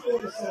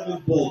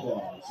 34-7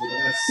 Bulldogs with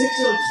about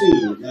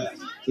 6:02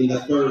 left in the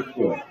third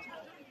quarter.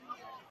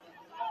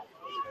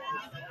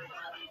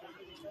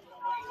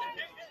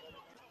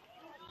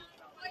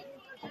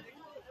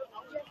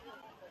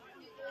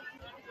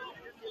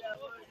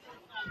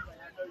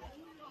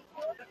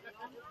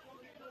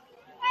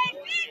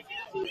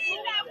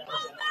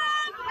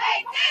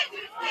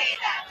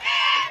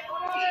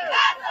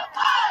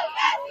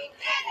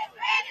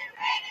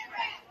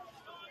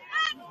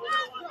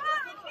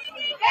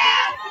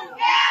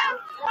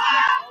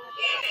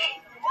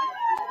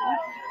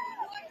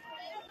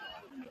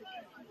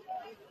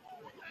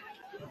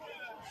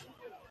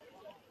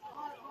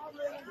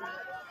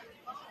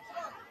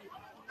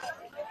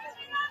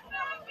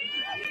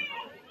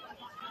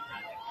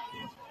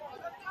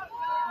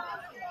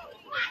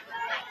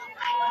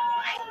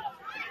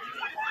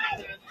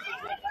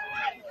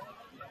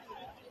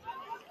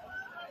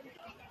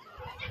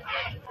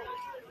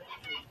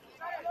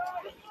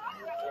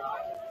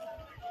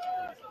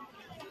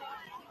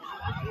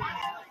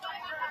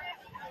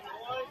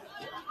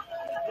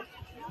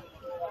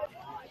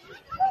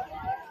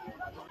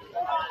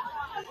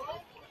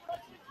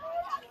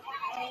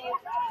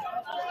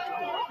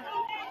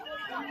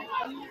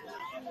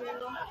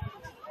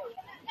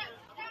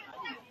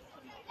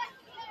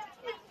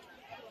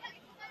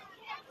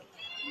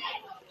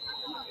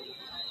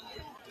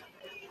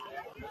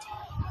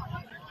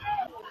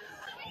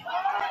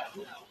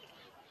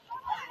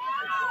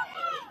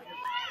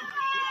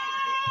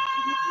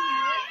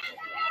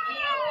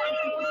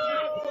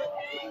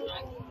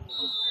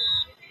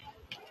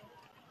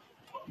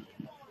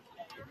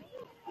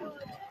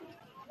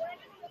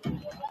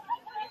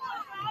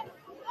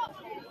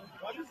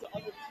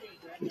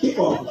 The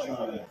kickoff was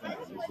not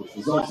effective, which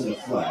results in a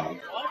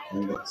flag,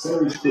 and the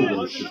Centereach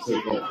Cougars should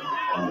take over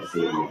on the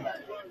 30-yard.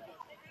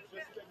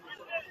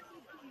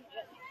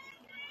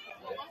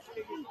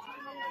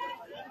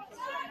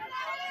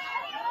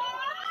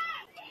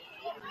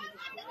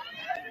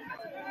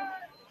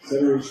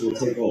 Centereach will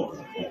take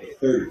over at the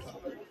 35.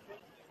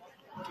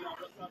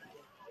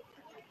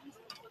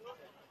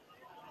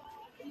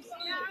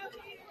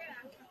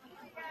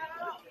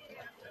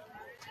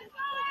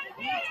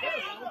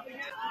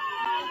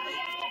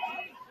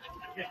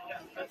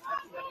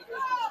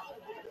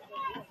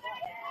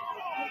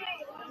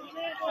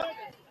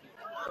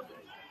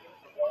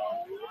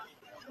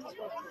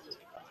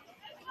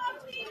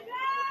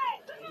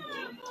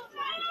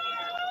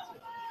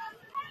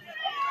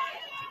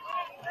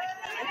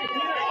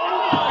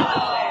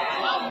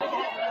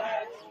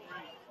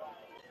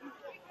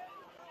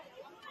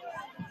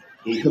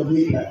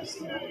 Incomplete pass.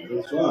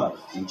 Number 12,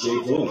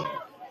 DJ Doyle.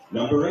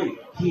 Number 8,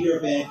 Peter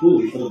Van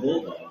Cooley for the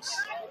Bulldogs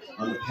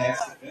on the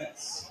pass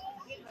defense.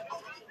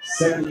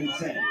 2nd and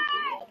 10.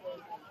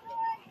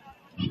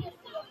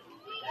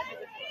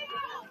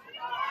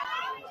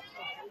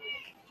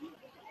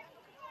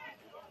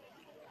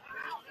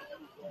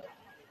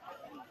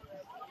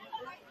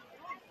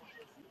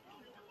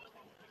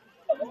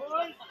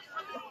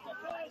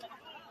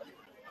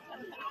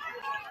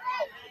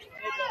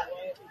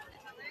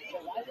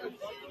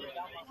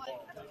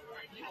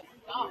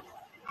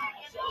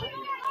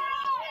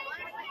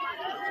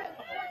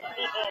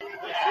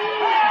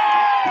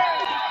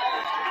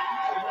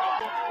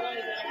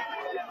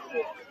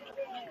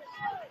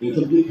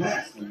 Incomplete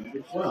pass from number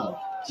 12,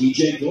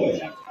 TJ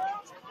Doyle.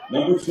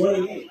 Number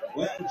 28,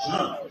 Quentin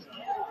John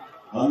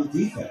on the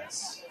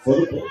defense for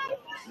the Bulldogs,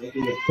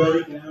 making it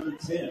 3rd down and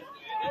 10.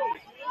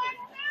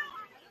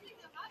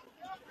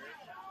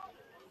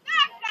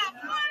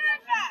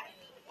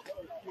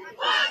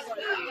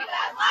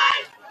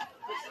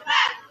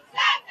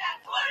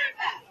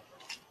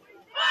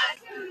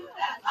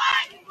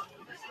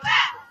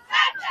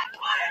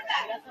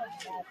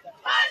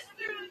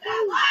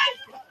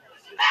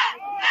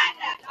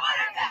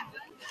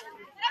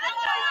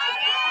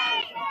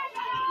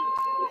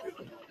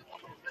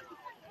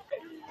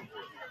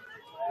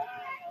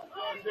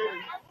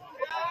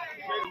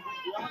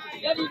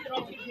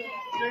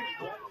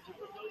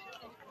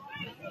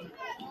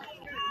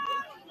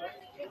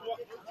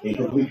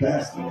 Incomplete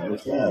pass to number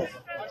 12,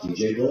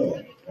 TJ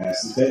Doyle.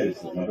 Pass intended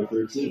for number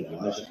 13,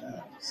 Elijah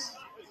Adams.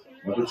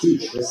 Number 2,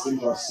 Tristan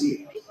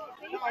Garcia.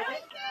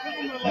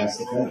 Pass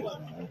intended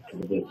for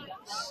the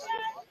Bulldogs.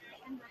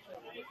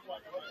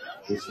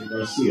 Tristan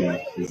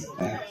Garcia is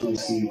back to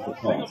receive the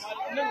punt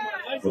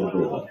for the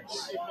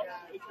Bulldogs.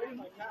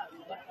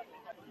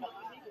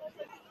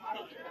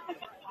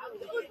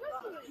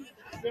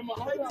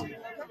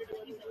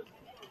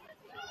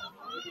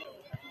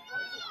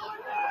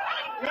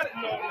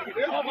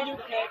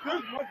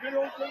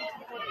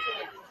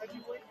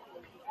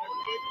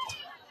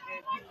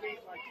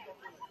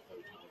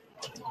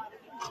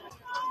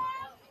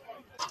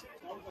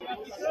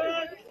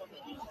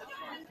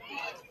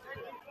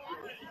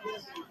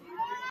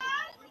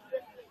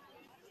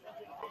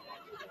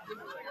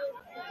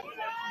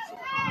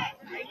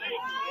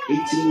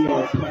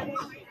 $18 punt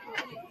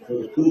for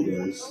the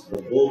Cougars.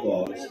 The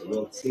Bulldogs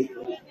will take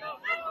it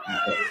at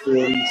the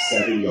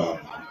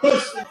 47-yard line.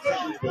 First and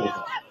 10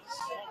 Bulldogs.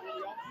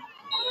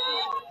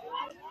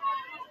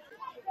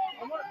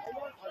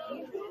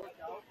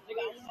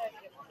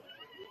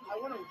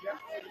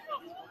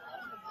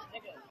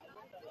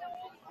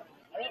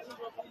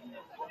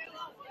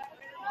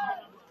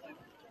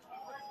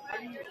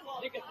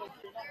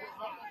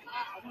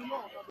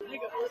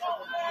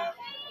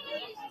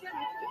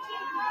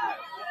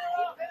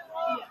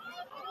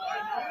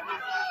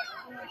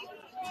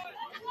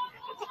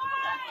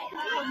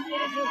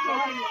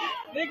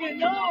 Nigga,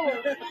 no!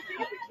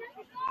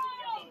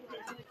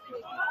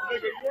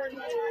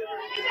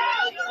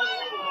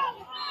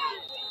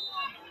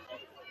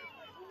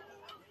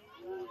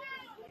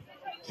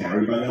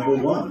 Carried by number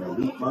 1,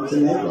 Elite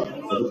Montenegro for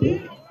the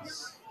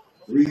Bulldogs.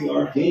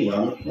 3-yard gain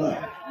on the play.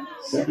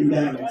 Second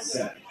down and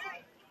 7.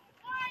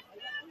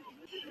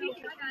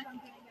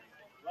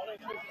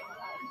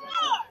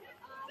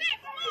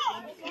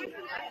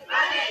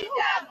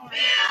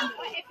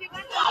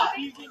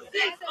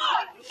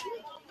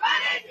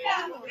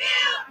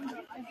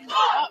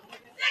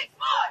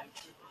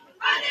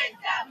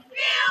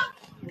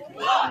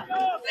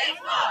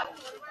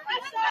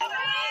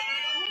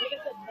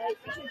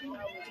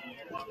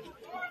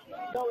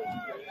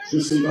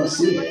 Tristan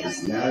Garcia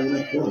is now in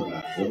the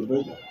quarterback for the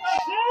Bulldogs.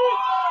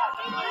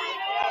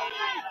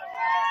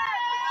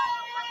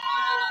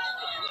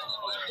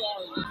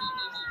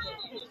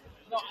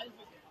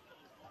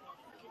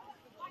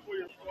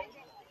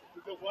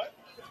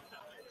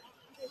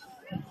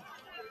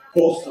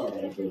 Full start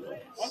on the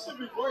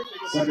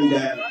Bulldogs. Second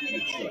down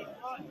and 12.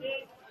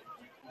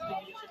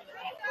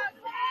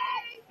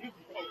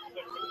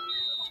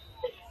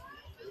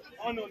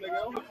 Oh no, nigga,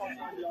 I'm gonna call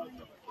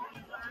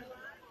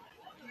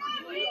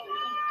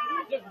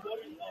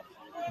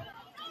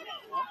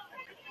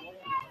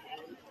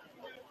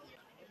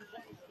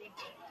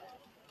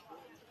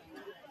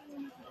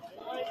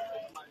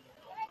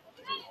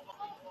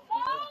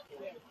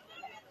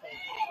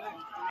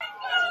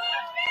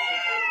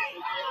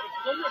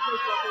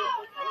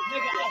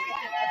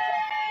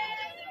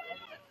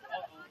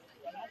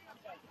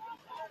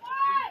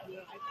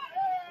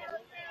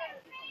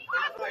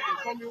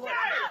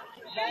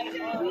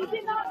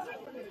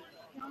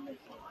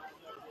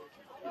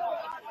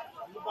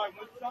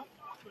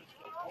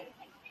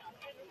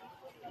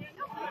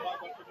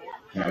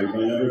Carried by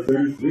number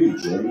 33,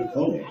 Jordan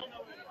Coleman.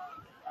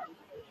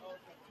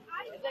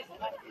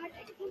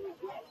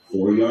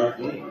 4-yard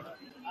gain.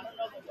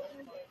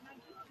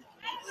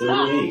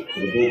 38 for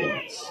the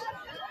Bulldogs.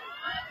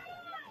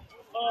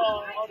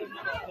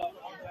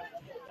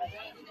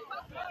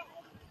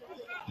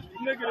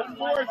 Nigga, the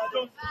score is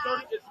still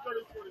 30, it's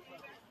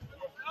 30-45.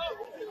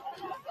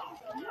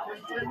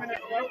 3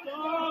 minutes left.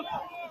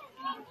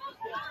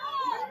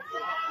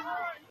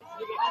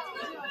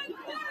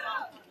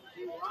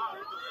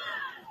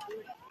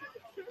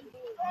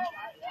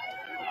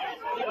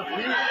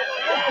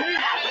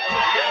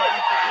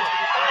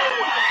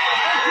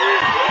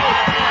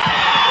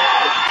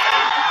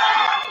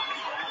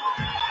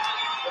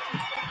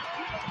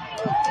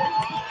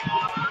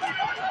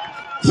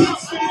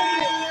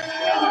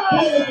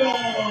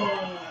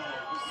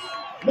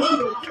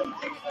 Number 2,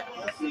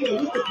 Garcia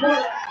with the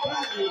quarterback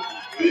battery,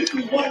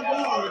 51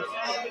 yards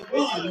on the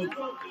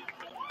run.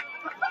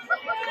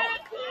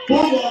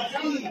 Bulldogs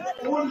lead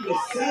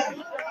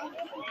 40-7.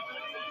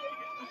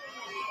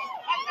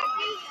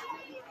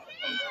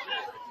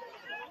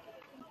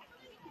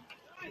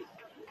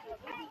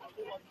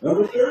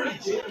 Number 30,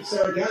 Jacob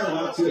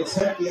Saragano out to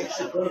attempt the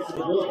extra point for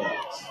the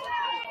Bulldogs.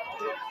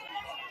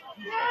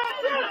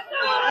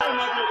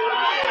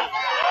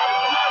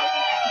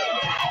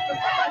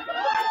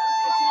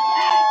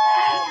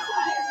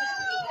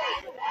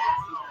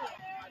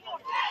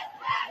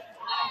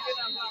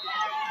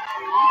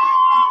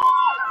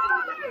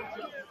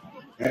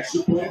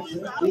 Extra point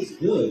is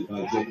good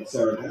by Jacob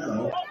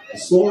Saragano. The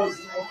score is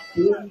now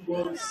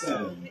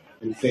 41-7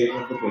 in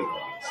favor of the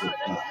Bulldogs with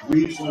about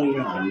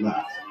 3:29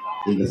 left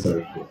in the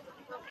third quarter.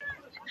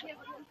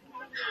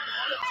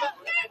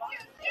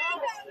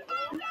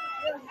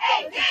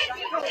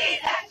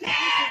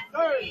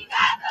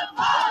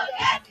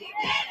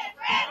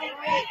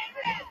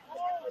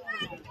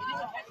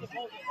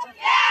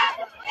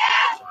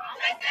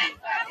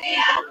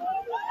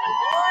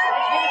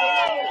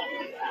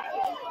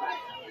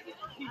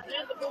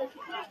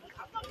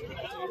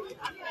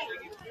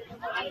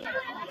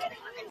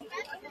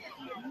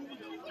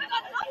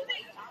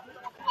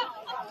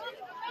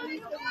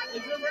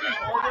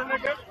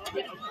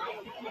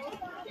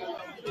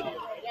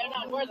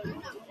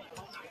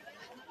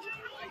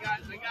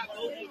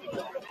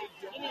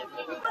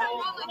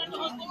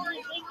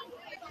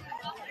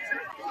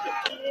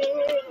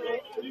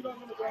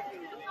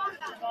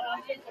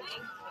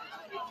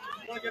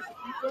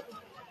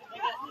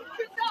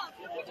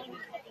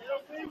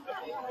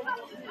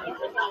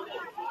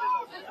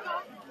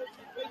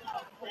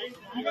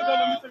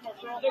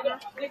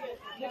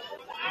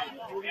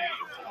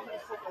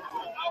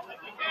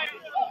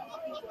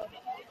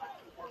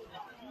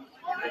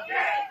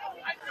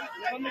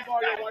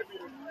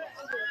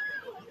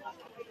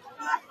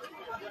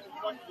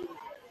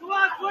 Come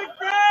on, quick,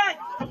 Dad!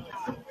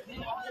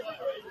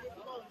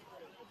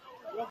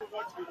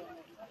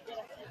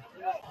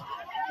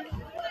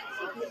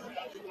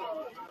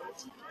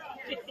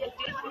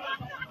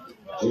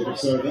 Jacob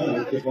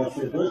Sardano, kickoff for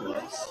the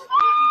Bulldogs.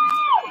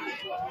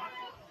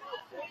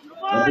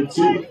 Number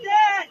 2,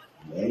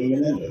 Manny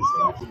Menendez,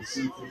 back to the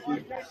seat for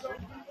Phoenix.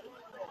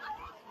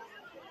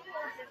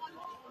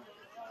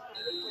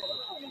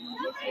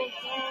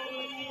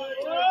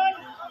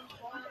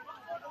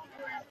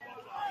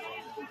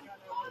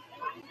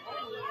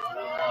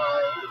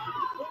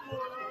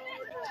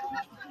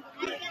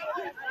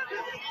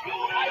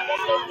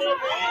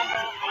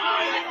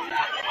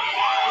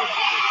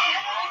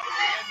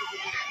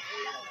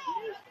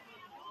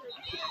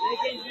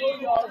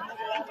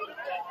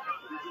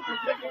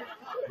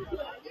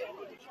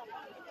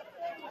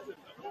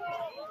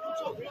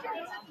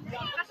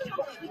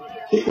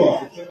 Kickoff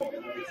for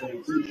number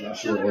 22,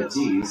 Joshua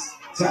Ortiz.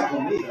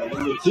 Tackle made by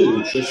number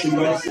 2, Tristan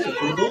Garcia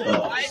for the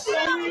Bulldogs.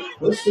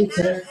 First and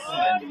 10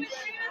 Centereach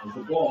as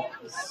the ball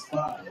is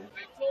spotted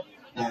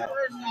at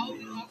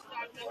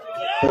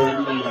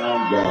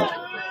 39 yards.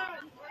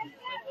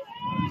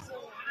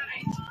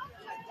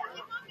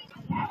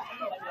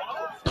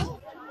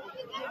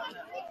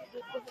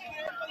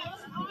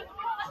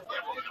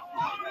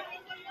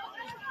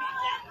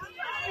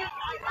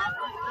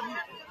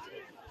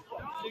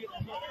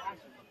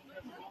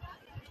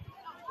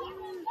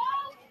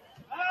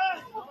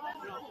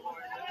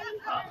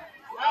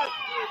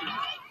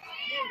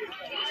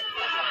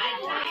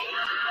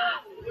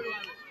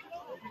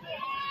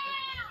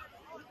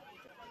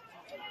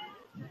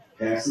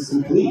 Pass is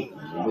complete.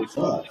 Number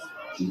 12,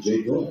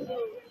 TJ Golden.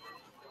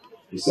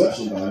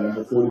 Reception by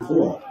number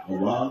 44,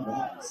 Ron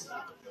Robinson.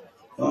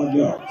 5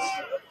 yards.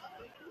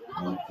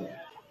 On the play.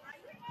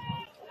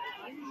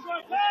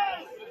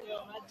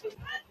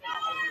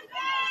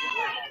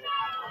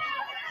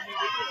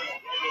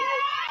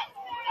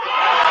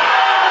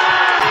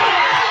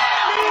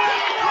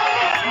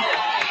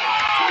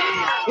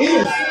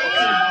 Intercepted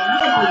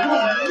by number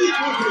 1,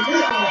 Nico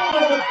Zamora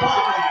for the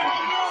Buckeyes.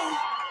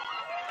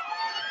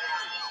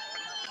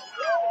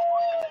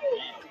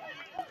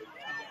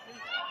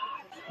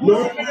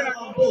 North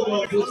Carolina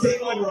Bulldogs will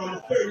take over on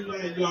the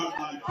 39-yard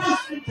line.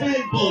 First and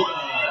 10 Bulldogs.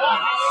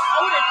 I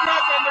would have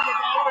grabbed that nigga,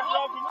 bro. I would have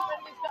grabbed him.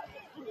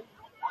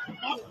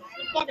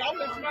 Fuck it, I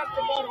would have smashed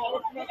the bottle. I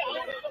would have smashed the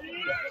bottle.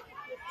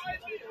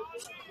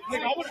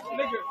 Nigga, I would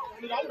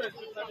have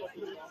just that one.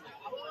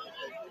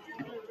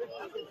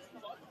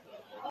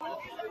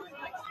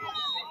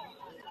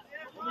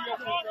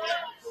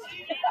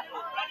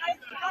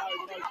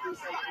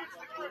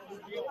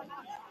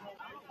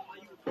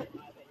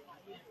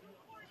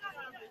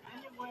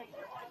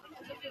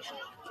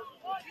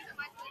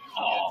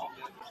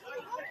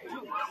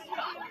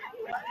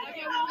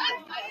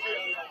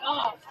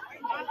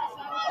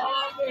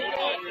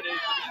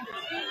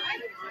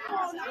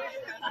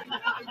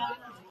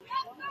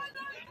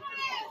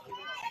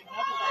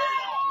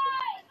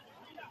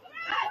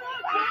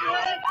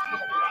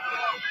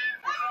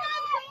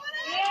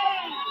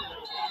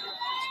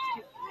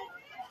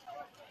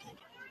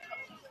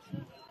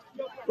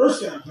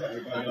 First down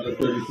carry by number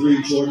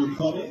 33, Jordan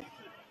Cumming.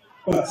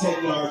 About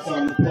 10 yards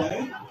on the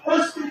play.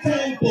 First and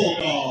 10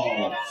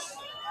 Bulldogs.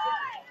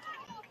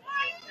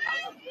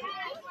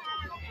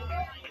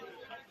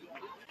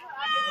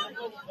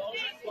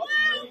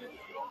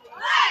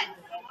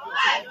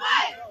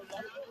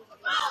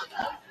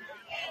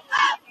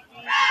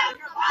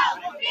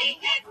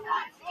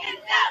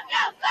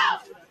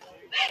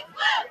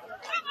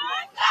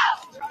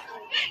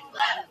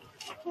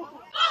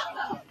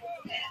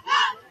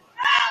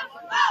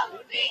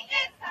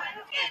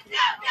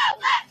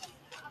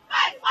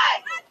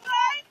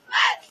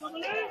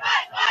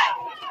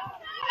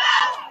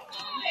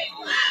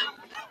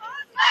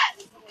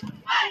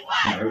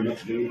 Carry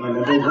next game by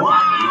number 1,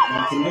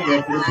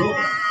 Montenegro for the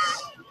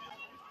Bulldogs.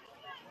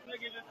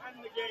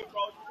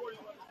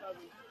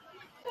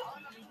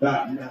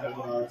 About 9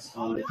 yards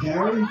on the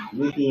carry,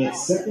 making it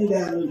second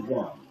down and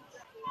 1.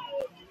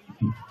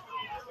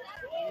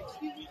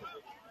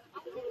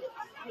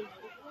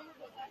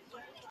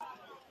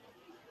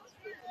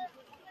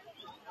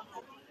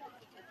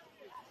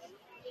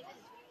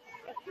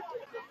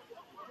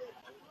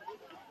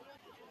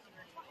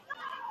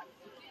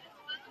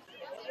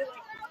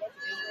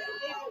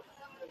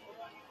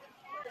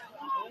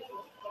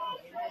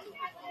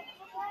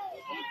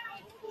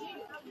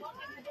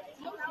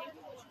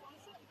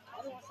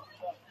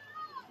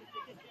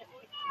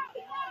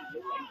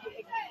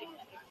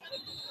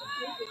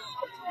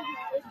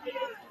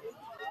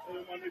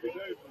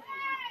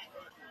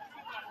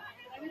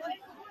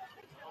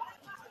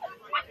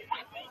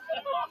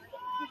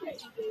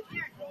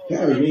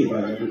 Carry me by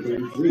number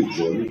 33,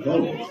 Jordan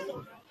Cohen.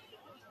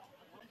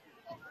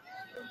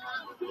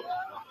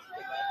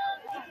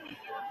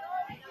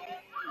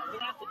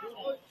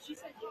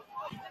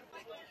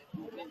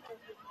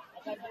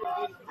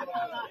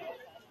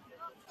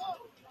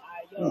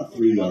 About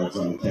 3 yards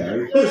on the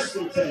carry. First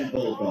and 10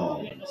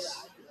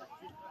 Bulldogs.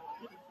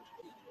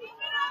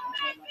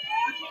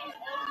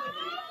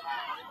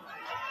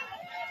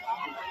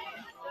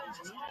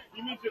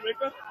 You mean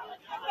Jamaica?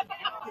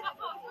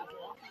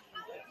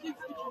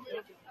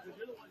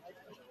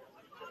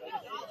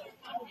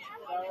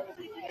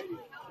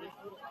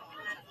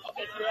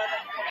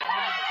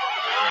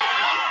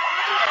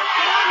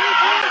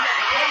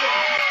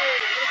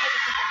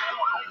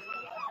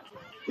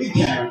 Big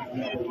carry,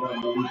 number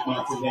 1, Malik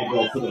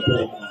Montenegro for the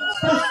Bulldogs.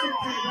 First and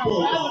 10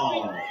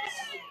 Bulldogs.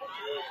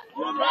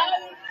 What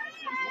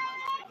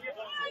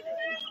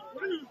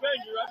are you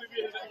saying? You'd rather be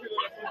in real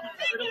life?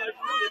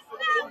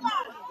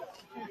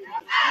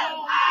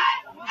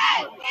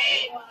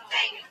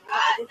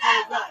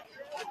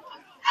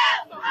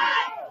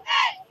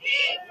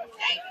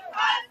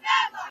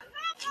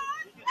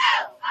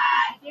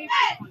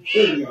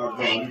 Yard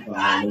run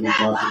by Malik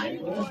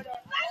Montenegro.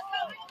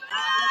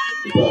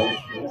 The ball is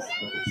placed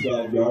at the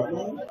 12-yard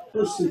line.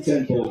 First and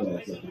 10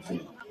 Bulldogs at the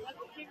 12.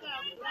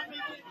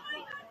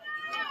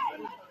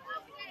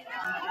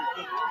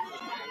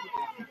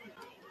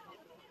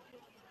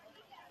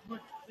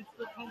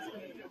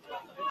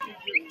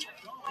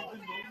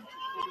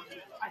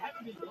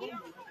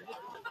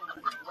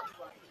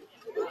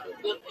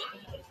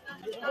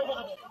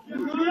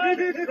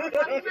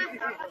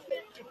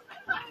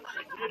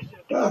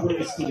 That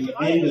brings us to the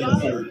end of the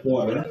third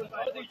quarter.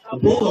 The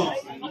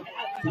Bulldogs lead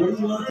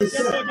 41-7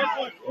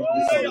 over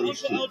the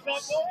Centereach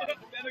Cougars.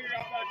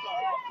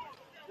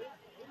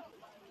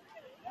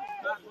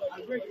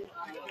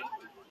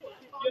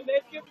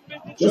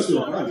 Just a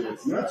reminder,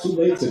 it's not too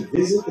late to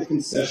visit the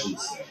concession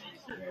stand.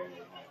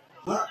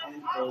 Hot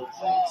and cold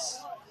drinks,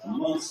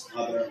 amongst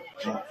other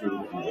hot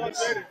food and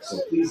drinks. So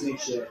please make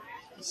sure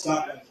to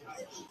stop at the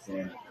concession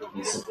stand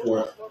and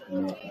support the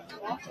North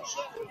African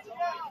concession.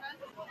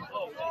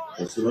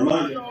 Just a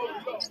reminder,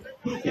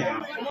 peek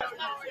out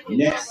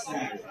next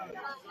Saturday.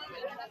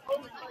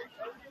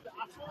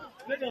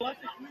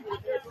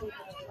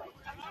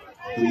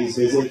 Please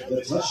visit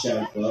the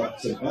Touchdown Club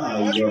to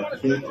buy your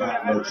Pink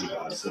Out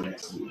merchandise for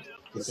next week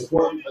to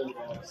support the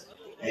Bulldogs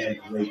and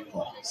great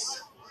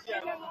cause.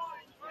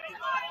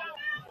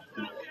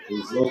 It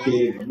is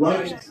located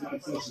right next to the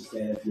concession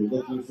stand if you're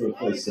looking for a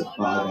place to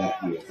buy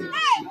that gear for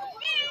next week.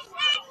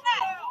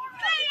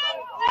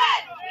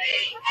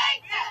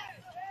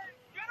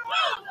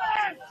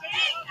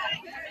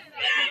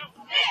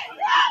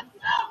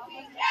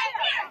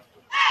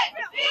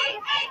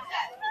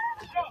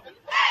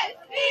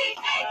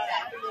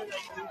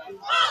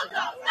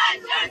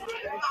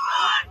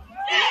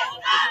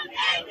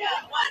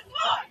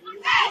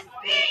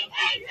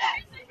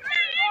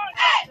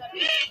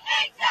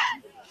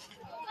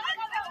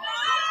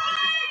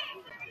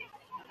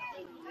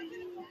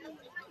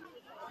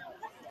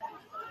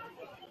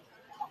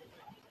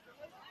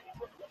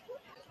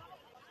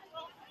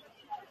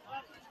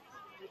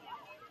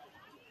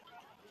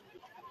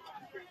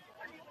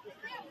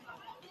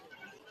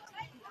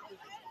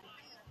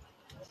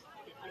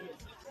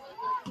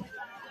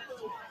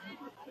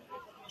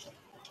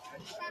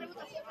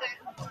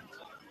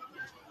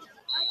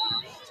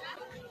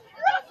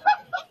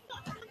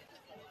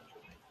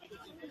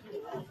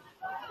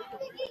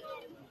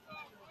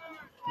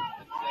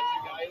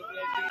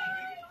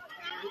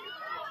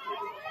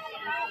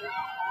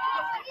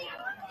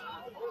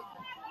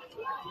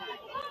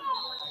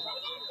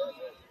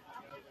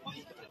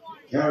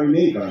 Carry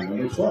made by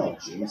number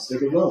 12, James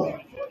Figueroa.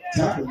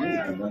 Tackle made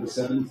by number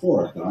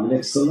 74,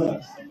 Dominic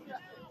Celeste.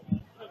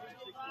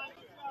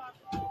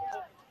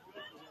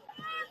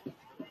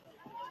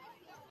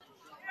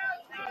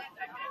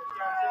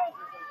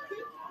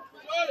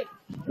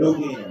 No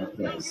gain on the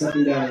play.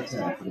 Second down and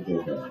 10 for the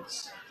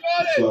Bulldogs.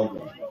 12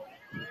 1.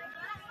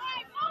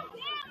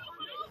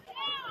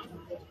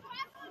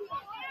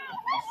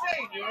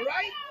 You all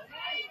right?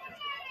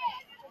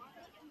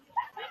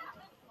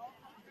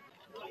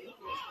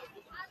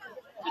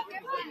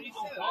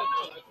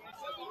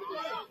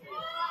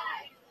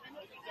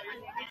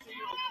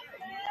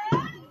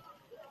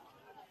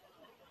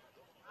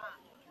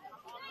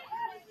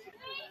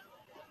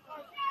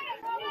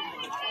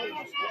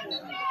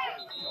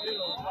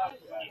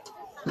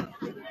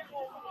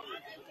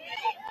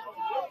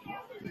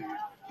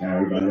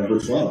 Carried by number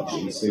 12,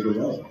 James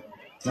Figueroa.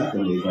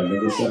 Tackle made by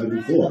number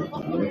 74,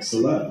 Dominic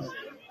Celeste.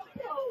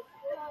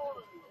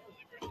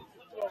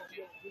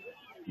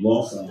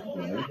 Loss on the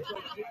play.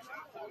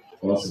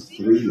 Loss of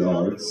 3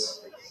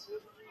 yards.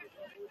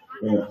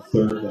 Bring up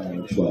third down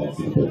and 12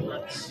 for the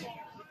Bulldogs.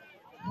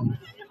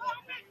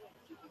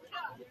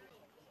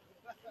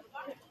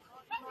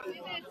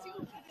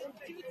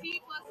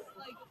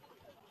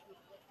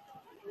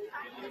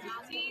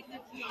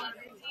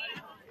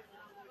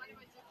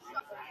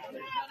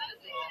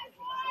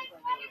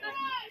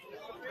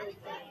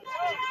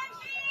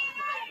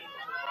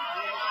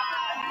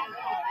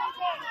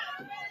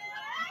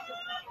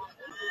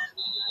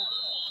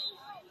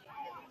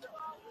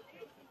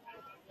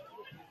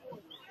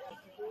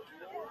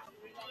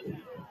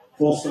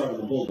 Full start of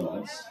the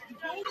Bulldogs.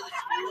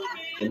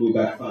 They move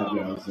back 5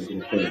 yards, making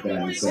it 3rd down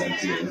and 17.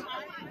 That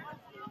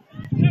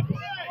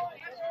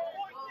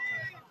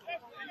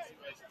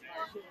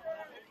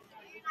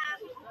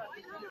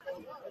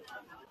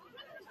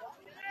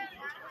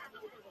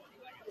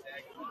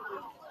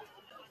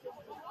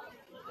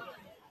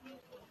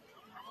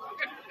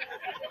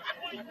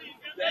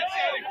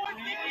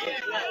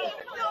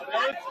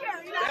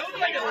was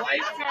like a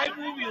Lifetime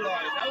movie line.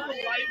 That was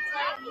a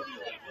Lifetime movie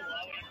line.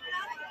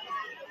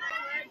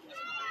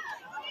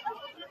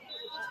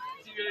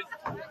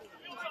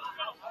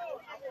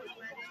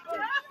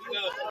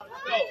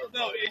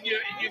 No, in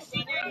your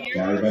senior year.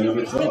 Carried by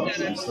number 12,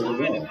 James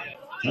Centereach.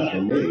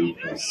 Tackle made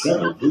by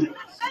several Cougars.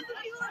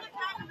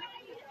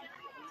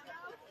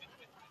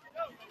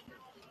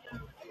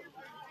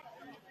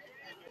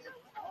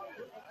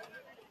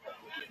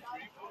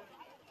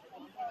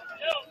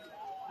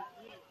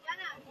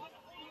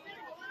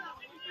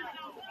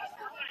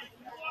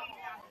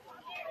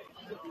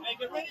 Hey,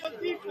 get ready on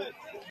defense.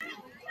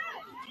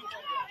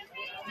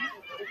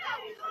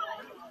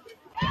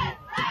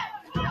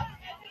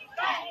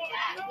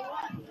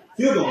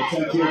 Field goal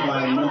attempt here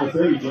by number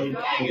 30, James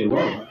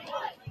Centereach.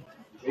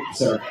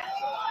 Sir.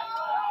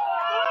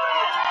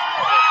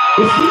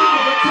 The field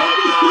goal attempt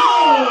is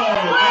good!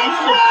 By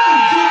number 30,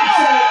 James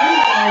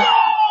Centereach.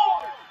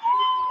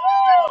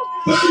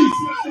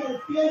 36-yard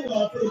field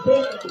goal for the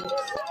Bulldogs.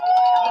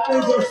 That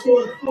brings our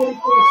score to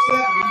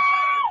 44-7.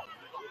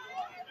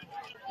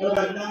 Got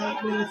about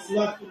 9 minutes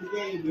left in the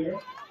game here.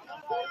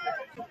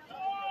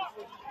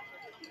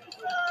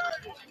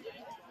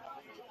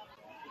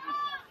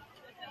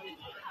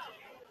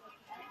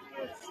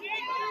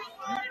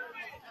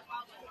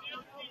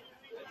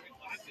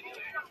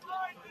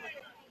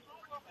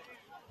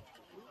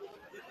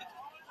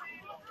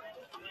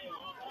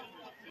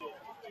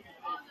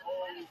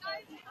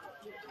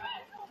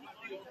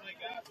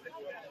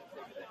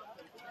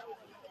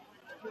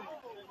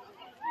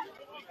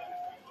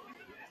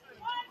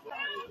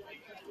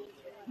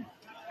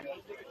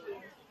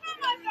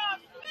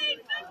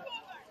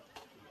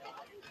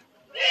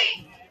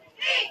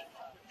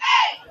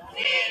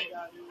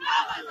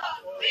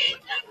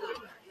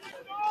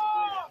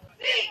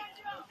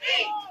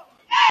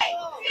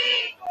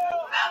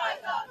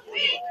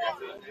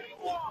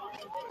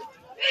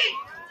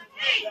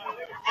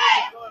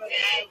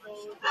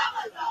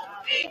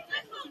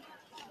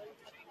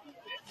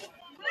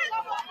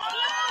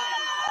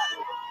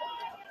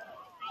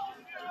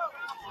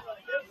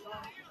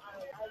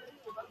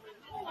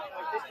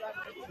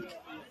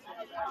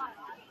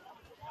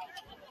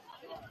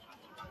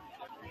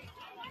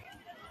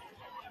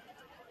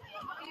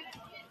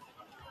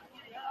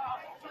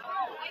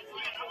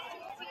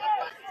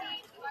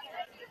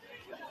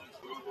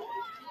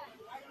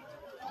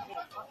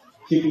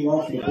 Kicking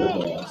off for the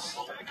Bulldogs,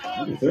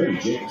 number 30,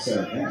 Jacob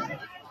Centereach.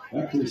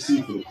 Back to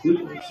receive for the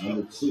Cougars,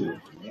 number 2,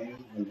 Manny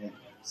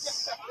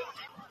Menendez.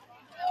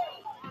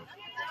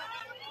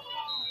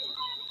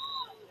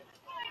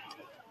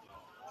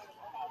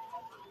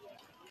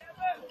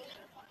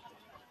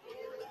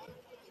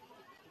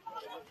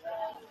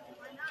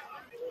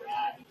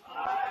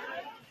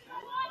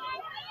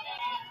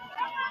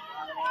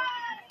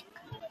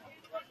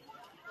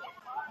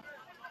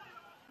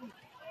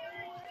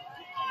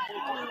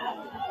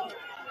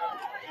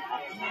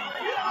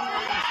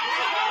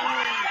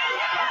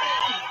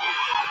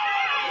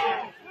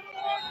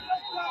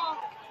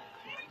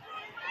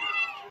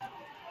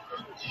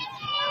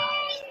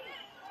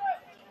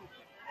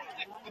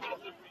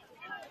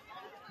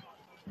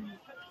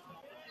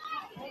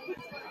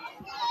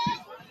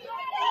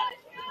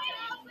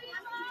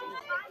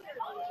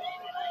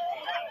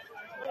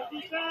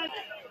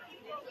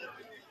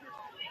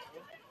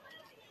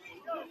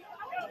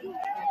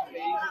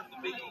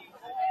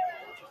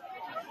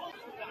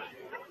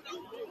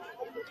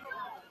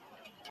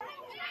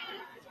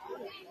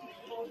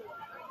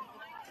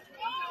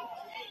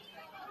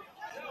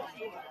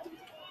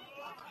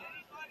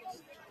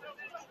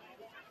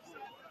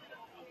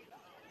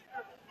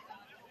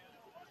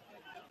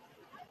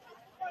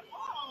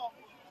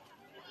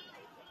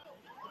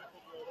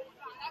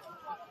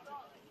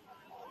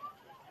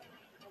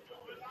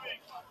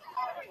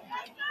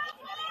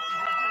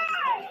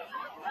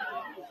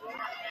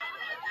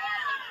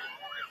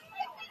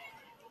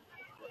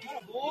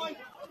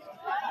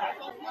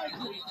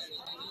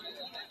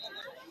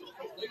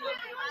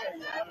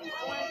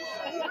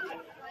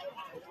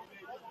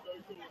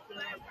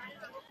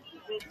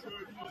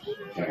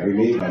 Carry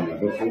made by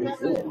number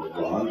 44,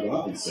 Ron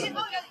Robinson.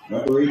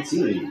 Number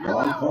 18,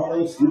 Juan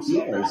Carlos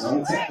Gutierrez on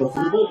the tackle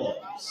for the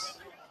Bulldogs.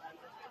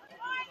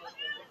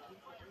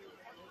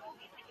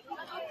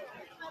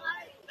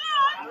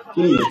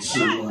 Gain of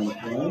 2 on the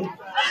play.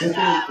 2nd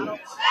and 8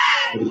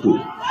 for the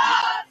Cougars.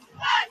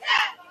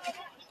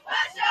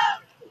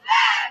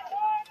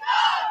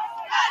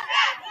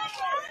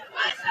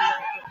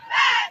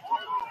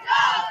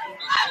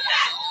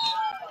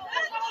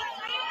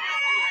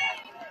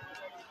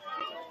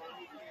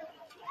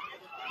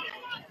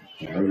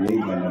 Carry made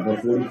by number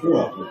Number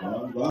 44,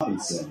 Ron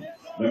Robinson.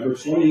 Number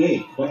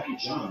 28, Becky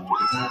John with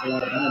the tackle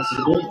out of bounds to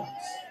the Bulldogs.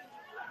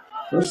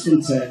 First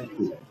and 10,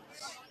 Cougars.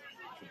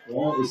 The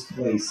ball is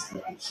placed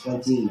at the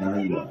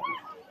 29-yard line.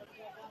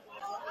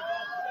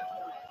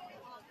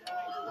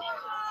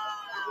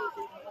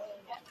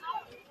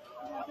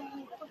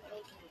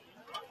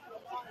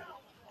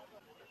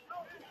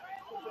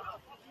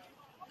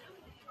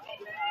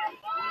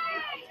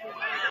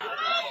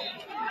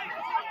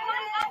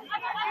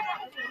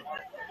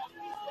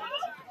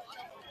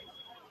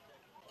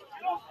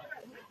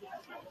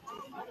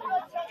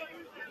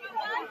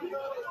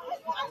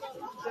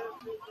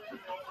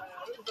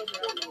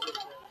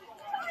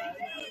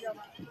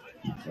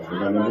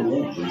 Number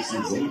 1,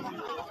 Jason Zane.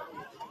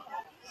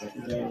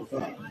 Second down and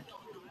 5.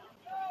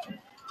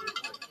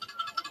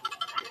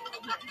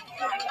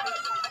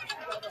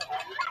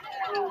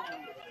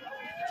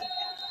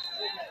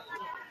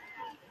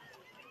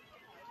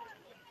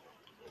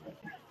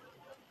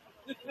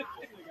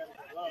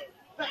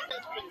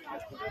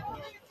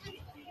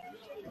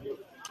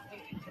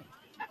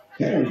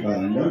 Carried by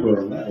number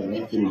 11,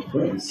 Anthony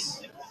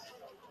Prince.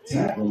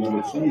 Tackle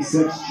number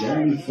 26,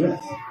 Jeremy Frith.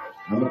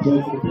 On the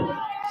play for the Bulldogs.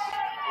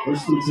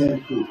 First and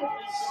 10, Cougars.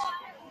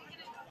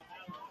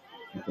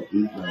 At the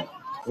 8-yard line.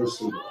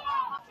 First and 10.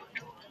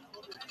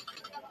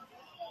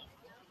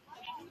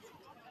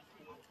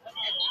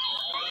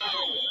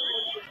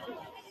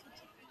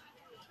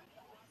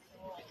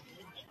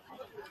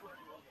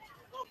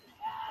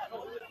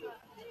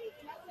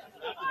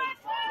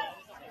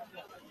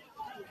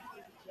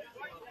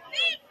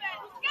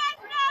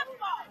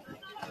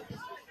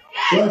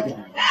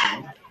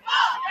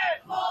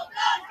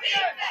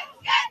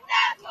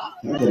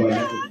 Tackle by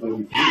number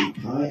 43,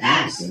 Kai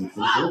Allison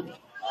for Bulldogs.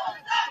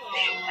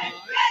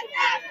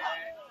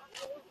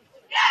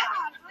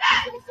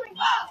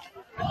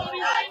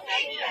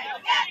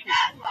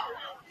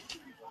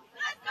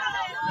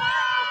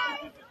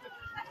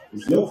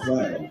 There's no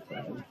flag on the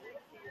ground.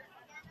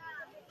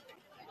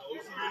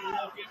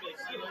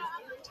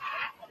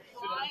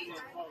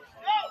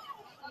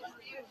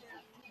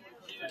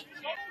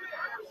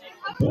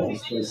 The ball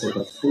is placed at the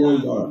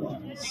 4-yard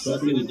line.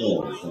 70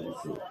 goals from the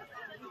 4.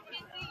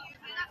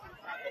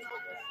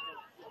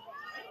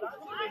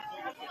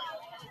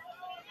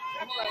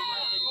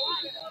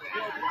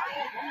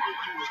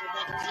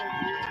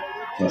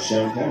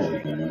 Touchdown carry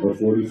by number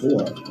 44,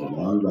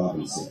 Ron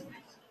Robinson.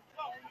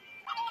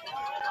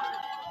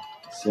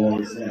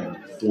 Score is now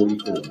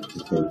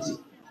 44-13.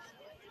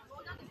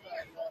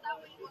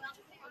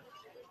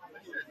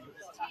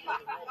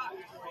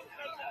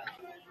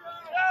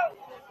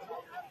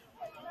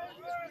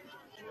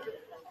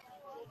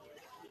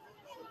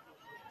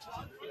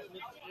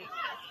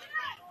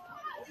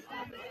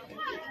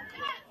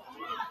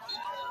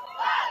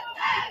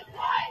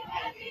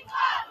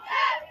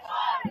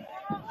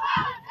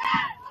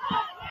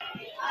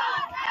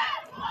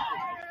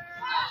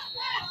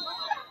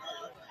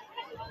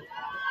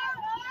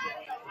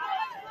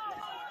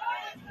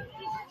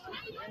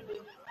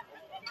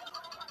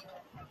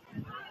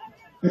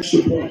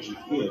 Extra point is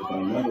good by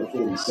number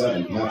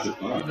 47, Patrick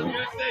Barber.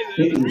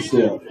 Taking the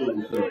score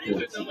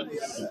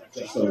 44-14,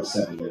 just over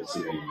 7 minutes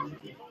remaining in the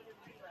game.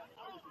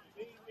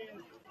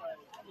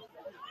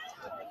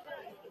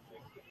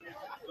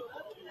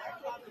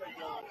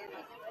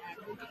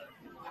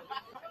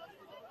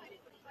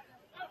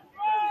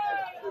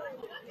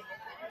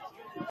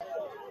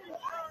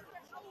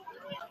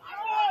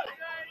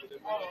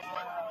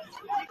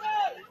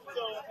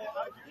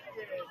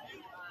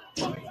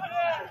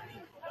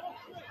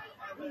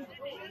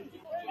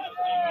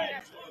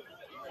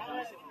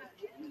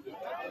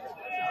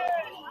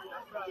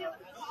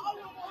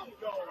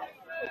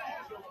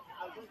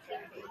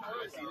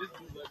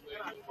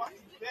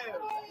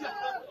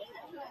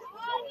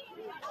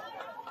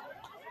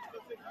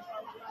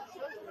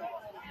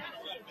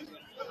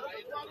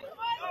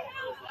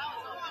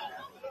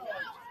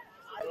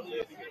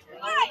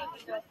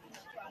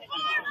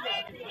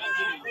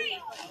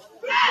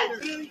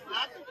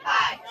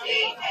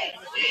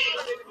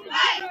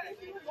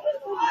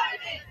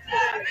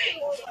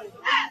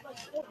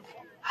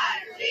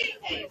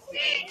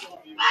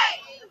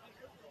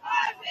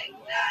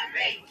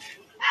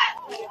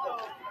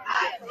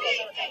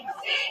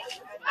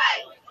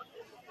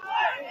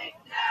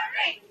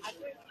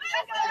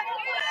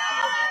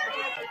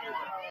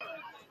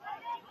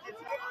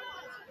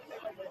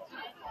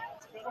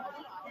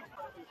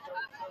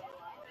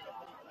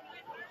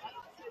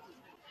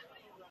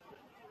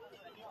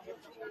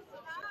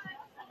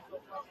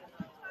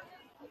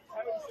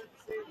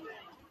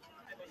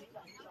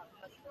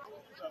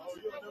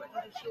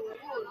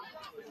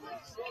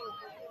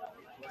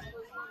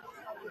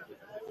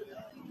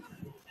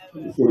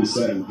 Number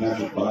 47,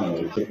 Patrick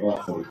Barber, to kick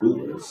off for the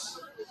Cougars.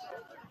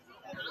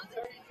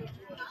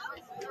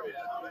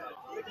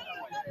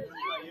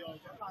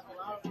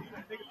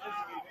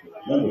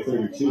 Number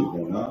 32,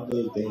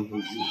 Ronaldo De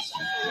Jesus.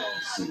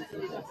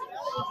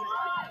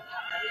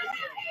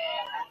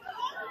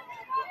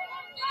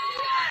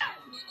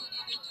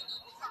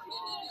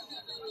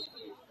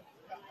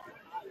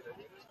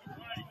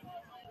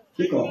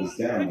 Kickoff is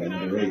down by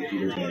number 8,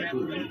 Peter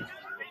Vancouver.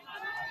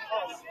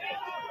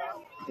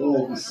 Ball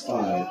will be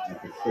spotted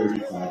at the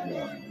 35-yard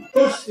line.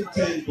 First and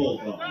 10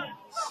 Bulldogs.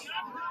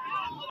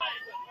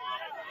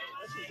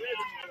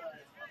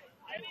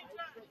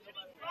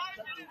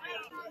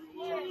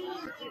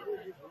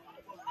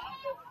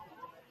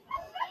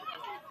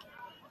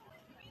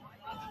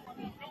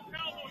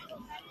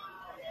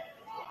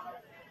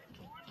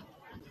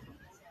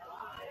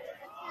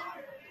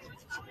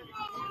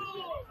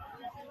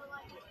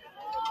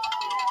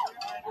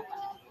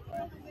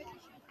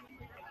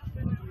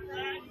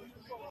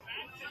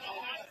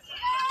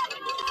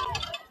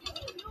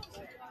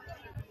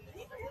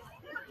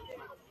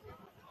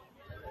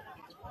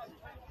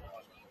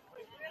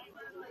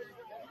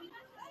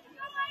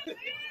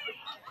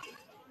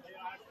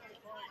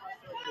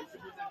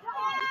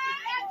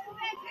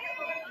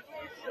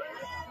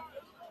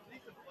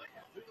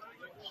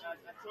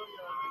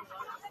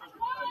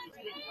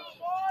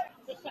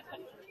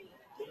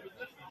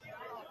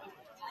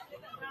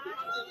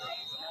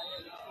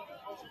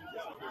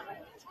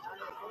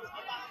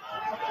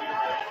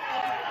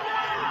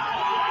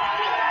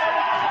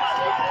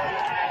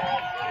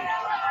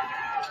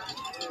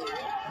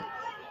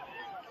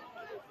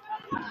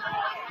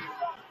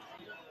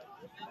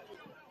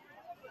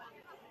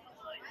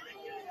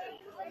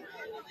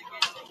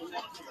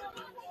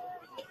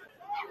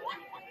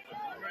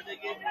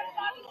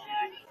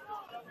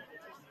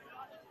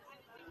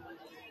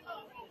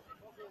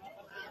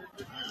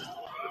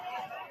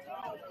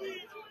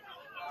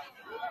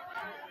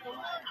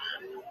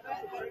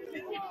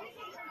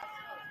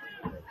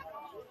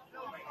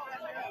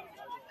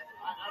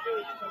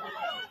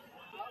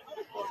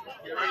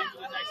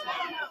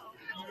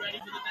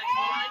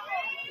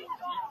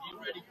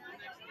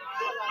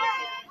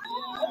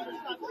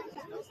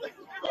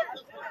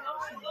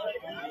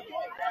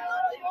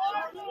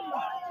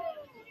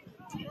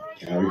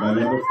 Carried by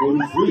number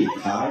 43,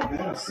 Kyle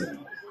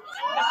Madison.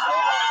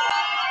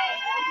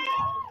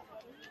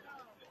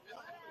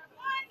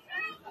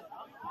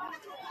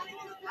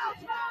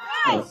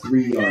 A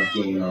 3-yard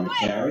gain on the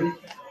carry.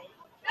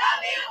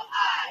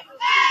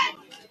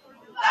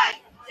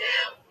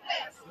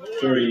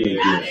 38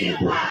 yards for the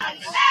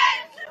Bulldogs.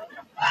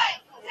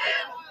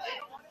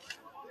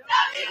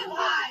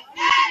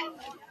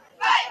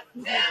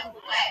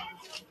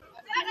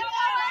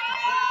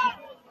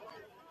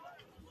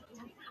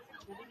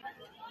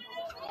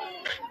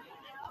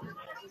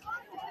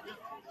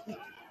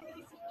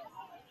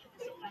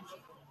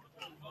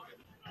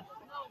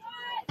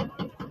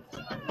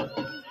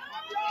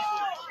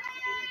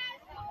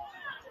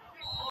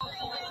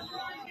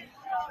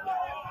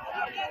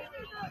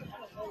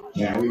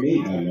 Carry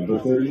made by number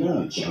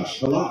 39, Josh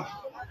Halak.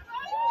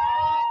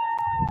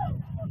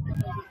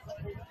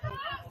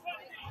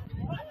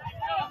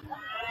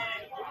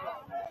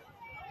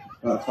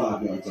 About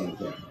 5 yards on the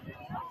carry.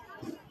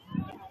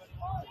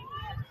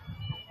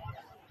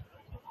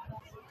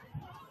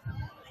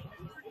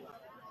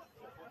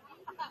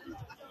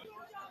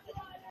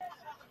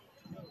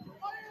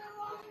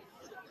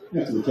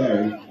 After the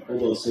carry,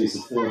 Bulldogs face a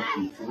 4th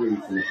and 3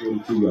 from the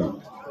 42-yard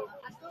line.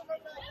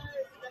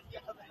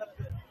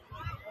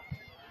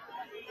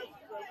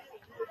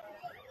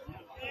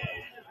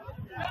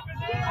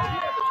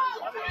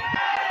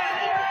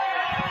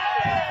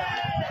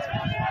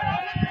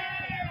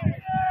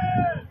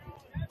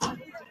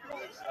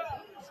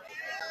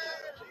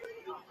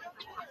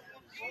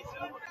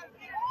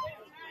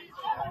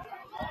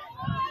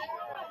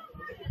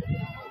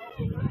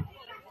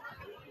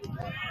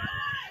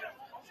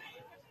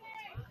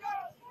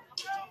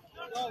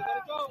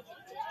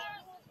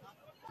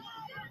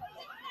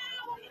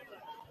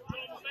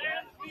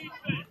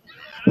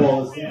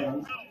 Ball is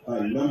down by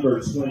number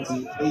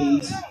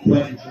 28,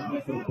 Quentin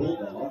John for the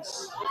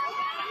Bulldogs.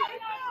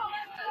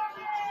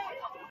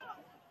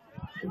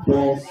 The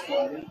ball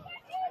spotted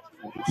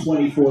at the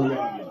 24-yard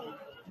line.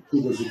 The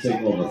Cougars will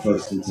take over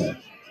 1st and 10.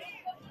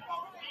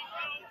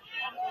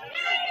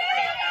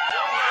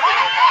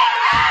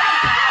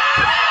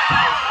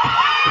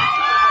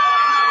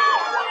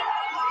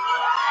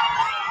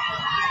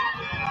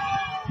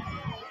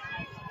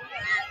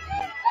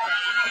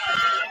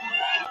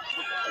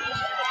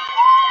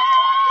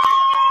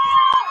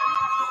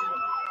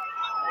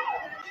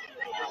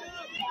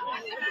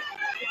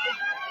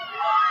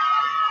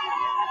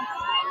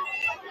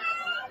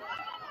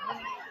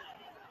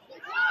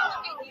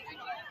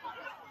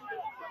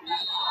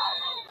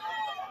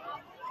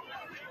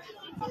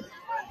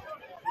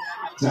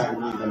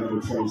 Tackle made by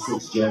number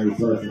 26, Jerry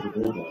Firth for the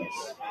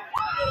Bulldogs.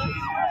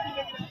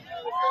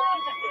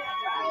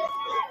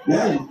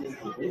 Now you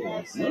think the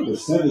Bulldogs, number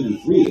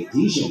 73,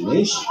 Adhesion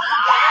Nation.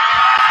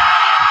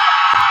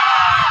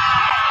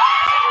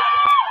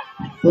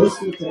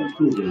 1st and 10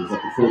 Cougars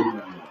at the 49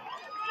 yard.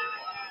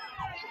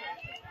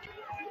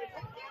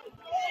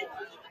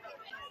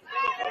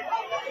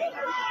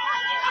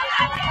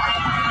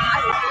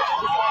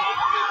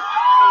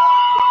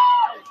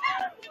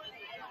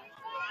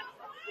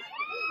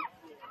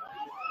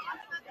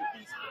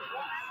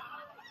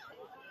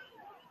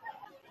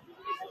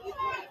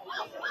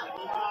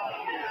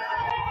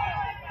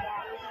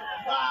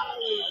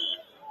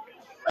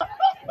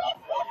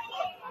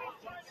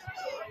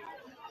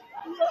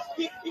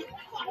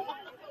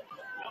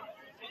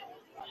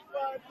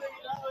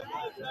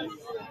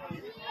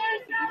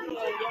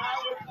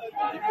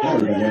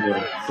 Carried by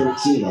number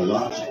 13,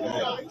 Elijah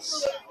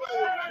Adams.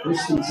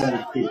 First and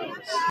 10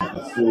 Cougars at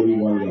the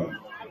 41-yard.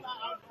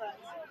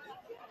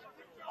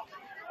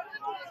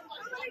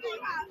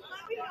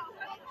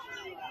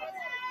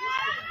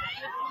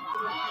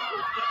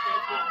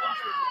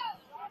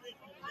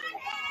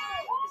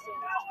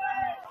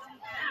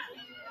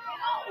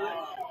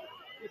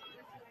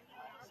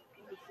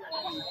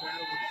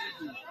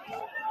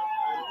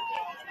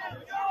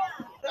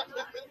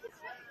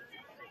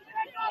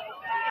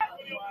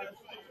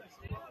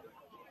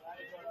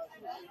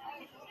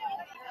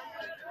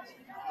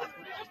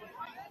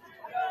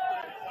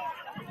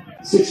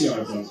 Six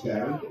yards on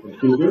carry for the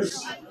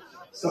Cougars.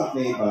 Stop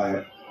made by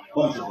a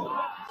bunch of them.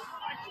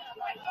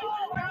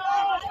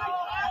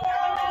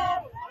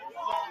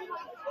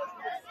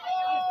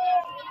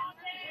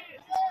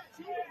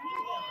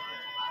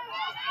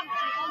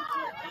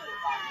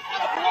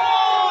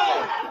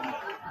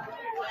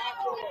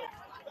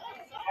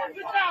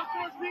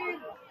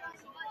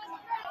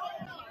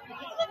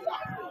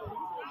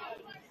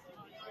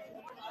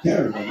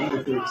 Carried by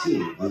number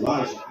 13,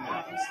 Elijah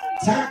Adams.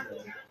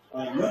 Tackled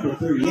by number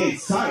 38,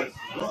 Sight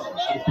for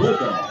the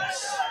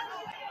Bulldogs.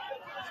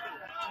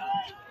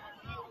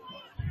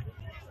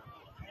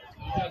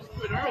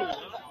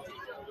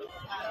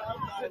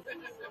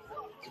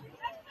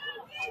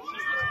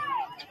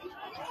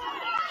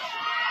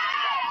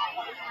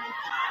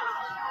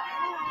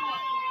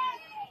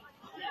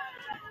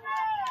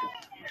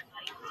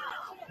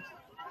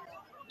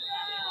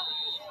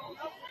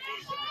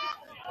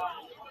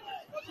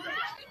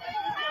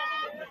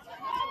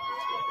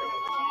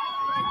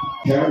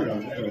 Carried by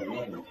number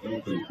 11,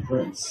 Anthony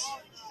Prince.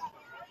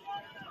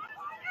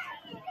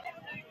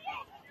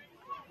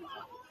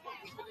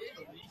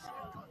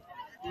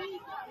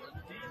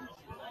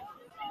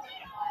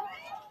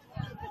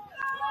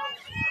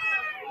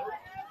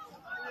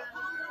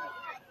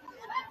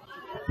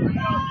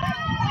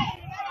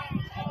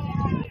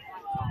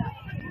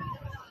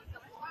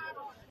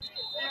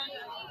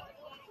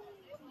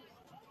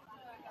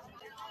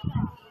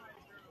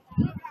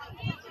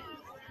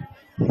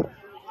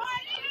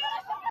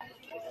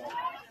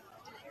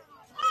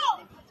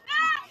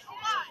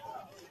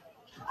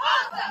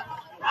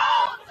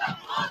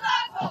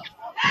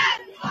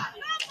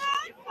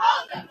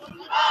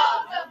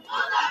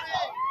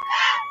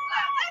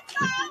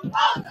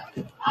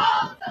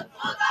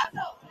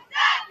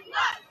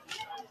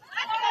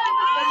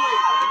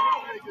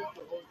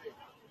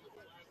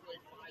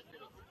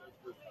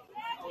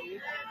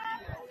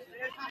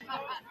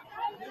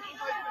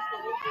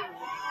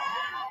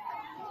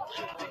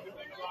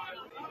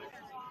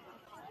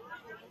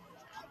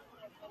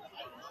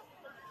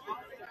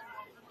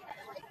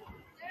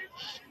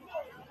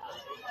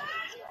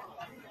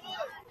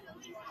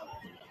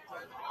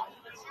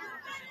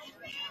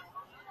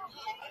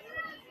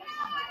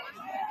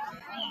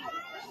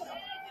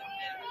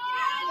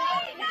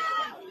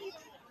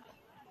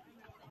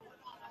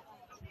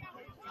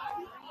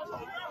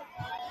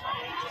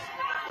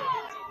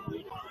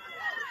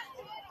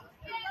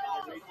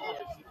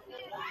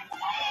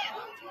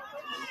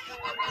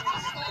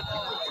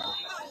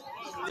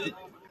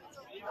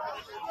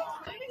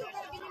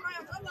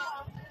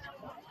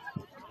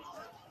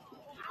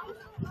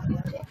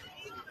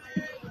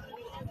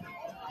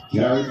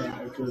 Carried by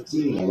number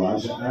 13,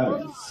 Elijah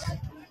Adams.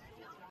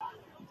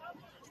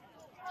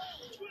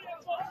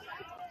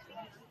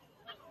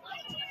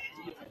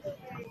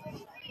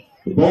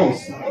 The ball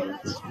is fired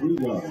for 3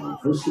 yards.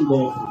 First and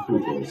goal for the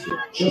Cougars with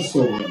just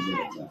over a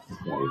minute left to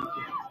play.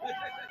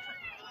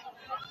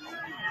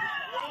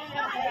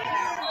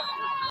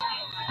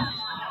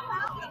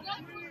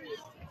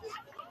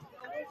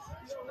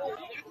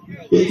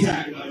 Big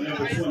tackle by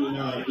number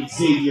 29,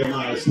 Xavier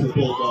Myers for the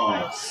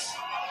Bulldogs.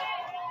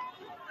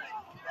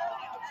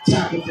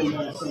 Tackle from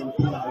us on the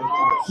play for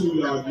a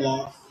 2-yard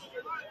loss,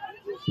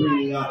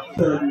 bringing up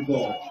 3rd and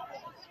goal.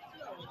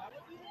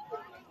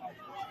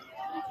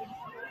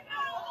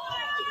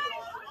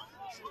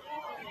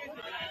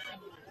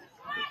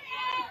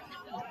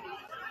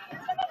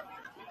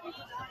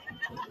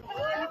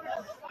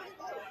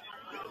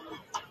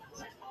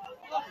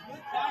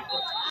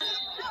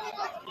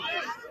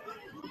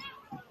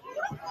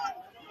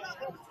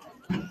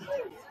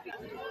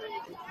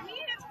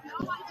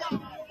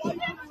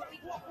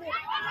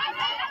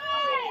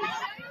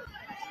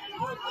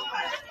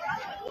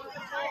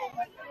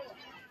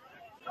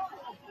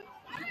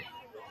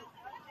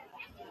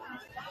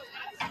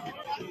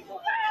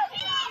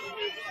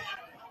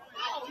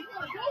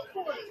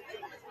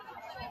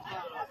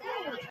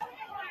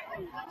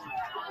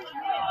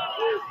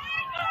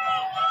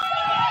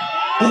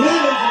 And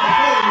that is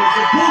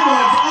the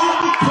Bulldogs are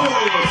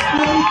victorious,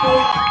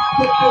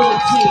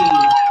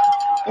 44-14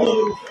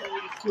 over the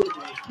Centereach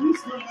Cougars. Please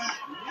come back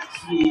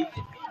next week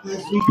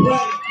as we play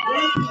at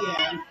 1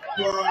 p.m.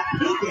 for our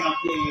pickout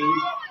game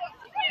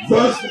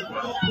versus the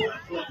Bellport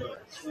Clippers.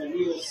 So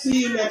we will see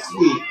you next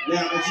week.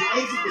 Now, as you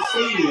exit the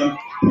stadium,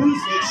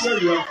 please make sure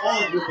you have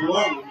all of your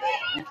belongings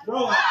and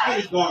throw out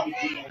any garbage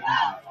you may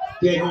have.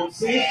 Get home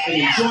safe and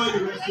enjoy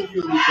the rest of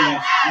your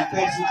weekend. And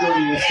thanks for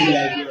joining us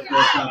today here at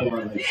North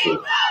Babylon High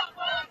School.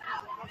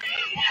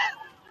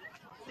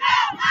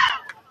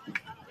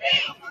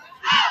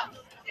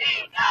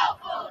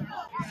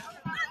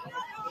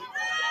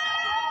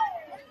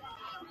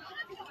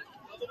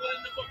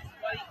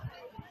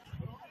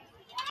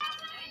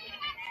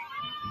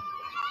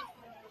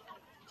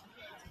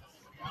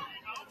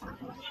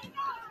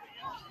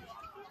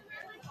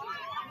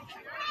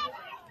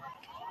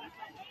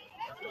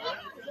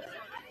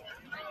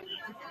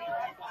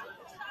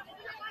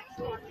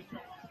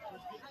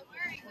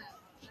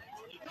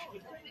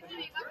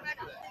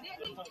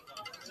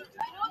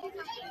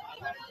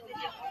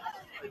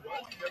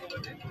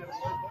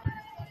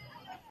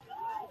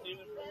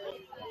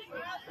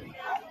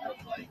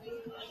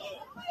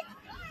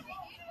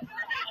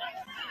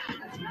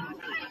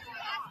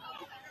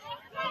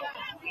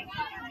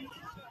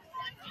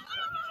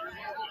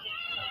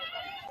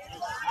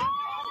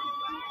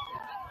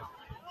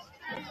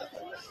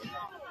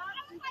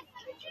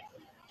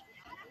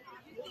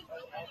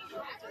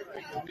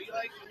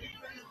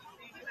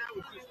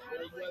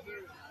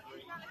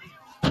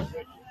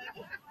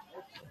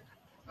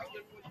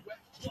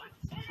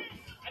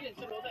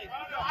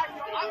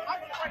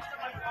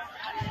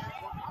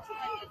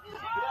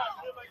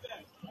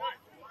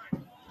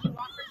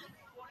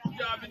 Good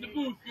job in the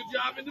booth. Good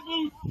job in the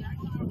booth. I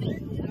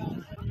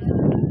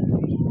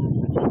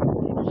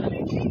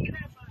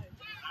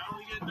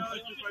only get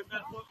noticed if I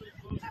mess up.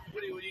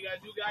 What do you guys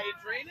do? Guy in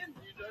training?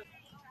 You just,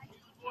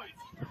 he's the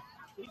voice.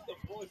 He's the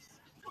voice.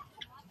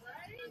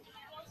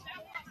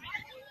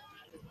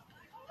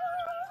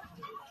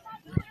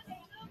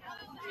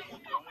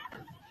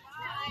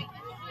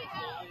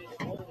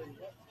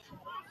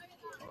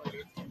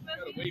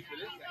 Gotta wait for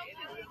this guy.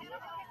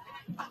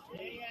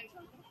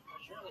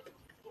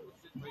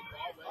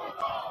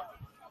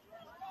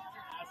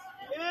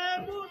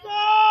 Yeah,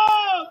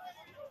 Bulldogs!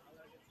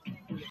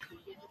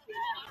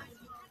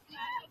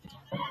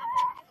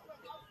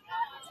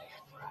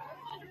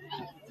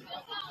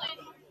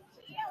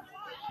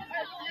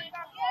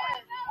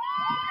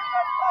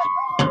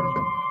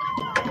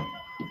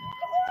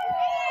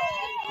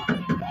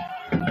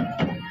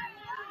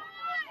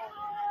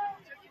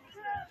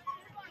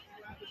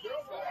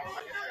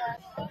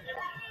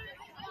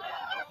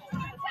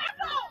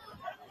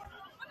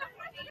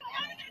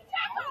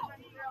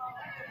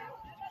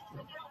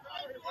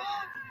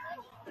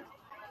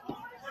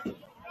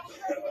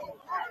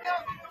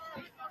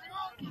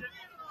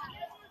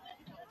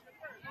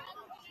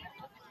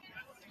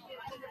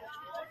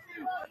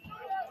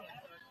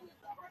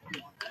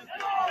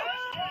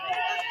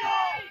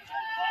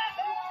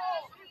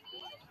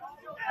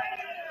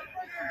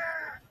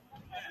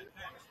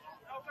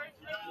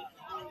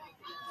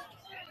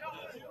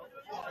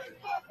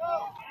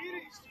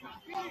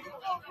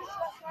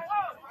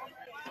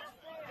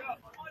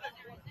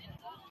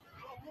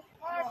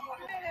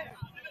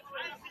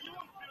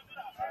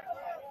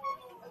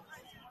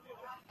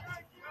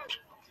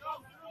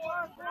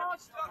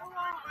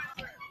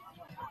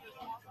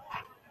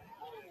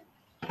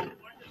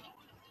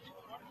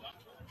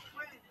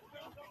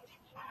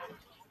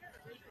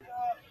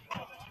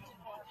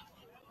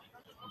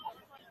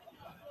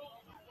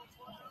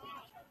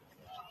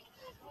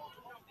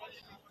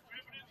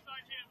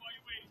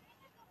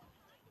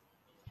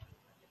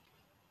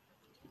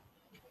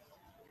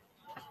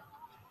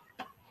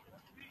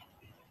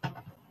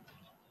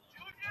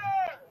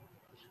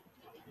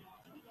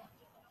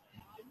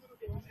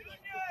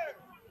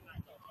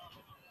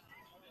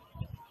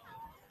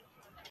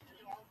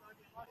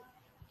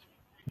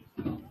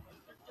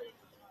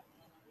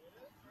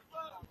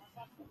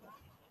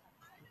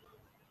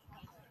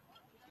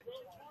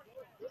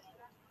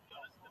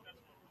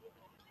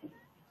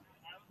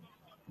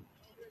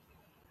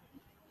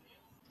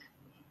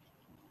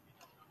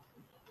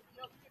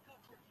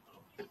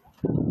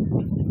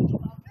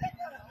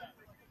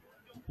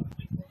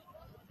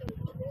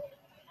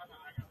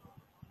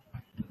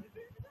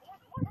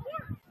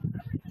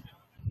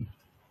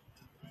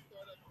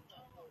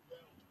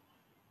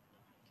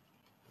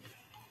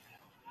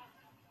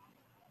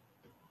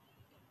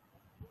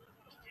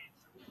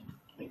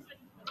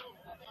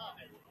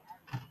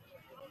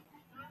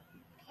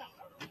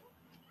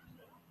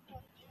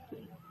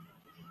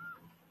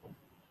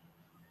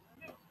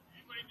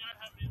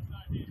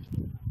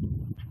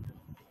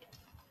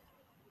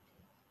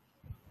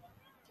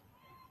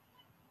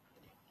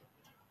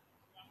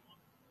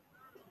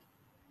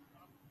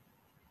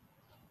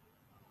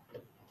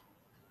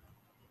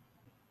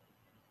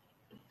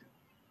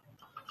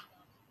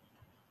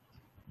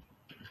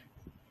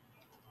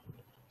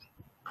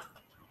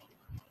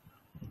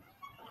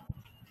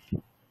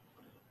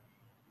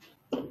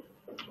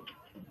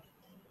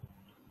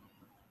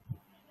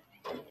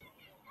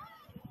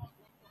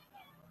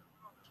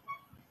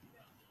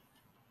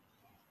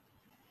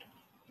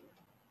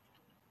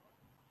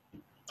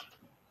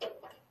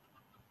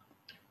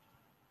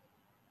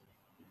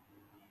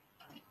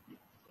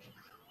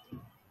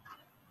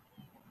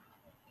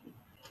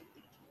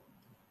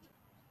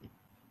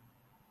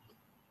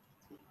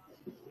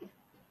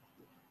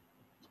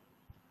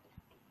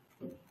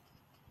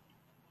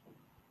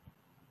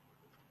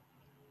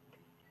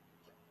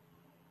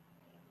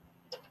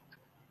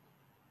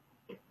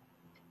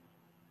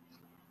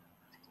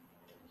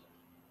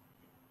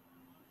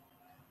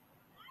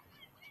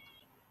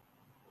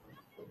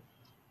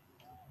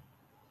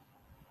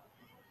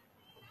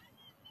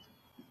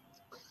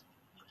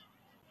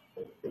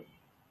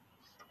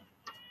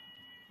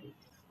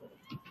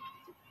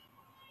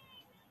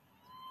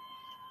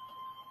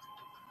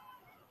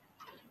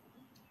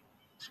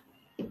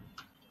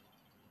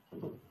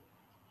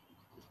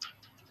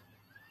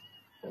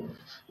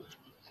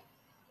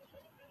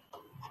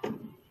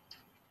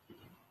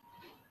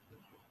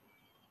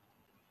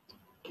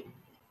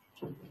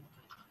 What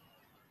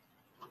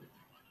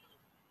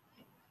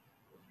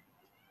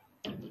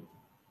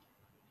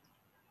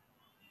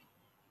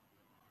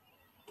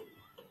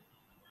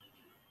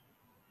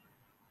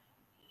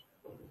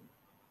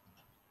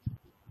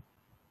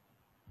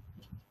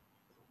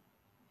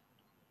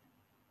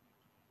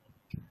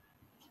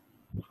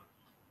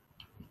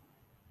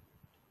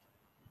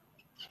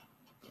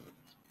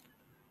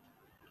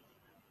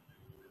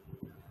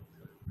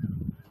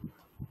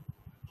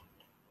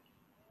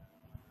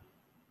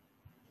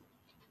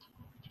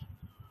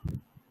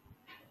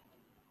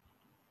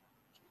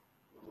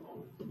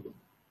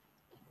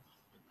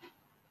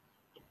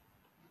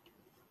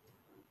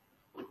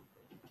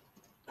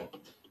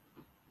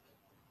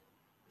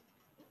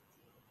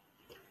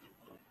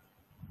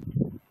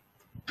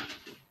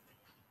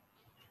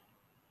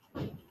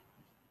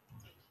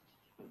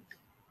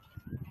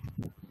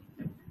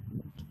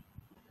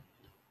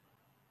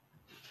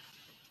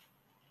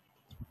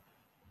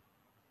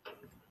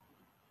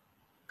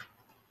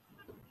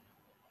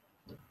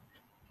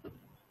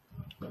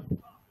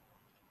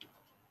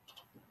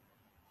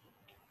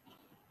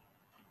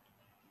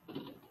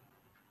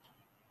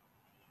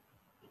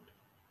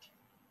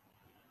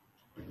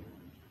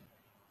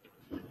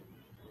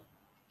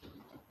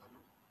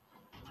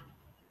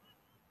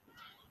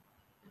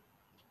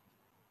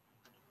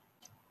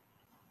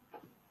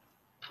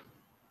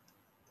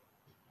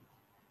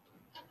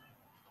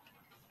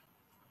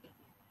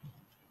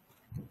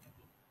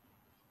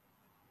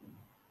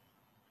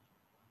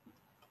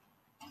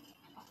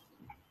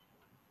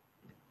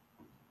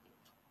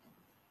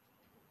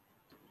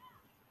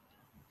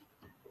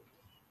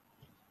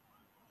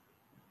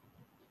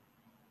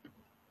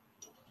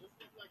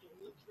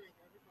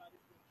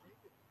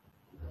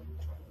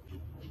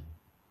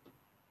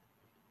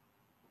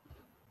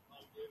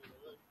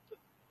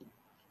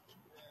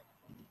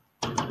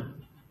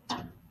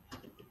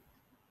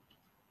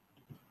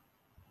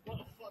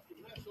a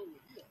fucking mess over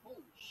here.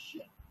 Holy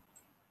shit.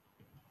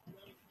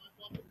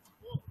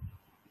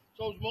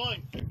 So's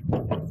mine.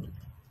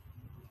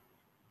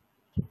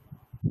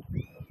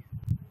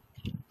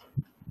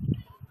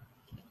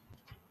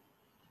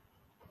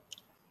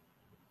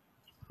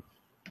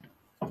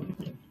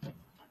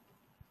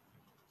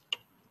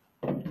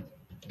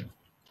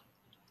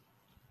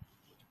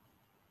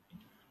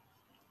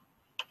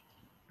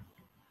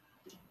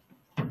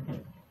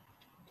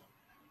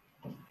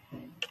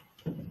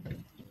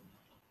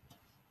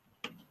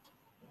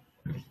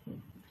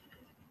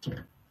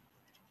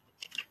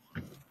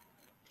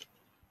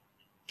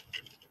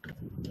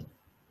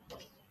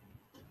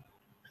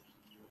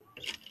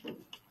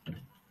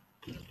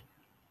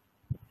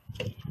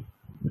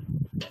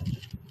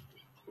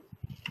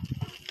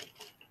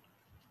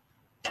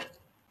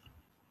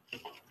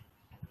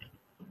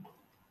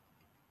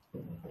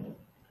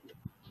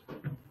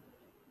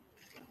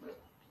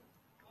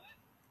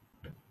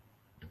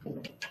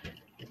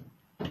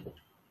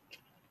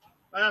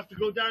 I have to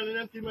go down and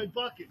empty my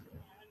bucket.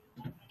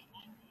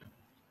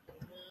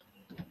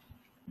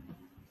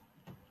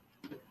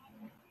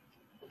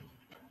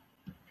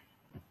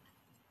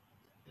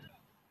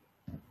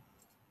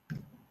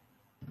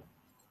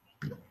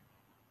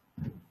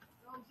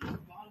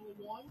 Bottle of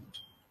wine?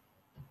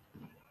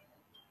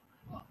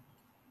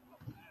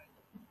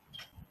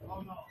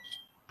 Oh no.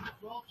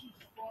 Welch's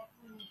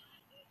sparkling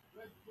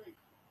red grape.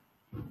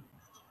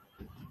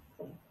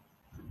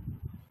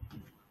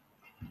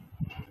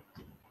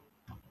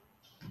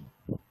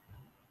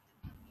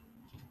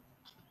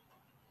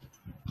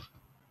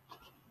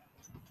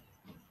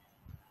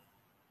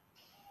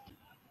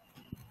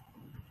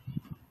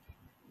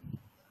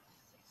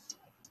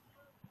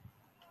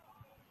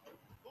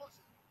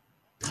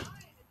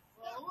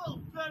 A little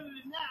better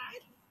than that.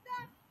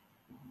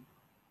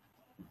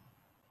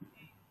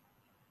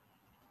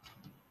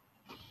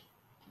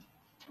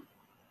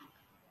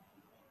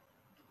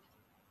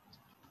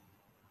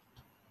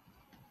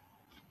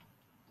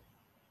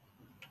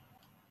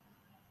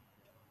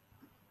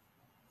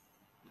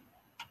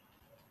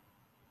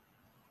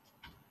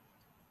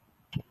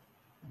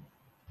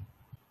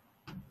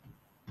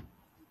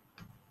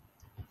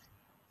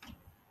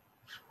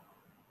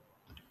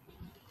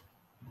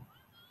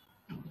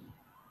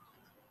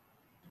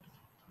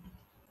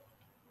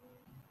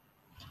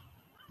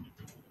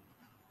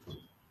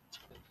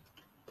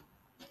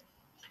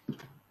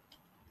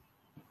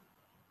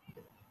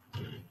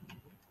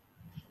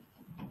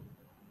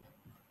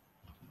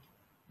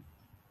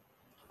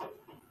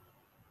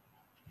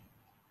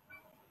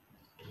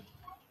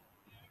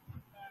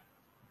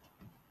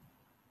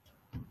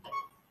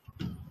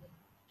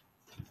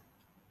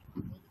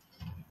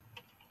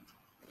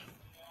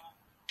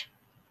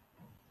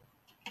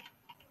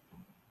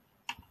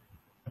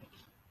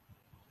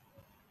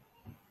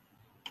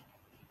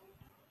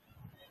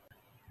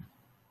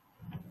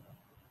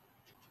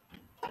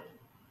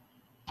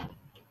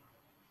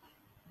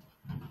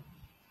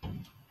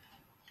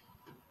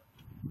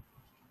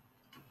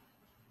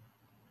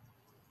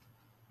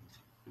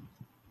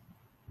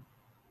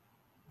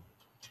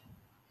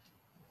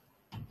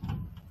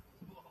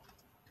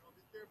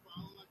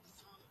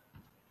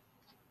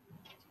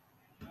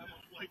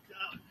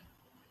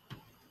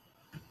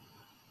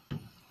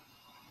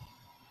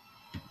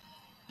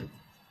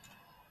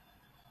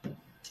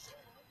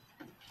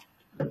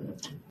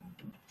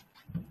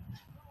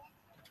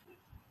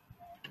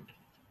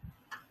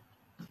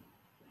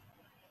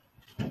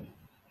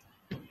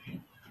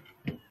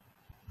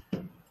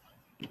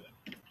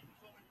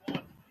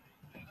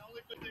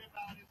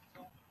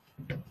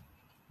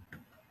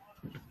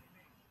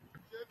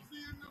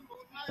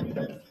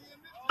 I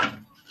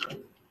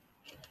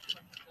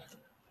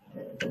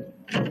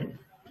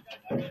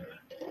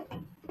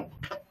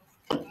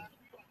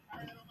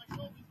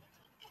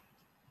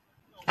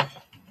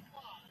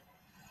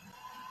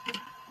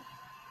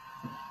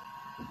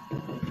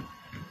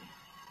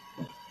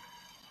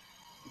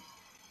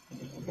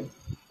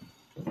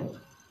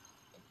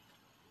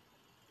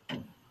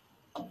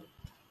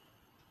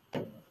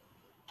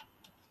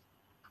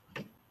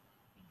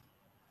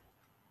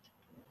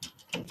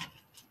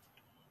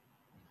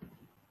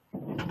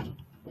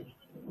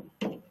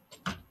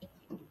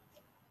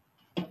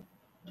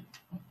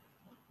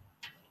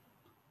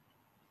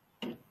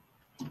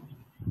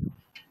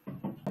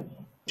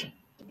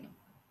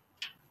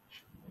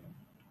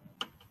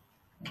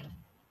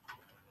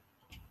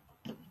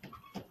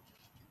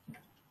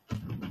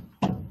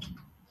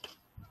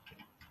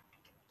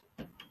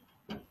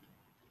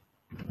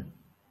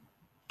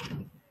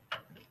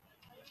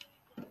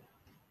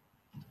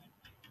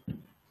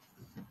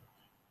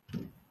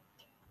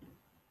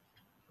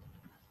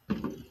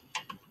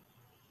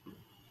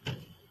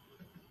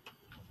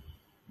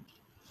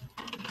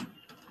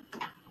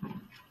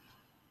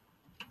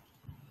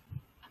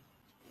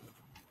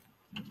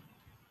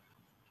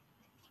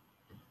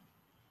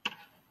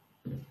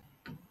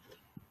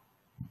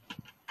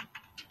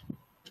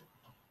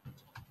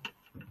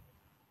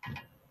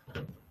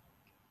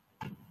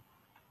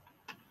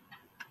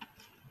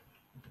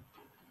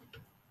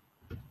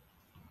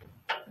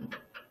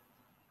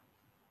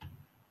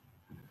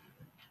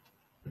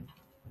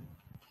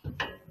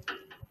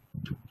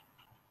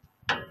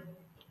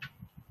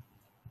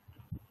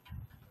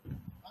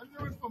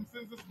knew it from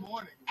since this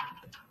morning.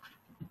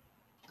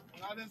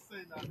 And I didn't say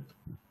nothing.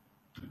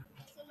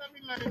 So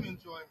let him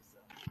enjoy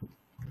himself.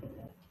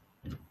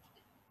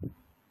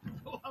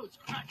 Oh, I was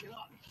cracking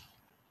up.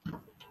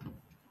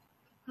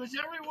 Because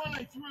everyone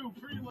I threw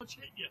pretty much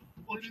hit you.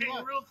 Or Pretty came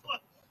much. real close.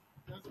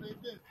 That's what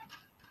they did.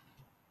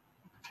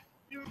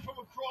 Even from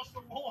across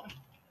the lawn.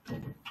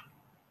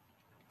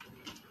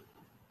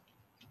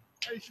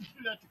 I used to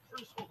do that to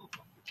Chris all the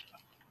time.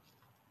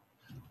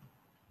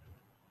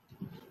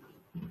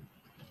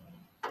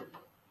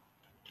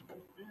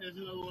 There's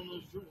another one of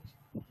those drills.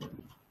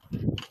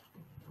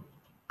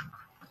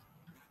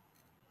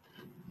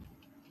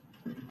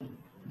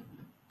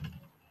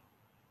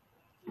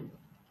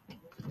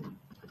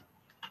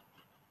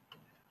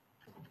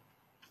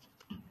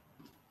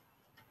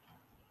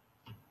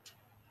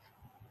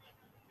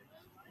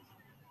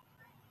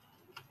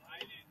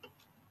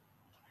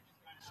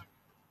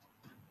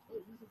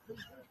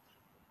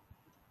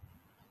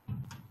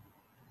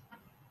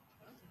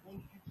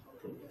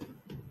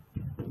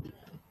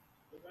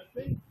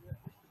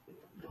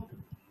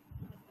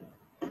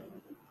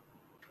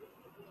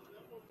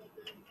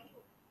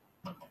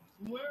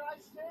 From where I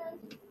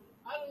stand,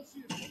 I don't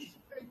see a piece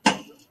of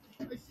paper.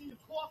 I see a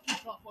coffee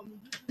cup on the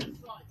different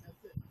side.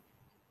 That's it.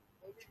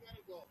 Where we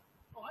gotta go?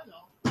 Oh, I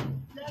know.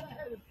 Dead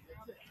ahead of me.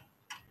 That's it.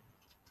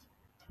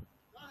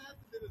 All I have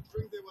to do is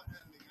drink they were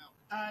ending out.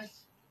 As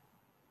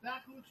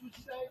backwards would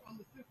say, on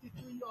the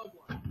 53-yard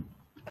line.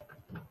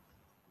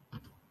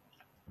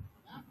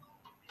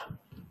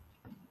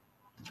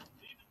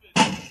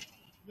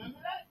 Remember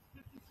that?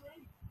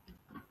 53?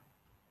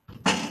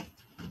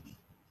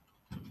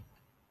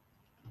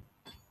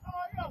 Oh,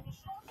 yeah, we'll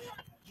start there.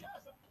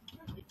 Yes,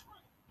 53.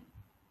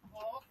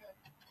 Oh, okay.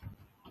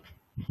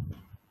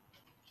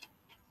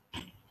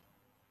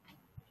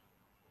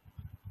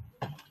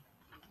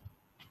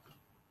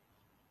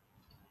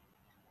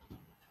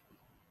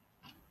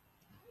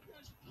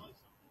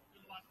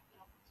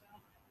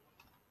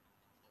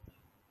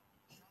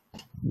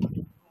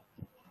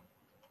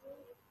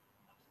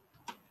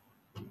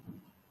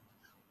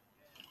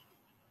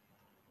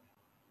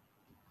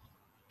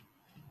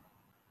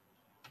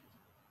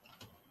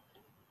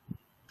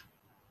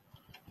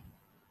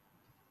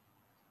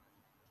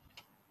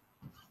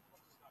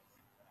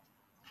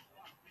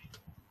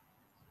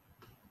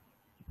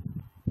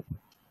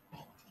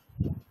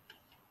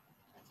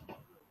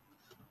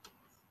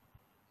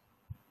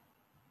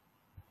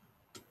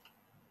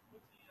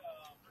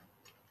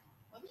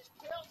 Are these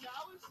pale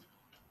Yawas?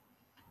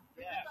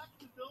 Yeah. Back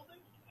to the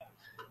building?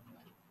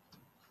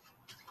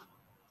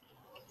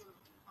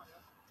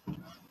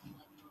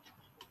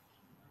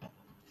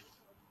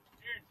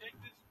 Here, take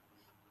this.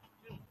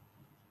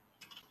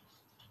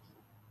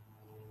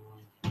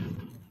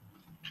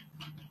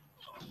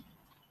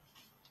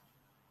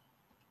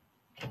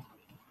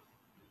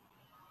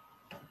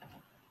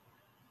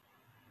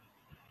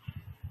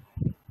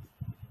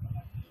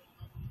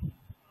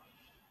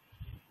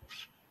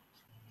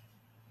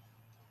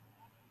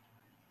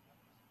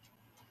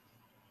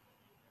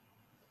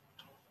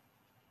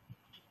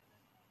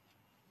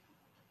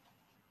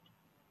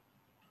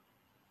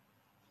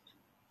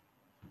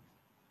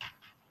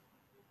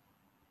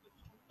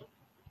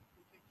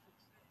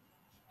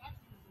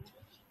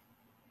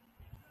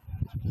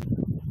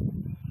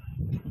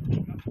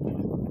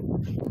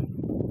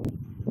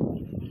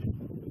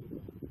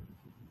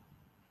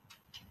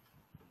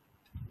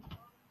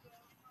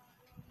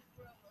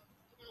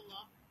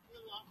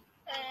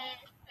 Hey,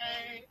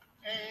 hey,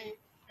 hey,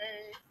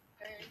 hey,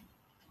 hey.